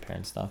mind the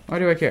parent stuff. Why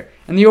do I care?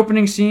 And the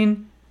opening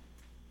scene,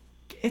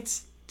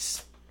 it's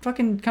just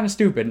fucking kind of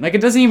stupid. Like,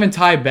 it doesn't even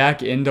tie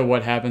back into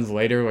what happens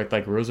later with,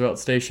 like, Roosevelt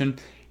Station.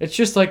 It's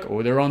just like,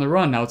 oh, they're on the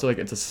run. Now it's like,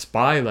 it's a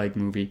spy-like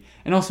movie.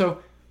 And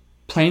also,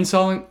 plane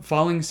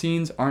falling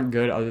scenes aren't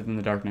good other than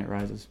The Dark Knight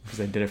Rises, because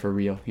they did it for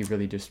real. He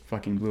really just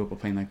fucking blew up a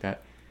plane like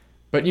that.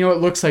 But, you know, it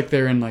looks like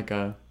they're in, like,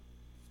 a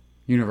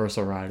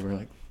Universal ride where,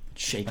 like,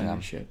 shaking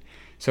and shit.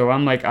 So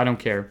I'm like, I don't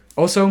care.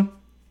 Also, I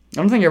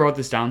don't think I wrote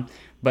this down,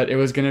 but it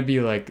was going to be,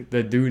 like,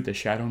 the dude, the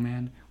Shadow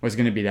Man, was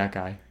going to be that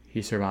guy.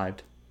 He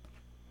survived.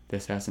 The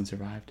assassin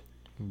survived.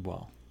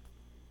 Well,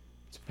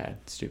 it's bad,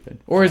 stupid.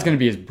 Or it's going to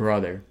be his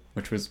brother,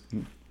 which was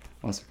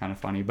also kind of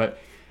funny. But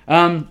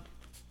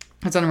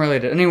that's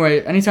unrelated.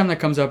 Anyway, anytime that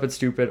comes up, it's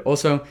stupid.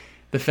 Also,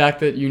 the fact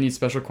that you need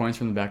special coins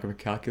from the back of a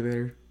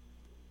calculator.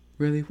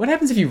 Really? What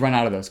happens if you run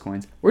out of those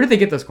coins? Where did they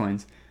get those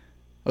coins?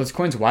 Are those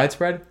coins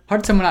widespread? How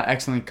did someone not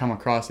accidentally come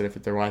across it if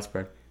they're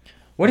widespread?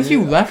 What if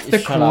you left the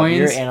shut up. coins?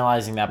 You're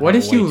analyzing that. What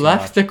part if way you too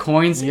left much. the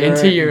coins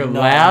into your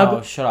lab?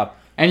 No, shut up.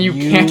 And you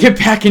can't get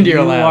back into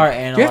your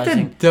lab. You have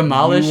to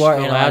demolish You are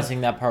the lab.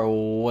 analyzing that part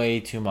way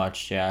too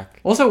much, Jack.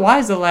 Also, why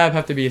does the lab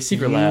have to be a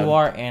secret lab? You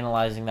are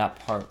analyzing that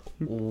part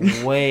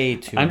way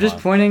too much. I'm just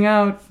pointing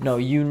out. No,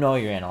 you know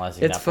you're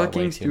analyzing It's that part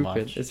way fucking too stupid.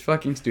 much. It's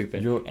fucking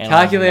stupid. You're analyzing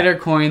Calculator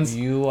that- coins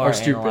You are are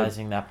stupid.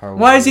 analyzing that part.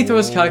 Why does he throw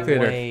his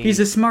calculator? way He's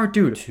a smart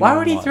dude. too Why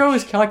would he throw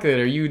much. his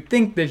calculator? You'd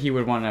think that he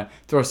would want to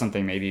throw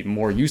something maybe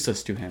more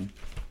useless to him.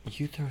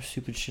 You throw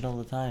stupid shit all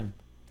the time.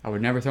 I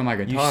would never throw my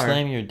You guitar.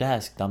 slam your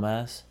desk,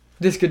 dumbass.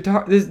 This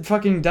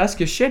fucking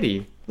desk is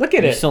shitty. Look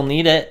at You it. still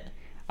need it.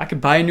 I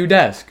could buy a new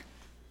desk.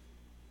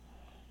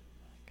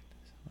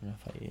 I'm gonna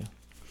fight you.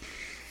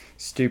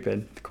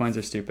 Stupid. The coins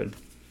are stupid.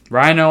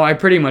 Rhino, I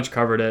pretty much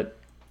covered it.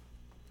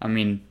 I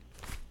mean,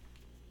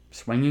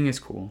 swinging is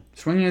cool.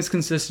 Swinging is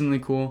consistently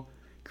cool.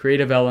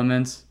 Creative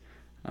elements.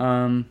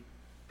 Rhino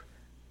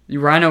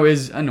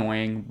is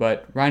annoying,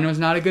 but Rhino's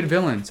not a good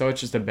villain, so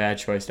it's just a bad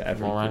choice to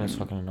ever Well, include Rhino's him.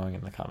 fucking annoying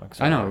in the comics.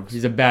 I know,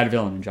 he's a bad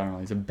villain in general.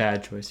 He's a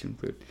bad choice to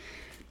include.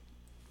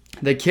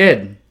 The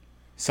kid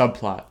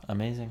subplot.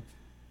 Amazing.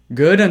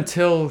 Good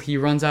until he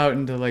runs out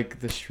into, like,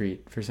 the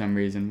street for some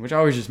reason, which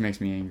always just makes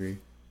me angry.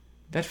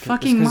 That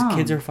fucking Because mom.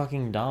 kids are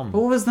fucking dumb.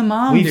 What was the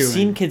mom We've doing?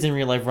 seen kids in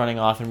real life running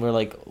off, and we're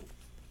like,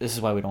 this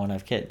is why we don't want to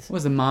have kids. What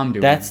was the mom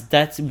doing?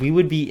 That's we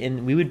would be in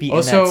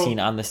Also, that scene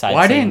on the side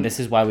why saying didn't- this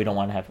is why we don't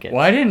want to have kids.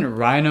 Why didn't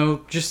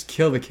Rhino just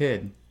kill the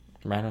kid?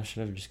 Rhino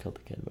should have just killed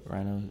the kid, but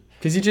Rhino...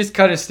 Because he just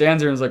kind of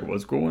stands there and is like,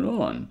 what's going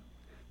on?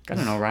 I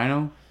don't know,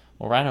 Rhino.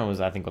 Well, Rhino was,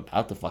 I think,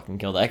 about to fucking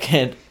kill that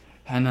kid.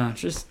 I know,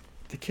 just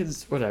the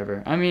kids,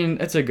 whatever. I mean,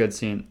 it's a good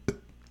scene.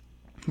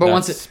 But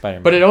That's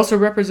Spider-Man. but it also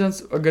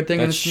represents a good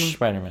thing in That's this movie.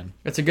 Spider-Man.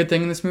 It's a good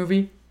thing in this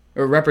movie.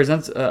 It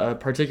represents a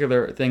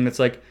particular thing that's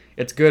like,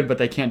 it's good, but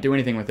they can't do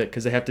anything with it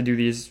because they have to do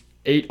these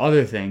 8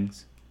 other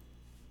things.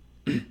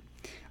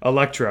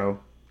 Electro.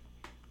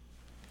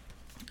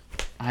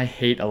 I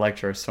hate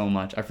Electro so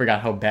much. I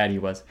forgot how bad he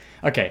was.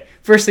 Okay,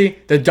 firstly,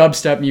 the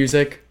dubstep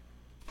music.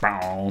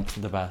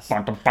 The best.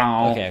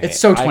 Okay. It's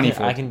so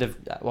 2014.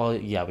 Well,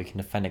 yeah, we can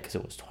defend it because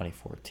it was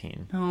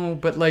 2014. No,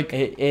 but like...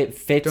 It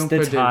fits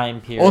the time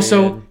period.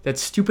 Also, that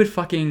stupid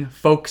fucking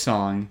folk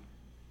song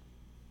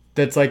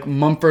that's like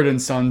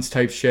Mumford & Sons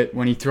type shit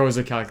when he throws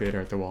a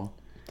calculator at the wall.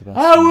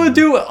 I will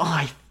do it! Oh,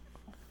 I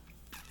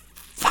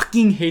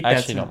fucking hate that song. I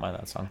actually don't mind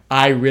that song.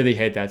 I really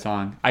hate that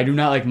song. I do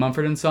not like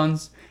Mumford &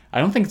 Sons. I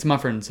don't think it's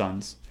Mumford &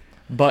 Sons.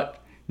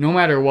 But no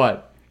matter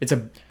what, it's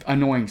a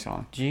annoying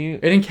song.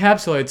 It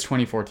encapsulates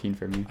 2014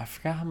 for me. I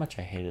forgot how much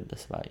I hated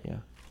this about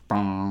you.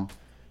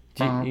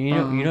 You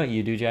know what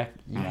you do, Jack?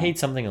 You hate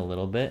something a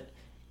little bit,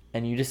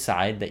 and you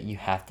decide that you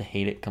have to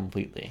hate it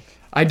completely.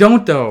 I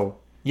don't, though.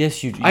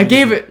 Yes, you do. I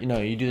gave it...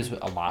 You do this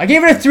with a lot. I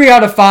gave it a 3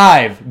 out of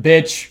 5,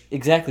 bitch.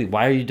 Exactly.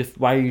 Why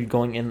are you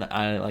going in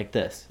on it like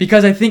this?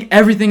 Because I think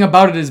everything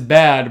about it is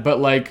bad, but,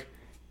 like,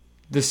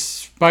 the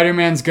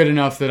Spider-Man's good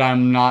enough that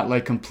I'm not,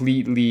 like,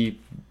 completely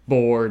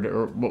bored,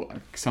 or, well,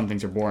 some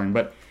things are boring,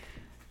 but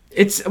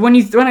it's, when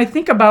I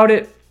think about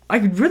it, I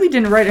really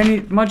didn't write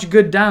any much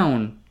good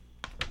down.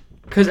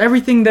 Because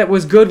everything that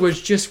was good was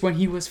just when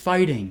he was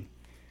fighting.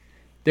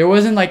 There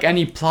wasn't, like,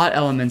 any plot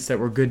elements that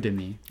were good to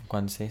me.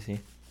 Gwen Stacy.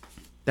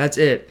 That's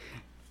it.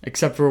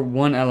 Except for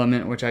one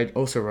element, which I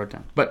also wrote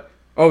down. But,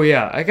 oh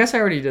yeah, I guess I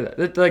already did that.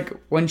 It's like,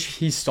 when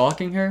he's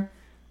stalking her,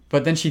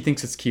 but then she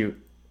thinks it's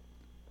cute.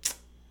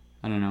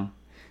 I don't know.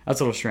 That's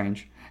a little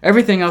strange.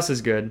 Everything else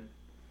is good.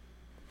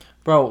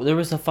 Bro, there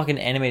was a fucking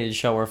animated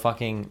show where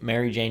fucking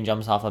Mary Jane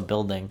jumps off a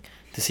building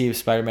to see if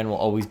Spider-Man will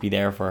always be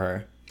there for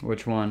her.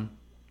 Which one?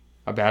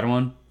 A bad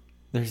one?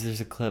 There's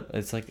a clip.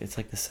 It's like the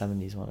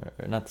 70s one,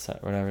 or not the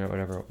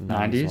whatever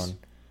 90s one.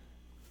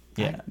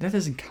 Yeah, that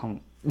doesn't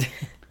count.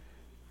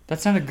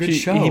 That's not a good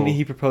show.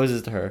 He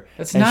proposes to her.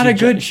 That's not a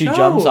good show. She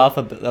jumps off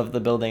of the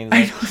building. And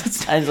I know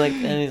that's not...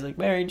 and he's like,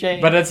 Mary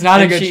Jane. But it's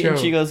not a good show. And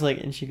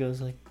she goes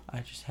like, I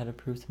just had to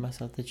prove to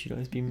myself that you'd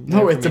always be.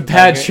 No, it's a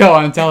bad show.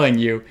 I'm telling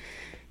you,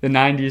 the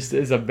 90s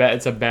is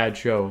it's a bad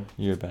show.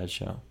 You're a bad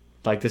show.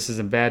 Like, this is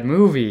a bad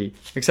movie.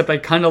 Except I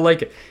kind of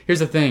like it. Here's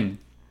the thing.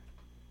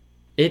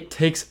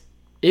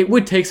 It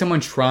would take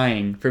someone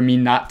trying for me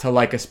not to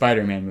like a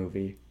Spider-Man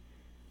movie.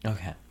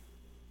 Okay.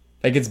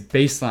 Like, it's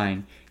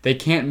baseline. They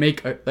can't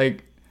make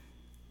the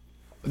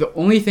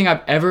only thing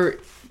I've ever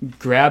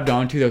grabbed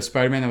onto that was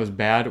Spider-Man that was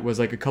bad was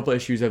like a couple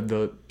issues of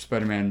the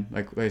Spider-Man,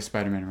 like the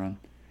Spider-Man run.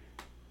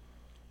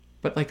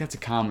 But like, that's a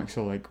comic,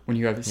 so like when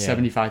you have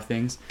 75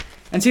 things,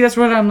 and see, that's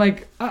what I'm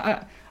like.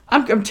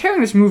 I'm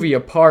tearing this movie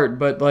apart,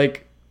 but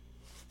like,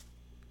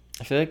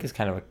 I feel like it's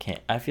kind of a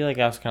camp. I feel like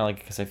I was kind of like,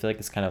 because I feel like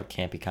it's kind of a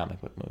campy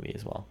comic book movie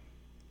as well.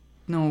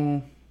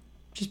 No,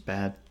 just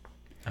bad.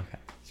 Okay.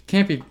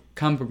 Campy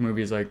comic book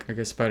movies like, I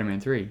guess, Spider-Man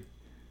 3,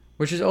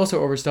 which is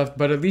also overstuffed,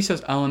 but at least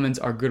those elements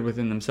are good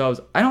within themselves.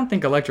 I don't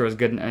think Electro is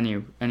good in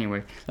any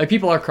way. Like,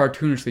 people are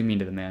cartoonishly mean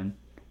to the man.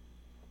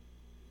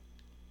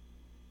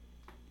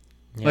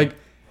 Yeah. Like,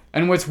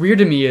 and what's weird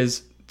to me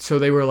is, so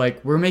they were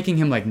like, we're making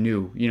him like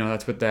new. You know,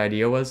 that's what the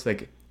idea was.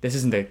 Like, this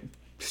isn't the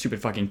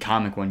stupid fucking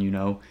comic one, you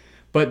know.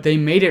 But they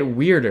made it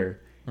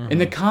weirder. Mm-hmm. In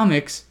the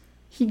comics,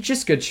 he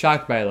just gets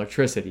shocked by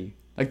electricity.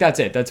 Like, that's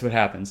it. That's what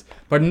happens.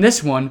 But in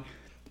this one,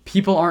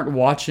 people aren't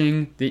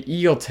watching the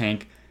eel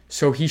tank,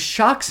 so he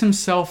shocks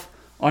himself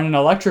on an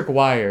electric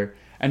wire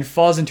and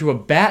falls into a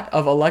bat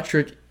of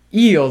electric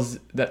eels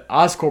that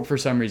Oscorp for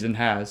some reason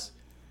has.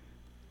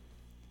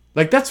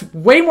 Like, that's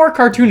way more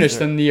cartoonish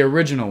than the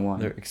original one.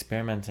 They're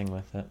experimenting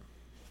with it.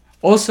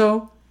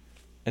 Also,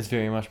 it's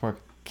very much more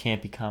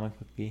campy comic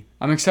book-y.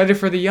 I'm excited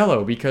for the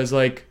yellow because,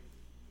 like,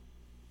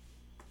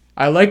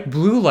 I like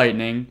Blue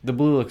Lightning. The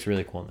blue looks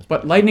really cool in this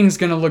But Lightning's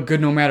gonna look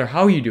good no matter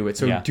how you do it.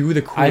 So do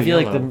the cool yellow.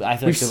 I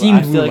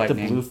feel like the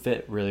blue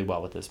fit really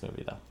well with this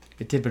movie, though.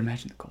 It did, but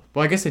imagine the gold.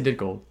 Well, I guess they did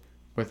gold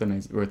with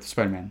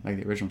Spider-Man, like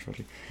the original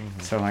trilogy.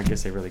 Mm-hmm. So I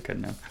guess they really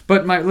couldn't have.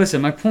 But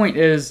my point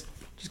is,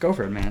 just go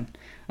for it, man.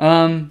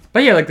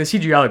 But yeah, like the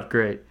CGI looked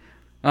great.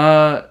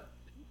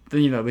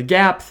 The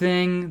gap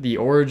thing, the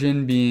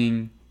origin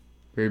being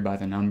weird by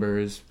the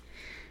numbers.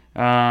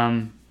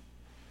 And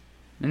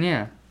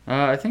yeah,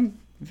 I think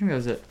that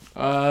was it.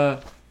 I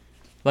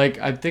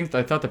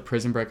thought the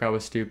prison breakout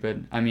was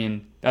stupid. I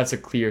mean, that's a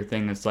clear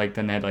thing. That's like,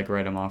 then they'd like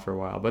write him off for a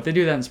while. But they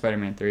do that in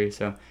Spider-Man 3,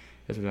 so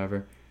it's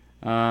whatever.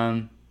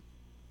 The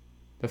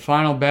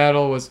final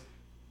battle was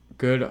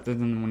good, other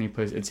than when he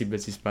plays Itsy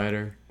Bitsy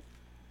Spider.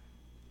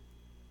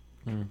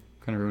 Kind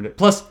of ruined it.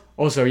 Plus,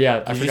 also, yeah.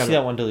 Did you see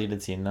that one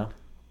deleted scene, though?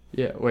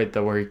 Yeah, wait,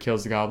 where he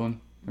kills the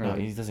goblin? No,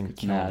 Really he doesn't gets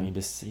kill mad. him.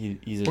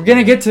 He's We're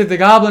gonna get to the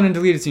Goblin and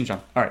deleted scene,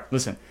 Sean. All right,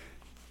 listen.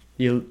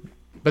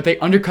 But they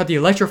undercut the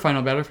Electro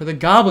final battle for the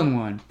Goblin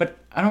one. But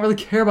I don't really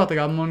care about the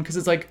Goblin one because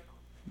it's like,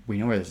 we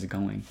know where this is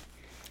going.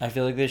 I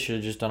feel like they should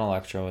have just done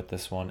Electro with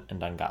this one and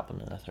done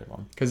Goblin in the third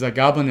one. Because the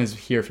Goblin is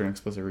here for an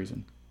explicit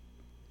reason.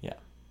 Yeah.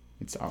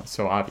 It's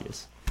so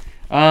obvious.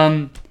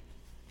 And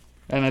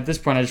at this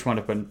point, I just want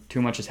to put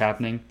too much is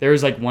happening. There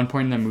is like one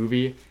point in the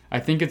movie,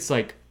 I think it's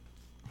like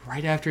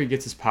right after he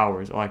gets his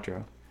powers,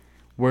 Electro,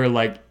 where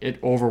like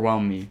it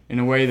overwhelmed me in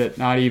a way that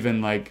not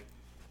even like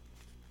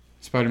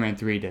Spider-Man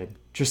 3 did.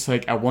 Just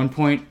like at one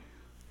point,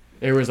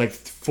 there was like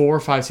 4 or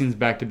 5 scenes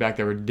back to back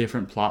that were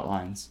different plot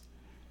lines.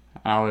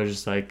 I was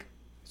just like,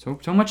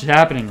 so much is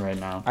happening right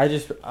now. I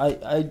just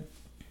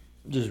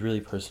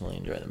really personally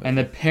enjoy the movie. And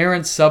the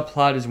parent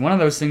subplot is one of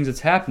those things that's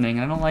happening,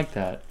 and I don't like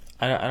that.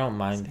 I don't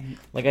mind.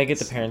 Like, I get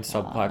the parent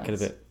subplot could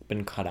have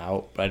been cut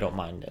out, but I don't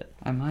mind it.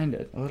 I mind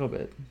it a little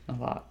bit, a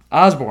lot.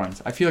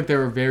 Osborns, I feel like they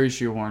were very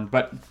shoehorned,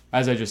 but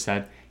as I just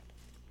said,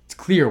 it's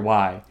clear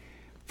why.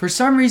 For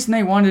some reason,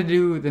 they wanted to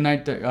do the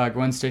night that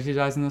Gwen Stacy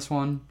dies in this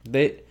one.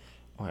 Okay.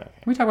 Can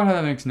we talk about how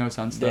that makes no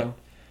sense, though?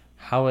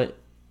 How it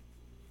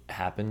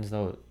happens,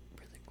 though,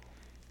 really cool.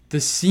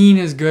 The scene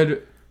is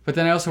good, but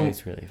then It's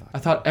really fucking I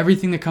thought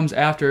everything that comes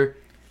after,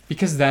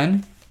 because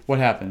then, what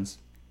happens?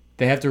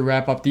 They have to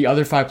wrap up the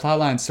other 5 plot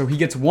lines, so he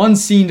gets one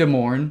scene to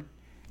mourn.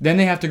 Then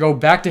they have to go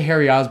back to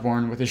Harry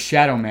Osborn with his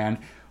Shadow Man.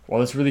 Well,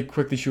 let's really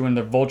quickly show in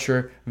the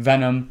Vulture,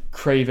 Venom,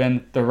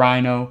 Kraven, the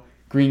Rhino,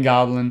 Green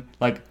Goblin,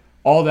 like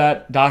all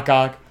that, Doc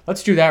Ock.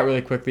 Let's do that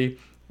really quickly,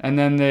 and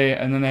then they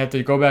have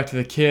to go back to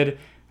the kid,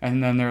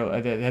 and then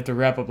they have to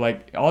wrap up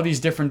like all these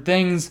different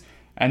things,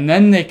 and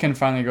then they can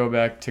finally go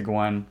back to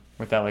Gwen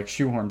with that like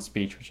shoehorn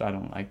speech, which I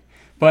don't like.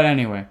 But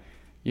anyway.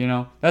 You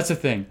know, that's the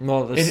thing.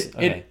 Well,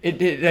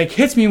 it like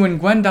hits me when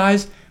Gwen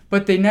dies,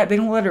 but they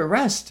don't let it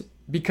rest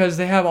because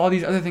they have all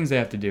these other things they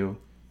have to do,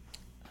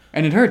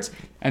 and it hurts.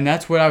 And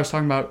that's what I was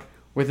talking about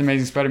with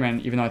Amazing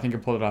Spider-Man. Even though I think it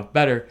pulled it off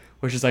better,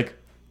 which is like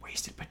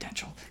wasted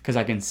potential because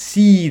I can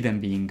see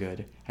them being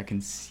good. I can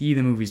see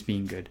the movies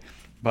being good,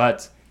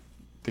 but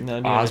the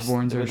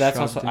Osborns are. That's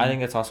also. I think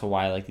that's also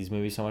why I like these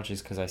movies so much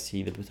is because I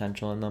see the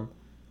potential in them.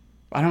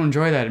 I don't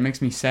enjoy that. It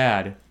makes me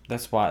sad.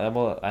 That's why.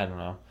 Well, I don't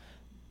know.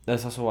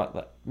 That's also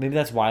what. Maybe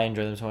that's why I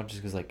enjoy them so much, is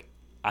because like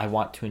I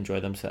want to enjoy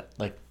them. So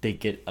like they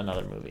get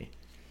another movie.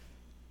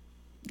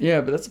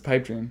 Yeah, but that's a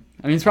pipe dream.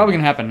 I mean, it's probably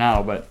gonna happen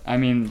now, but I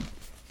mean,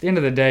 at the end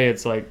of the day,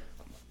 it's like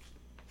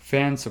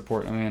fan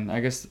support. I mean, I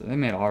guess they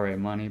made alright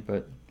money,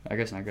 but I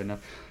guess not good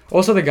enough.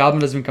 Also, the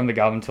Goblin doesn't become the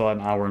Goblin until an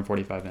hour and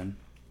 45 in,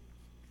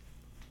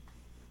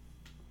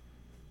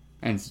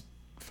 and it's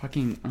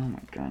fucking oh my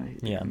god,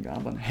 I hate the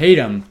Goblin. Hate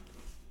him.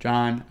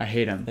 John, I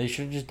hate him. They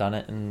should have just done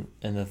it in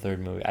the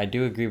third movie. I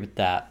do agree with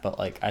that, but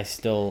like I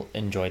still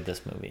enjoyed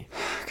this movie.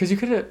 Because you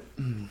could have,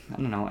 I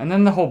don't know. And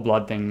then the whole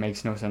blood thing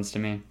makes no sense to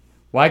me.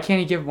 Why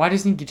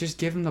doesn't he just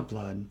give him the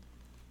blood?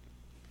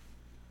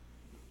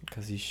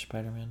 Because he's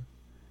Spider-Man.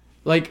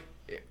 Like,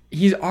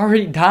 he's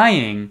already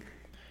dying.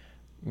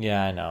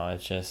 Yeah, I know.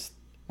 It's just...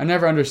 I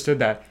never understood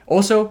that.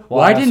 Also,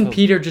 why didn't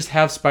Peter just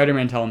have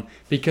Spider-Man tell him?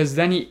 Because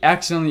then he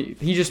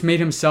just made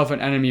himself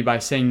an enemy by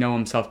saying no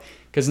himself.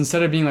 Because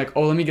instead of being like,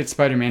 oh, let me get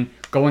Spider-Man,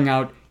 going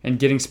out and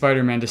getting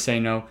Spider-Man to say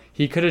no,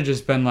 he could have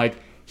just been like,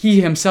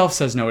 he himself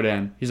says no to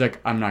him. He's like,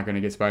 I'm not going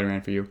to get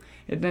Spider-Man for you.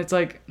 And it's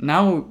like,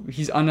 now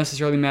he's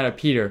unnecessarily mad at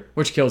Peter,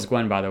 which kills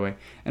Gwen, by the way.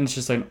 And it's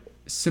just like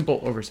simple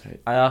oversight.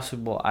 I also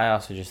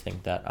just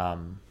think that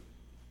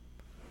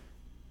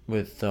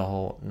with the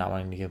whole not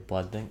wanting to give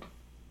blood thing,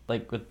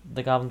 like with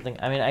the Goblin thing,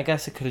 I mean, I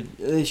guess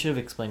they should have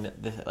explained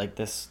it that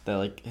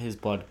like his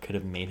blood could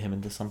have made him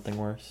into something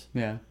worse.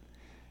 Yeah.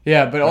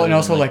 Yeah, but Rather and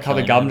also than, like how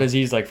the Goblin him.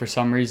 disease, like for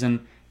some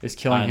reason, is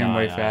killing him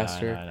way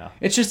faster. I know.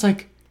 It's just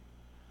like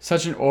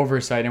such an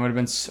oversight. It would have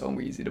been so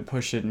easy to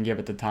push it and give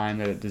it the time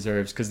that it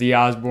deserves. Because the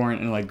Osborn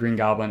and like Green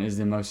Goblin is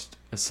the most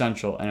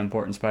essential and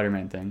important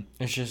Spider-Man thing.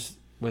 It's just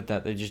with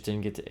that they just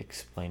didn't get to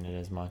explain it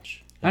as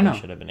much. I know. They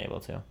should have been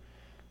able to.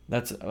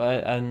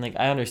 And like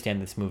I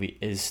understand this movie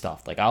is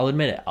stuffed. Like I'll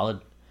admit it.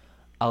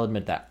 I'll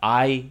admit that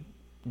I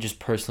just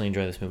personally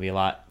enjoy this movie a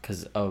lot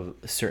because of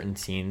certain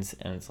scenes,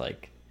 and it's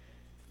like.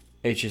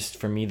 It's just,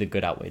 for me, the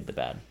good outweighed the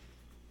bad.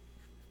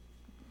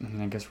 I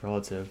mean, I guess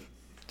relative.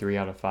 3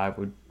 out of 5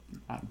 would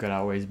good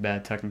outweighs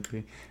bad,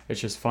 technically.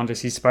 It's just fun to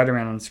see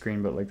Spider-Man on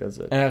screen, but, like, that's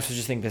it. And I also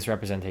just think this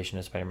representation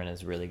of Spider-Man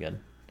is really good.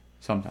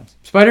 Sometimes.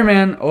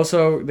 Spider-Man,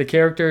 also, the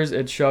characters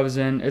it shoves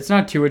in, it's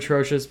not too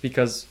atrocious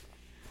because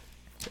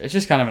it's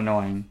just kind of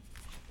annoying.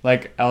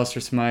 Like,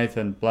 Alistair Smythe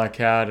and Black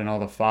Cat and all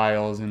the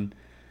files, and...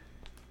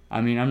 I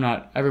mean,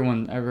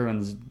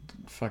 everyone's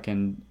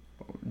fucking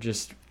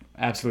just...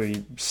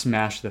 absolutely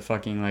smash the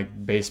fucking like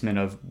basement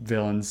of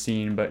villain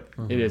scene, but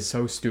it is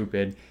so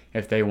stupid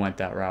if they went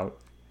that route.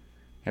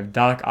 If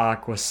Doc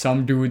Ock was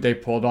some dude they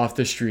pulled off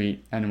the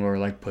street and were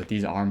like, put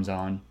these arms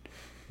on,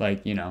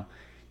 like, you know.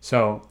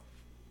 So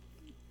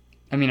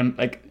I mean, I'm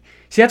like,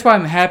 see, that's why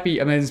I'm happy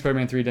Amazing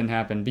Spider-Man 3 didn't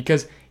happen,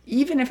 because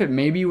even if it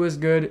maybe was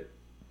good,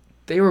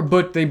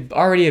 they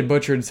already had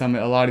butchered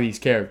a lot of these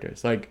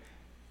characters. Like,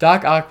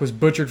 Doc Ock was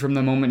butchered from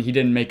the moment he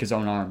didn't make his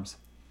own arms.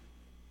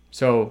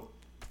 So,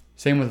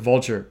 same with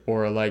Vulture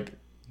or like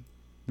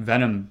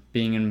Venom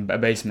being in a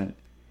basement,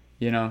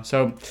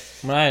 So,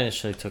 what I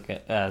initially took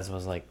it as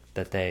was like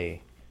that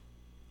they.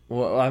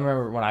 Well, I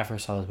remember when I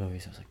first saw those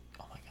movies, I was like,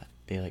 oh my god,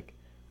 they like.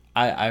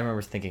 I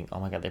remember thinking, oh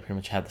my god, they pretty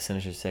much had the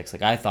Sinister Six.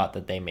 Like I thought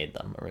that they made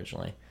them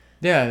originally.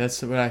 Yeah,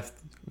 that's what I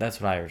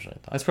originally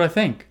thought. That's what I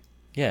think.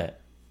 Yeah.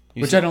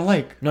 Which I don't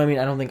like. No, I mean,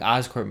 I don't think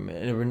Oscorp,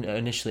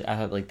 initially, I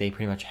thought, like, they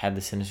pretty much had the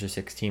Sinister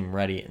Six team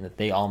ready, and that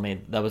they all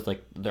that was,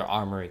 like, their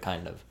armory,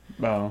 kind of.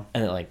 Oh.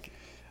 And, like...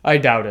 I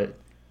doubt it.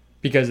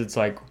 Because it's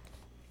like,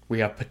 we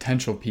have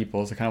potential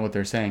people, is kind of what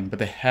they're saying, but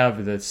they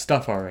have the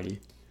stuff already.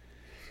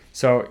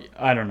 So,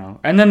 I don't know.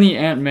 And then the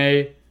Aunt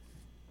May,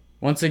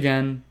 once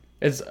again,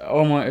 it's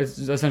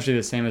essentially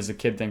the same as the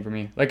kid thing for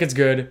me. Like, it's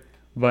good,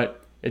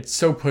 but it's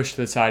so pushed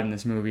to the side in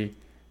this movie.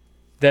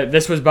 That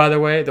this was, by the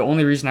way, the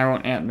only reason I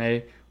wrote Aunt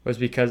May was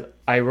because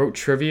I wrote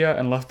trivia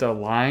and left a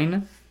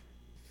line,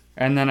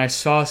 and then I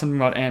saw something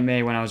about Aunt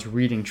May when I was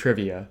reading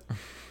trivia.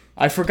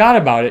 I forgot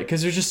about it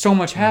because there's just so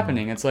much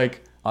happening. It's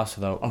like also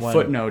though a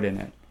footnote in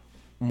it.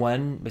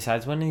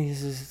 Besides when he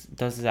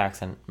does his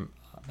accent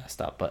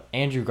messed up, but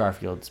Andrew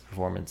Garfield's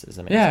performance is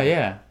amazing.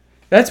 Yeah.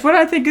 That's what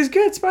I think is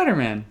good,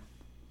 Spider-Man.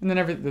 And then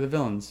the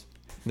villains.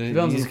 The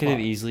villains could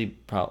have easily,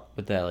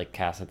 with that like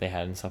cast that they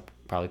had and stuff,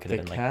 probably could have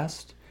been like... The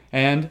cast?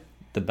 And...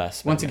 the best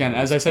Spider-Man once again,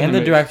 as I said, and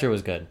the director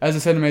was good. As I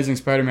said, Amazing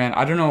Spider-Man,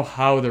 I don't know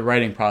how the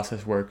writing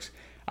process works.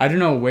 I don't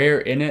know where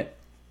in it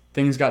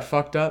things got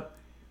fucked up,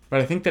 but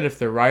I think that if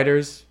the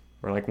writers,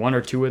 or like one or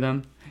two of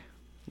them,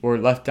 were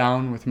left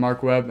down with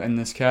Mark Webb and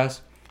this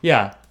cast,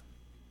 yeah,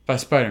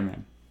 best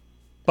Spider-Man.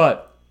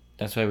 But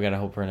that's why we gotta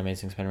hope for an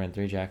Amazing Spider-Man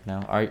 3, Jack.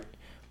 Now,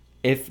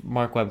 if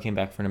Mark Webb came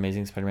back for an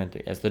Amazing Spider-Man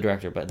 3 as the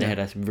director, but they had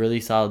a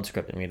really solid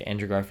script and we had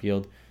Andrew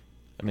Garfield,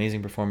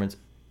 amazing performance.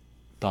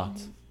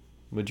 Thoughts?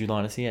 Would you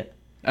want to see it?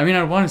 I mean,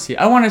 I want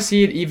to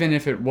see it even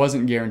if it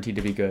wasn't guaranteed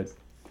to be good.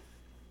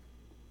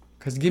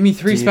 Because give me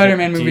 3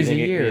 Spider-Man movies a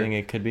year. Do you think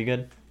it could be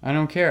good? I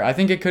don't care. I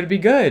think it could be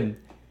good.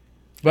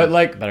 But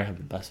like... better have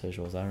the best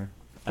visuals ever.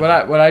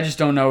 What I just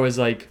don't know is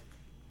like...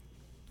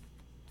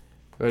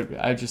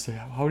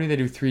 How do they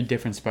do 3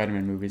 different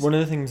Spider-Man movies? One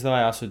of the things that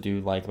I also do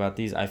like about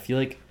these, I feel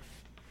like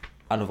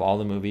out of all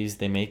the movies,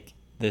 they make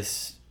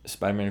this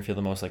Spider-Man feel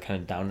the most like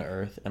kind of down to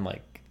earth and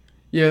like...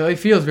 Yeah, it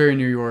feels very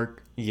New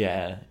York.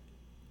 Yeah.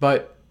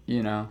 But...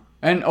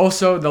 And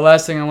also, the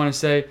last thing I want to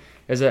say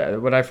is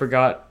that what I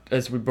forgot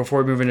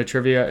before we move into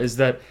trivia is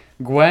that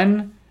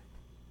Gwen,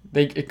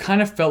 it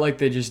kind of felt like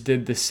they just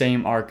did the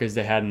same arc as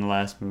they had in the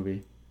last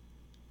movie.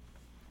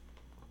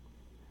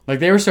 Like,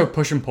 they were so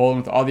push and pull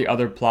with all the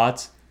other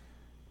plots.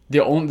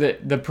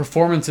 The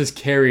performances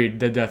carried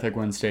the death of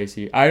Gwen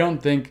Stacy. I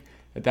don't think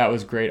that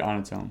was great on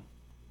its own.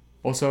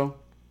 Also,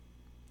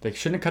 they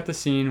shouldn't have cut the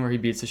scene where he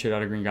beats the shit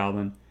out of Green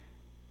Goblin.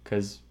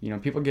 Because,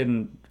 people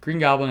getting Green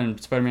Goblin and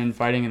Spider-Man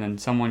fighting and then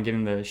someone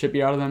getting the shit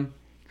beat out of them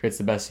creates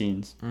the best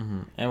scenes.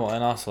 Mm-hmm.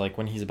 And also, like,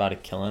 when he's about to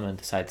kill him and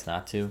decides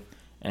not to,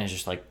 and is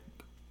just, like,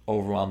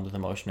 overwhelmed with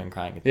emotion and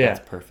crying,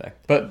 that's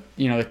perfect. But,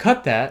 they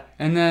cut that,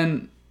 and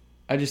then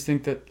I just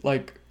think that,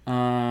 like,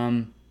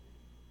 I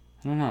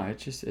don't know,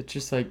 it's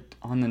just, like,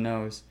 on the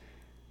nose.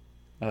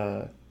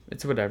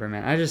 It's whatever,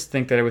 man. I just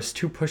think that it was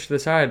too pushed to the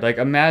side. Like,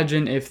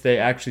 imagine if they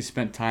actually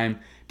spent time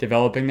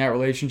developing that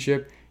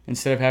relationship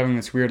instead of having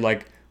this weird,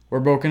 like, we're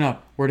broken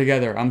up, we're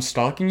together, I'm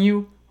stalking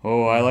you?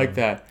 Oh, I like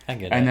that. I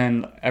get it. And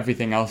then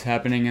everything else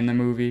happening in the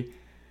movie.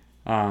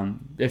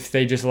 If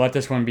they just let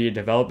this one be a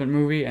development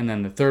movie, and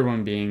then the third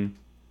one being,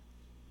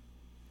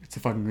 it's the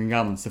fucking Green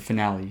Goblin, it's the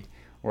finale,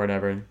 or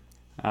whatever.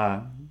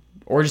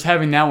 Or just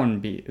having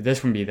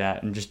this one be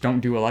that, and just don't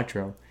do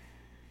Electro.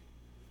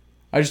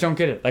 I just don't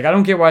get it. Like, I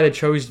don't get why they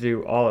chose to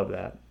do all of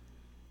that.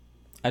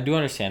 I do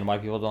understand why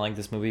people don't like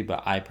this movie,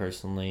 but I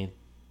personally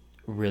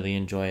really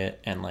enjoy it,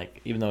 and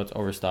like, even though it's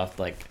overstuffed,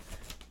 like,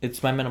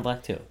 it's my Men in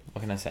Black 2.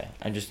 What can I say?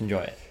 I just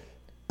enjoy it.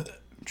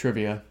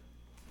 Trivia.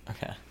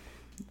 Okay.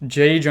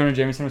 J. Jonah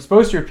Jameson was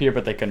supposed to appear,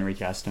 but they couldn't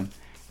recast him.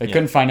 They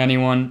couldn't find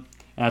anyone,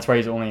 and that's why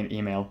he's only an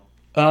email.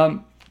 I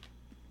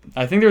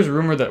think there's a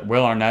rumor that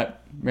Will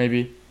Arnett,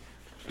 maybe,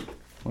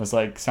 was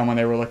like someone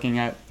they were looking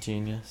at.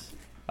 Genius.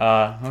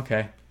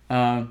 Okay.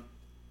 John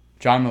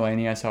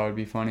Mulaney, I saw would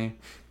be funny.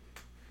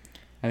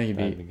 I think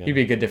he'd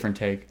be a good different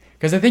take.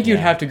 Because I think you'd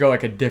have to go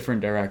like a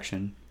different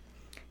direction.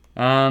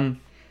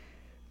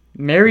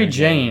 Mary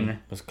Jane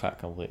was cut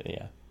completely,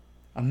 yeah.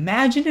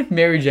 Imagine if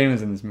Mary Jane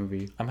was in this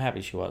movie. I'm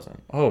happy she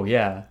wasn't. Oh,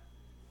 yeah.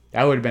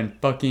 That would have been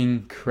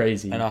fucking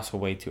crazy. And also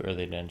way too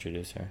early to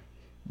introduce her.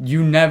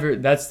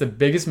 That's the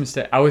biggest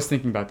mistake. I was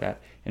thinking about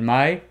that. In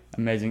my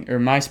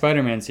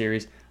Spider-Man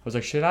series, I was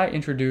like, should I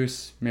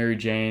introduce Mary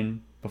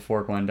Jane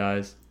before Gwen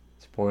dies?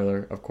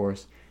 Spoiler, of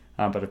course.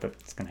 But if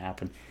it's going to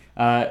happen.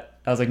 I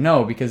was like,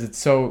 no, because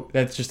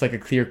that's just like a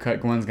clear cut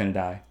Gwen's going to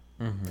die.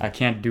 Mm-hmm. I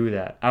can't do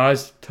that. I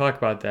always talk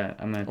about that.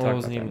 I'm going to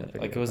talk about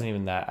that. It wasn't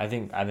even that. I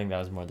think that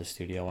was more the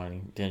studio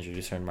wanting to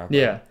introduce her in Mark.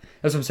 Yeah,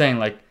 that's what I'm saying.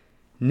 Like,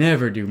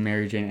 never do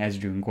Mary Jane as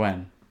you're doing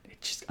Gwen.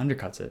 It just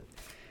undercuts it.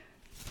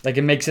 Like,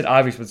 it makes it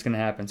obvious what's going to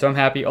happen. So I'm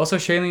happy. Also,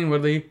 Shailene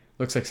Woodley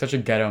looks like such a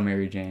ghetto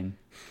Mary Jane.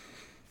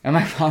 Am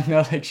I wrong,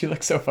 though? Like, she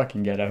looks so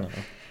fucking ghetto.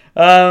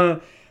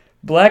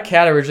 Black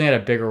Cat originally had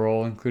a bigger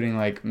role, including,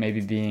 like, maybe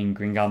being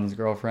Green Goblin's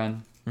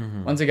girlfriend.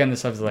 Mm-hmm. Once again, this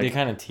stuff's like... They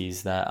kind of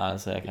teased that,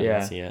 honestly. I kind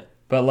of see it.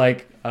 But,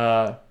 like,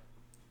 why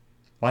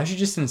is she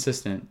just an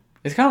assistant?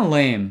 It's kind of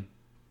lame.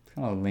 It's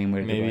kind of a lame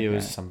way to do it. Maybe it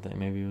was something.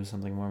 Maybe it was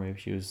something more. Maybe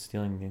she was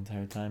stealing the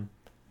entire time.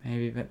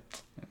 Maybe, but...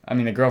 I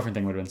mean, the girlfriend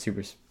thing would have been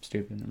super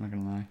stupid, I'm not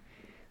going to lie.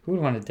 Who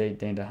would want to date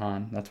Dane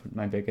DeHaan? That's what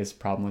my biggest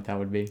problem with that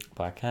would be.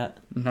 Black Cat?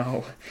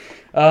 No.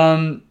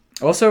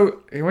 Also,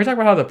 can we talk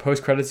about how the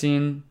post-credit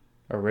scene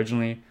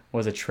originally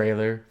was a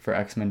trailer for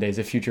X-Men Days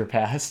of Future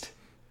Past?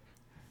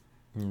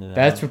 No.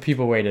 That's what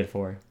people waited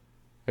for.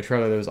 A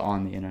trailer that was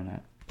on the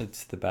internet.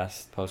 It's the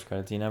best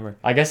post-credit scene ever.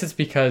 I guess it's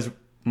because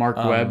Mark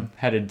Webb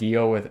had a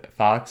deal with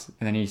Fox,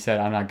 and then he said,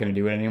 I'm not going to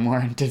do it anymore,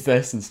 and did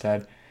this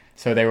instead.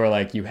 So they were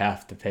like, you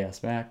have to pay us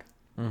back.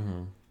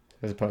 Mm-hmm.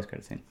 It was a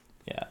post-credit scene.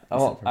 Yeah.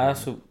 Oh, I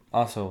also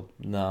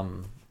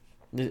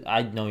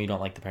I know you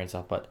don't like the parent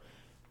stuff, but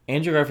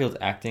Andrew Garfield's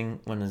acting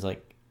when his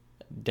like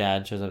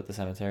dad shows up at the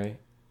cemetery.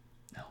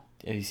 No.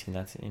 Have you seen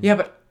that scene? Yeah,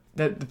 but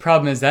the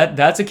problem is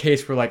that's a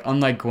case where, like,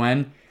 unlike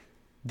Gwen,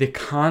 the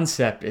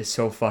concept is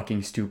so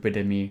fucking stupid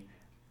to me.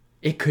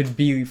 It could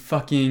be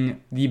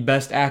fucking the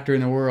best actor in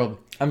the world.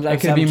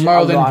 It could be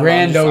Marlon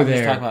Brando I'm there.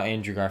 just talking about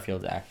Andrew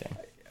Garfield's acting.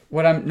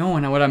 What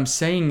I'm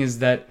saying is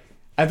that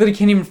I literally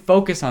can't even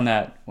focus on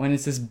that when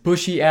it's this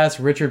bushy ass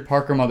Richard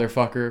Parker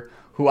motherfucker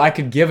who I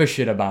could give a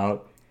shit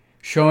about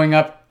showing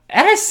up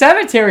at a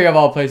cemetery of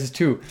all places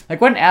too. Like,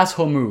 what an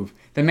asshole move.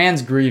 The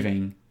man's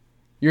grieving.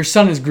 Your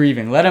son is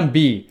grieving. Let him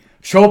be.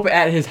 Show up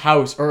at his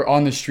house or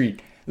on the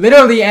street.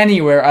 Literally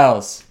anywhere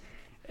else.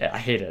 I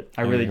hate it.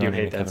 I really do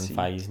hate that scene.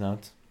 Kevin Feige's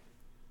notes.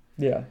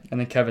 Yeah, and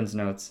then Kevin's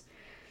notes.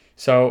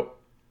 So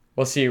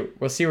we'll see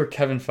where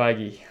Kevin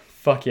Feige.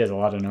 Fuck, he has a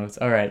lot of notes.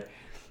 All right.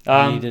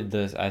 He did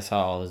this. I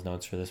saw all his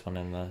notes for this one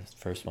and the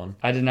first one.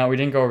 I did not. We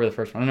didn't go over the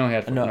first one. I know he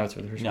had notes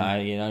for the first one. I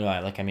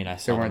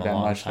saw there weren't that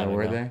much, though,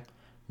 were they?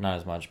 Not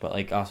as much, but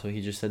like also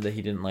he just said that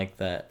he didn't like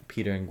that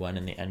Peter and Gwen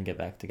in the end get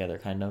back together,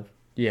 kind of.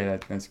 Yeah,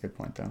 that's a good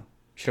point, though.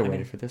 Should have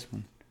waited for this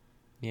one.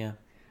 Yeah.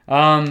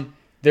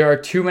 There are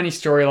too many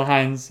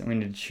storylines, and we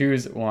need to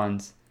choose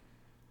ones.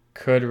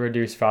 Could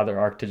reduce Father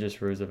Ark to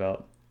just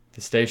Roosevelt.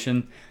 The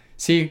station.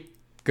 See,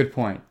 good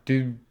point.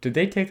 Did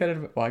they take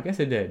that? Well, I guess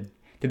they did.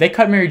 Did they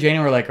cut Mary Jane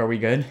and we're like, are we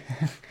good?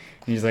 And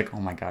he's like, oh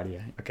my god,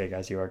 yeah. Okay,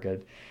 guys, you are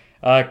good.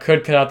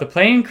 Could cut out the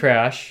plane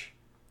crash.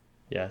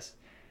 Yes.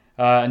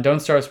 And don't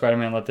start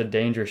Spider-Man, let the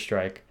danger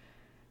strike.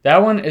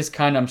 That one is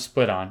kind of, I'm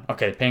split on.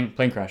 Okay,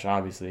 plane crash,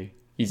 obviously.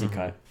 Easy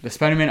cut. The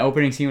Spider-Man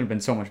opening scene would have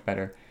been so much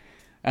better.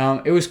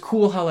 It was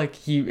cool how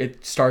like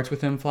it starts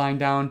with him flying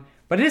down,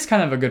 but it is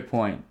kind of a good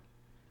point.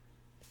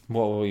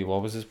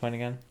 What was his point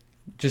again?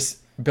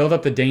 Just build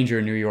up the danger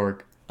in New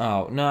York.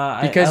 Oh, no,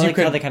 because I like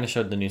how they kind of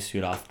showed the new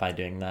suit off by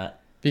doing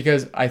that.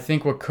 Because I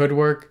think what could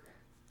work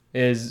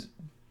is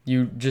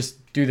you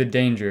just do the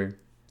danger,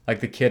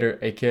 like a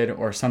kid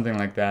or something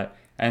like that,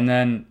 and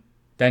then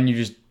you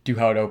just do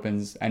how it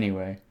opens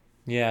anyway.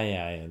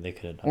 Yeah, they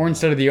could have done Or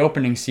instead of the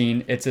opening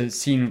scene, it's a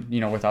scene,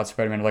 without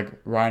Spider-Man, like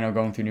Rhino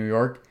going through New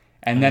York,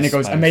 and then it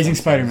goes Amazing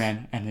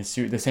Spider-Man, and his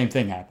suit, the same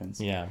thing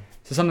happens. Yeah.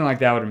 So something like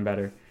that would have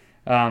been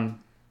better.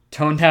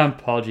 Tone down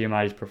Paul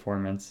Giamatti's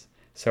performance,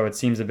 so it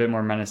seems a bit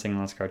more menacing and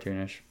less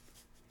cartoonish.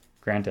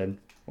 Granted.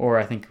 Or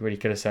I think what he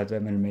could have said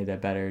that would have made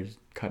that better is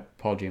cut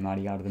Paul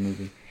Giamatti out of the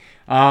movie.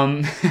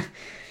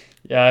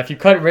 Yeah, if you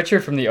cut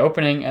Richard from the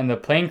opening and the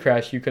plane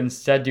crash, you could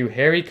instead do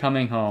Harry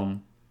coming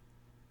home.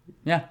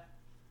 Yeah.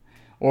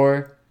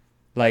 Or,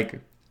 like,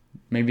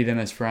 maybe them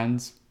as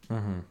friends,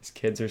 as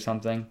kids or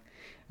something.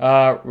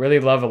 Really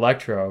love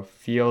Electro.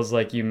 Feels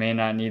like you may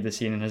not need the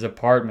scene in his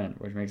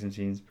apartment, which makes him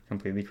seem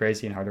completely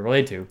crazy and hard to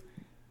relate to.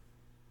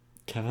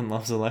 Kevin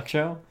loves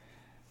Electro?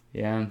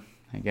 Yeah,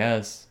 I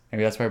guess.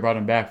 Maybe that's why I brought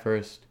him back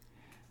first.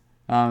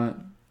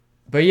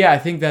 But yeah, I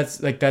think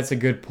that's a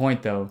good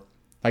point, though.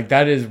 Like,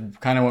 that is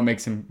kind of what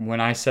makes him, when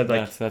I said,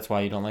 like... That's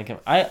why you don't like him.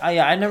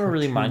 I never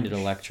really minded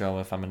Electro,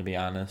 if I'm going to be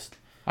honest.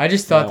 I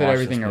just thought that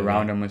everything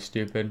around him was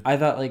stupid. I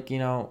thought, like,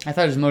 I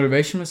thought his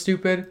motivation was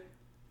stupid,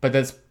 but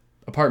that's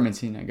apartment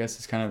scene, I guess,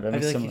 is kind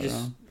of similar.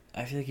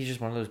 I feel like he's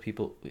just one of those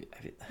people...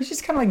 He's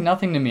just kind of like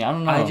nothing to me. I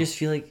don't know. I just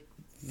feel like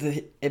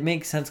it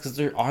makes sense because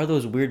there are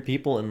those weird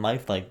people in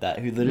life like that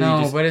who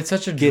literally but it's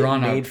such a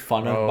drawn made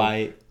fun of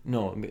by...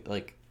 No,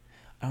 like...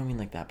 I don't mean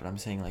like that, but I'm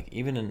saying, like,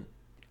 even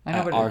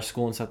at our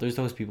school and stuff, there's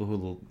those people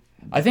who...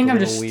 I think I'm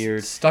just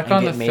weird stuck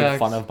on the fact... made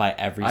fun of by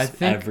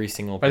every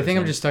single person. But I think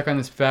I'm just stuck on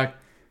this fact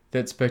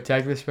that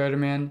Spectacular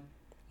Spider-Man,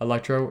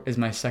 Electro, is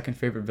my second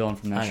favorite villain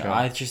from that show.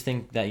 I just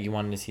think that you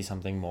wanted to see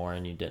something more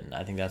and you didn't.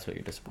 I think that's what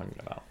you're disappointed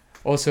about.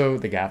 Also,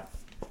 the Gap.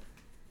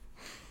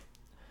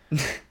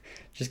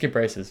 Just get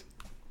braces.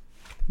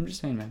 I'm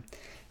just saying, man.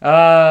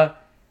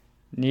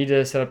 Need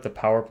to set up the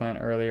power plant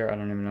earlier. I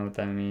don't even know what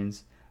that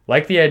means.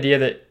 Like the idea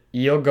that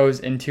eel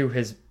goes into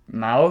his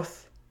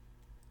mouth.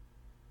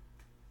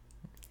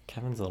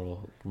 Kevin's a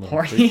little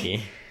Horny.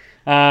 freaky.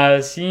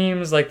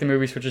 Seems like the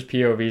movie switches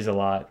POVs a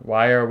lot.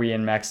 Why are we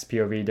in Max's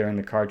POV during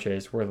the car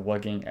chase? Worth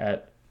looking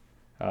at.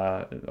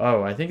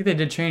 I think they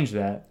did change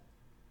that.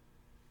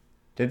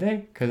 Did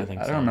they? Because I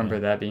don't remember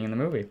that being in the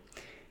movie.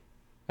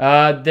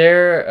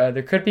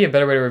 There could be a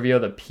better way to reveal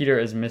that Peter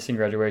is missing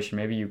graduation.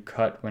 Maybe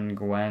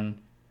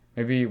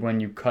when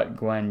you cut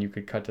Gwen, you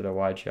could cut to the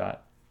wide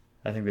shot.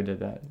 I think they did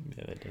that.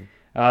 Yeah, they did.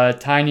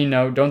 Tiny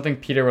note, don't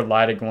think Peter would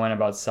lie to Gwen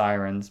about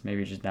sirens.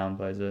 Maybe he just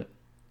downplays it.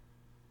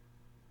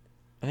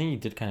 I think he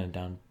did kind of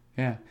down.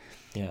 Yeah.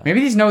 Yeah.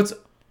 Maybe these notes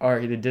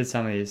they did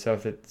some of these, so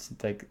if it's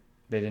like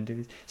they didn't do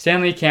these.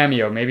 Stanley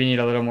cameo, maybe need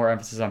a little more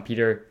emphasis on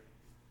Peter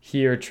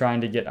here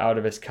trying to get out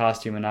of his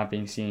costume and not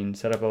being seen.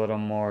 Set up a little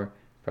more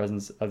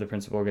presence of the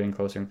principal getting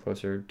closer and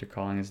closer to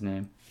calling his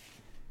name.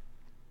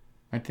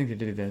 I think they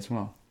did that as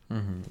well.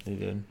 Mm-hmm. They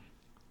did.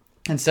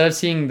 Instead of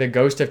seeing the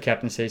ghost of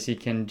Captain Stacy,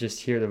 can just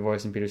hear the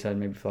voice in Peter's head.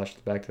 Maybe flash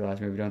back to the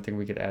last movie. Don't think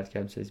we could add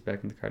Captain Stacy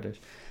back in the car dash.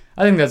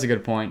 I think that's a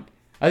good point.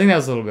 I think that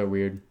was a little bit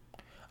weird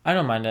I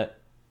don't mind it.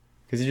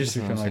 because he just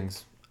kind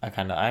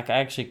of like, I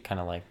actually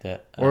kind of liked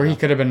it. or he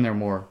could have been there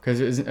more.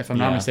 Because if I'm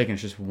not mistaken,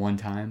 it's just one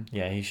time.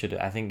 Yeah, he should.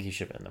 I think he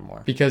should have been there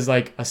more. Because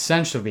like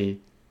essentially,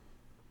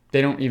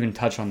 they don't even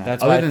touch on that.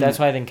 That's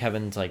why I think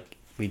Kevin's like,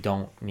 we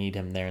don't need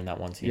him there in that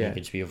one scene. Yeah. He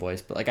could just be a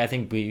voice. But like, I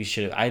think we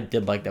should. I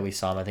did like that we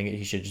saw him. I think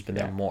he should have just been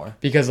there more.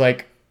 Because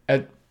like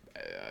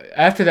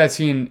after that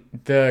scene,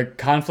 the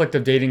conflict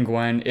of dating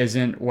Gwen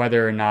isn't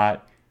whether or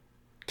not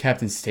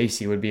Captain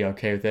Stacy would be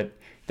okay with it.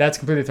 That's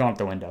completely thrown out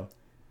the window.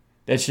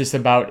 It's just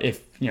about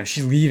if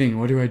she's leaving,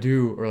 what do I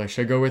do? Or like,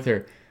 should I go with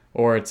her?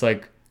 Or it's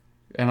like,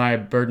 am I a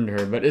burden to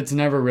her? But it's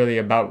never really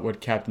about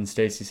what Captain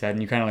Stacy said,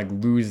 and you kind of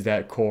like lose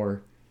that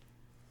core.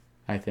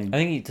 I think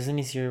Doesn't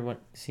he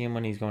see him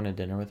when he's going to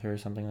dinner with her or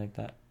something like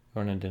that?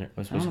 Going to dinner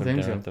was supposed to go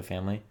to dinner with the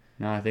family.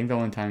 No, I think the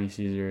only time he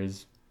sees her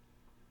is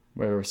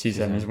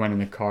is when in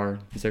the car.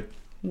 He's like,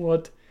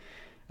 what?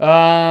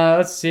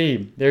 Let's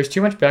see. There's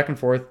too much back and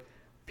forth.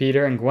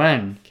 Peter and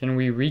Gwen. Can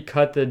we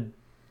recut the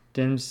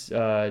dim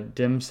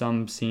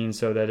sum scene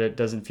so that it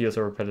doesn't feel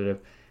so repetitive?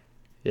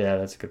 Yeah,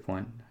 that's a good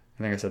point.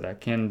 I think I said that.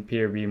 Can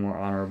Peter be more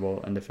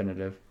honorable and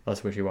definitive,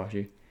 less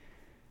wishy-washy?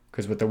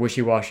 Because with the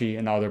wishy-washy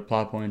and the other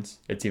plot points,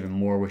 it's even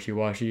more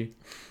wishy-washy.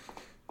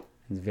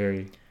 It's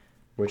very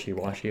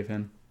wishy-washy of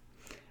him.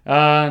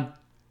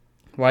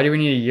 Why do we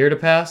need a year to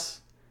pass?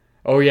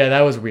 Oh yeah,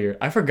 that was weird.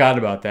 I forgot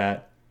about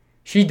that.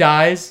 She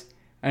dies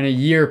and a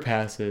year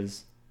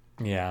passes.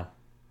 Yeah.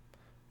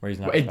 Where he's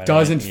not. It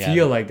doesn't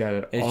feel like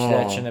that at all.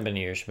 That shouldn't have been a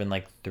year. It should have been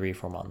like 3 or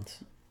 4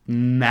 months.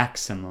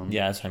 Maximum.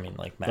 Yeah, that's what I mean.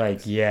 Like max.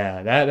 Like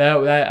yeah, that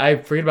I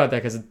forget about that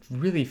because it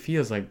really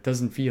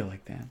doesn't feel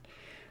like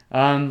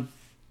that.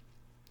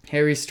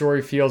 Harry's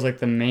story feels like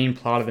the main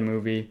plot of the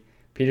movie.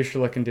 Peter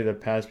should look into the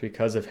past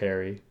because of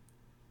Harry.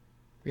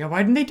 Yeah,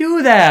 why didn't they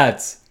do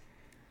that?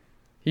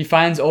 He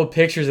finds old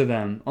pictures of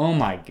them. Oh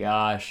my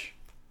gosh.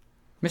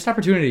 Missed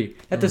opportunity.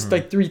 That does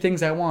like 3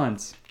 things at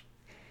once.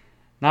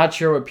 Not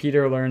sure what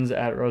Peter learns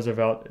at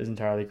Roosevelt is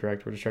entirely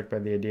correct. We're distracted by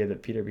the idea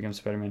that Peter becomes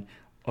Spider-Man.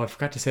 Oh, I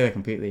forgot to say that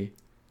completely.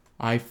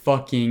 I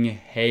fucking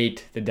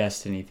hate the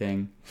Destiny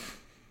thing.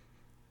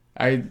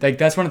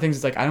 That's one of the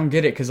things that's like, I don't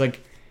get it. Because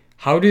like,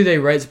 how do they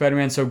write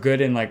Spider-Man so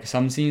good in like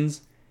some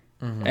scenes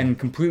and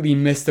completely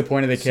miss the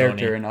point of the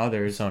character in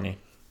others? Sony.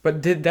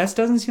 But that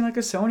doesn't seem like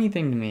a Sony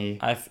thing to me.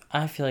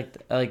 I feel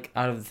like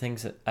out of the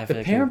things that I feel the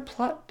like parent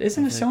plot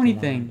isn't a Sony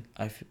thing.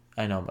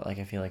 I know, but like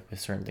I feel like with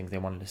certain things they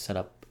wanted to set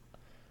up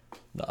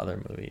the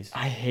other movies.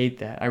 I hate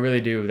that. I really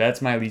do. I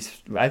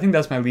think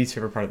that's my least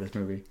favorite part of this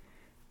movie,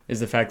 is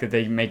the fact that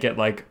they make it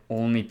like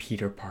only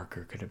Peter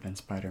Parker could have been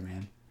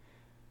Spider-Man.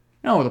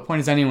 No, the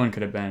point is anyone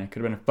could have been. It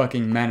could have been a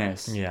fucking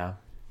menace. Yeah.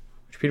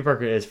 Which Peter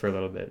Parker is for a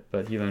little bit,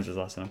 but he learns his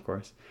lesson, of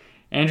course.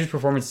 Andrew's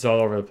performance is all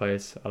over the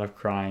place. A lot of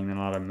crying, then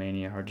a lot of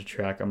mania, hard to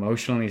track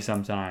emotionally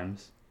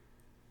sometimes.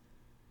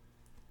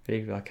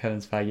 Big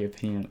Kevin Feige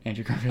opinion on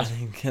Andrew Garfield. I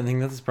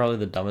think that's probably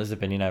the dumbest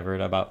opinion I've heard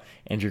about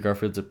Andrew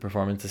Garfield's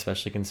performance,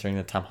 especially considering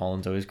that Tom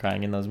Holland's always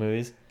crying in those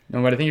movies.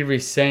 No, but I think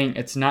everybody's saying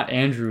it's not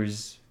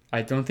Andrew's.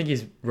 I don't think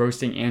he's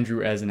roasting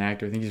Andrew as an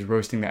actor. I think he's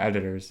roasting the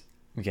editors.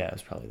 Yeah,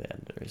 it's probably the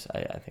editors.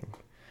 I think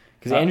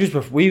because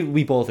Andrew's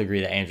we both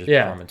agree that Andrew's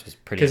performance was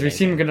pretty. Because we've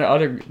seen him good in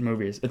other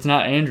movies. It's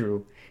not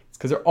Andrew. It's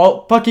because they're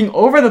all fucking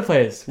over the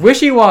place,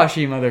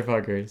 wishy-washy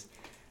motherfuckers.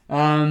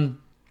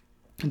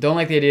 Don't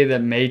like the idea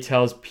that May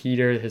tells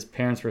Peter his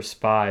parents were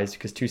spies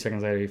because 2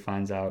 seconds later he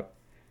finds out.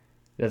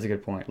 That's a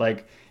good point.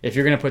 Like, if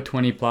you're going to put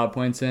 20 plot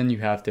points in, you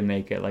have to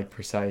make it, like,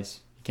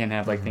 precise. You can't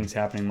have, like, things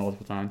happening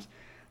multiple times.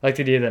 I like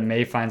the idea that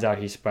May finds out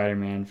he's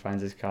Spider-Man,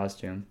 finds his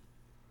costume.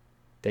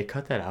 They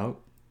cut that out?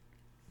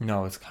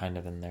 No, it's kind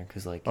of in there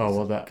because, like... Oh,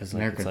 well, that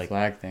American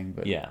flag thing,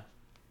 but... Yeah.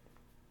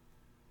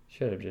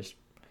 Should have just...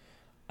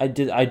 I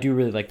do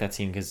really like that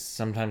scene because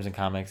sometimes in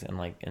comics and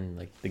like in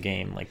like the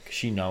game, like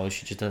she knows,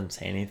 she just doesn't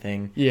say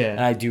anything. Yeah.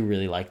 And I do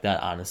really like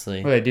that,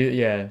 honestly. Well, they do,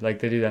 yeah, like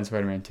they do that in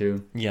Spider-Man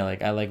too. Yeah,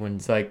 like I like when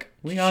it's like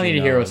we all need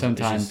a hero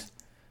sometimes.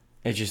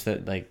 It's just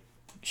that like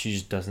she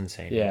just doesn't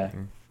say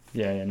anything.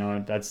 Yeah.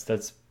 No, that's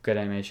good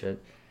anime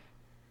shit.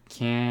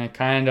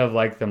 Kind of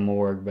like the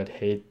Morgue, but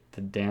hate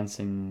the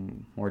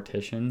dancing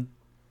mortician.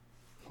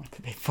 What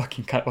did they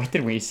fucking cut? What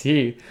did we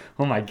see?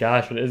 Oh my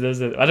gosh, what is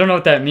this? I don't know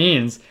what that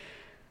means.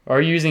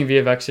 Are you using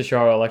VFX to show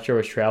how Electro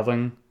was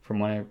traveling from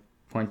one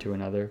point to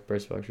another?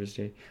 Burst of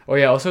electricity. Oh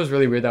yeah, also it's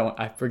really weird that one,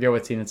 I forget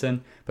what scene it's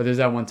in, but there's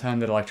that one time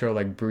that Electro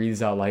like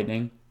breathes out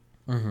lightning.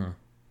 Mm-hmm.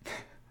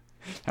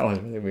 That was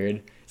really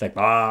weird. It's like,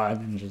 and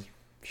then just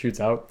shoots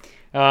out.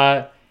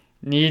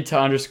 Need to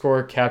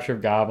underscore capture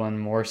of Goblin.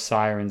 More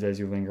sirens as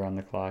you linger on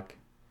the clock.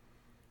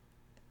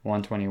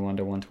 121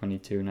 to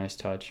 122. Nice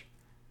touch.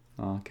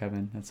 Oh,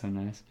 Kevin, that's so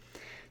nice.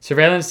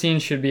 Surveillance scene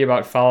should be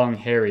about following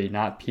Harry,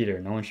 not Peter.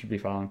 No one should be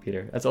following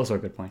Peter. That's also a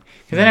good point.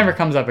 Because that never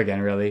comes up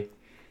again, really.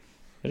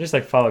 They just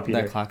like follow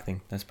Peter. That clock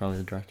thing. That's probably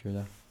the director,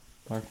 though.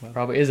 Mark Webb.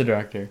 Probably is a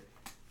director.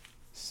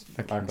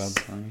 Mark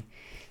Webb.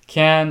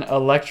 Can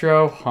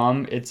Electro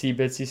hum Itsy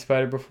Bitsy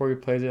Spider before he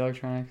plays the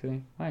electronic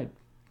thing? Why?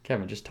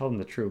 Kevin, just tell them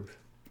the truth.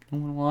 No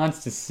one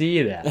wants to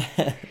see that.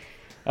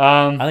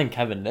 I think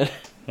Kevin did.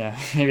 Yeah,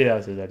 maybe that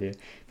was his idea.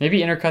 Maybe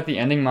intercut the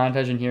ending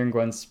montage and hearing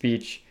Gwen's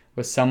speech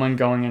with someone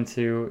going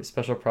into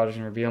special projects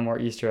and reveal more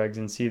Easter eggs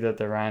and see that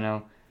the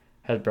rhino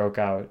has broke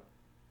out.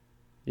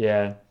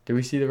 Yeah. Do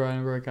we see the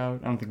rhino break out?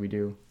 I don't think we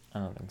do. I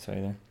don't think so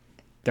either.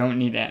 Don't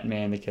need Aunt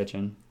May in the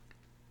kitchen.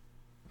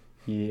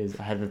 He is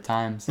ahead of the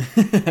times.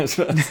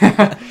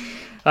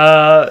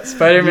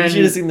 Spider-Man. You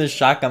should have seen the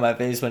shock on my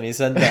face when he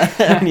said that.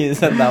 When he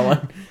said that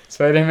one.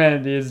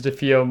 Spider-Man needs to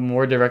feel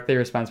more directly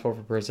responsible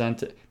for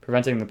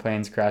preventing the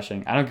planes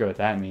crashing. I don't get what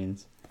that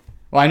means.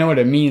 Well, I know what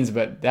it means,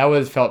 but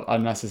that felt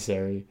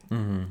unnecessary.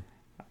 Mm-hmm.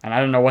 And I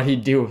don't know what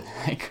he'd do.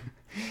 Like,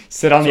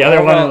 sit on the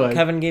other one. And, like,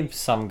 Kevin gave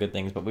some good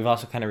things, but we've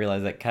also kind of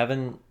realized that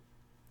Kevin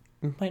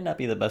might not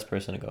be the best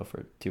person to go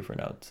for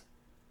notes.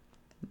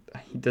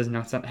 He does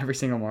notes on every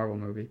single Marvel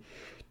movie.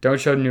 Don't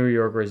show New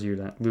Yorkers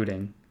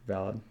looting.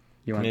 Valid.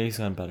 Maybe he's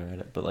gotten better at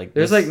it, but like,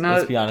 there's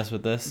let's be honest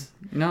with this.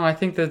 No, I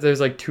think that there's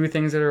like two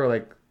things that are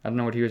like, I don't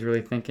know what he was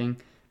really thinking,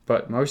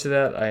 but most of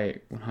that I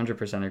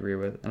 100% agree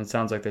with, and it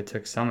sounds like they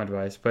took some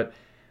advice. But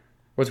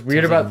what's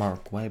weird about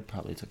Mark Webb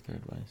probably took their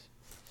advice.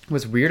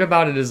 What's weird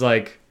about it is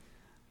like,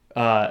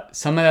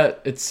 some of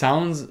that, it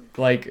sounds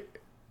like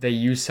they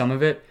used some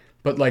of it,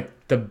 but like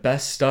the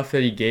best stuff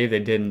that he gave, they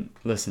didn't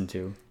listen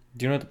to.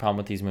 Do you know what the problem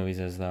with these movies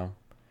is though?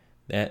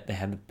 They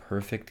had the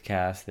perfect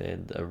cast. They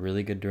had a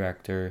really good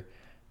director.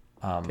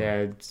 They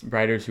had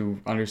writers who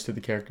understood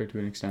the character to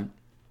an extent.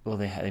 Well,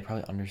 they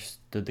probably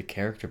understood the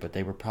character, but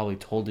they were probably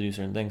told to do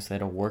certain things, so they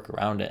had to work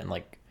around it and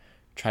like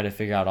try to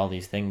figure out all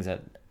these things all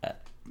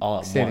at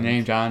once. Say the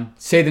name, John.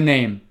 Say the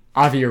name.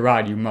 Avi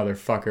Arad, you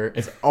motherfucker.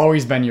 It's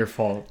always been your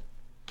fault.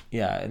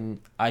 Yeah, and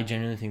I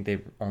genuinely think they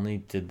only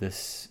did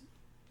this.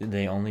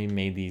 They only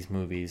made these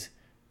movies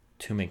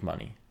to make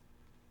money.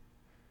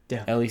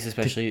 Yeah. At least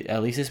especially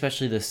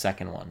the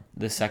second one.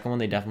 The second one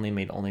they definitely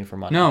made only for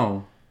money.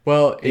 No.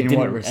 Well, they in what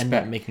didn't respect? end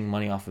up making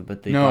money off of it,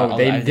 but they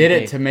did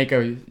it to make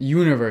a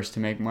universe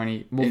to make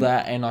money. Well,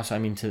 that and also I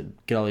mean to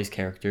get all these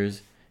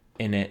characters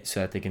in it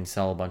so that they can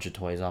sell a bunch of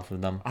toys off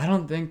of them. I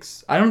don't think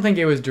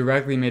it was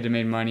directly made to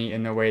make money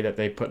in the way that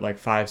they put like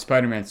 5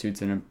 Spider-Man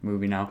suits in a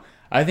movie now.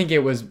 I think it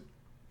was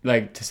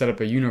like to set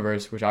up a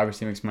universe, which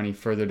obviously makes money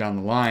further down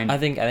the line. I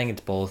think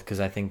it's both because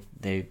I think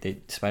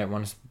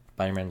Spider-Man's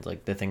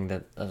like the thing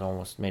that has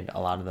almost made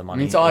a lot of the money. I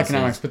mean, it's all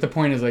economics, but the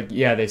point is like,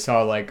 yeah, they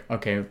saw like,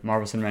 okay,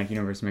 Marvel Cinematic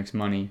Universe makes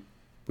money.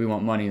 We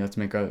want money. Let's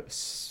make a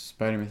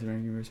Spider-Man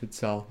Cinematic Universe would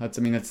sell. That's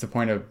the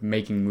point of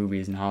making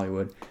movies in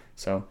Hollywood.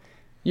 So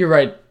you're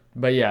right,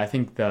 but yeah, I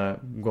think the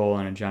goal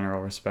in a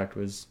general respect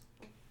was,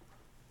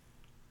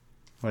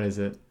 what is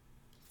it,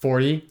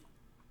 40?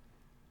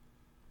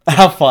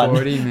 Have fun.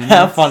 40 minutes.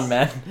 Have fun,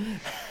 man.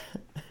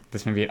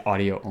 This may be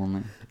audio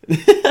only.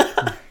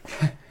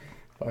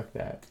 Fuck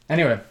that.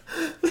 Anyway,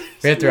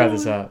 we have to wrap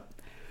this up.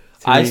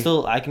 I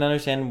can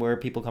understand where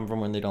people come from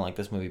when they don't like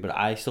this movie, but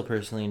I still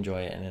personally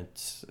enjoy it, and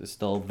it's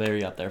still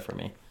very up there for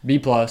me. B+.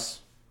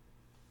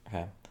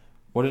 Okay.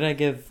 What did I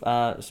give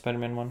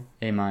Spider-Man 1?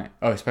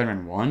 A-.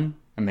 Spider-Man 1?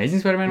 Amazing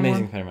Spider-Man 1?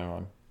 Amazing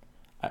Spider-Man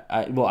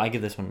 1. I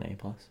give this one an A+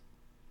 for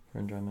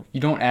enjoyment.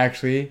 You don't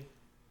actually.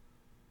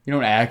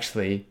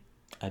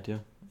 I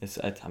do.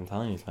 I'm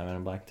telling you, it's my Men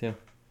in Black 2.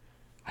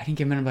 I didn't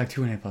give Men in Black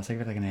 2 an A+. I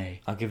give it like an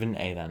A. I'll give it an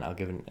A then. I'll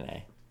give it an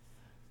A.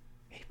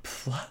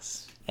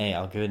 A+?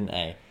 I'll give it an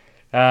A.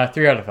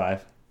 3 out of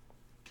 5.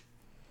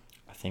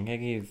 I think I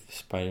gave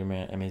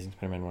Amazing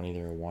Spider-Man 1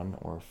 either a 1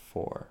 or a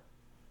 4.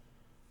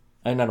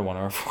 Not a 1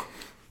 or a 4.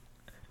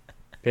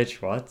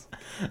 Bitch, what?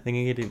 I think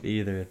I gave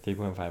either a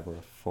 3.5 or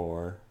a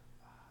 4.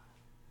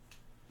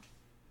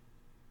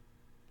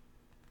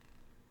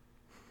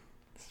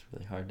 It's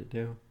really hard to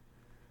do.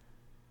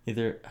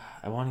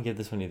 I want to give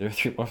this one either a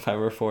 3.5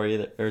 or a 4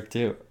 or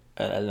 2.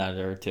 Not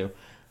or 2.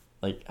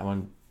 Like, I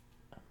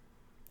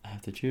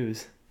have to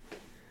choose.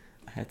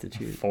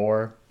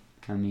 4.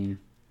 I mean,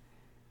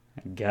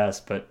 I guess,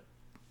 but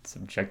it's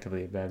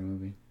objectively a bad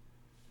movie.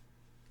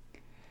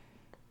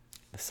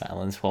 The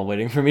silence while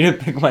waiting for me to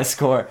pick my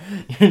score.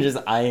 You're just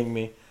eyeing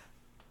me.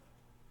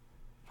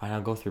 Fine,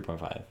 I'll go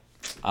 3.5.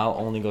 I'll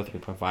only go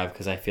 3.5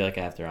 because I feel like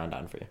I have to round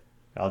down for you.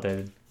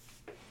 Validated.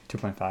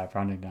 2.5,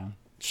 rounding down.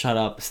 Shut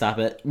up. Stop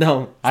it.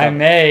 No. Stop. I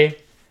may.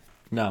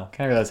 No.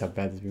 Can't realize how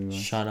bad this movie was.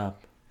 Shut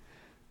up.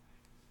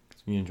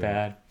 You enjoy it.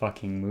 Bad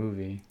fucking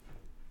movie.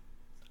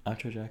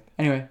 Outro, Jack.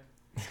 Anyway.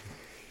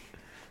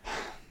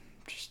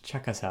 Just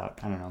check us out.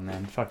 I don't know,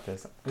 man. Fuck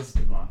this. This is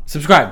too long. Subscribe.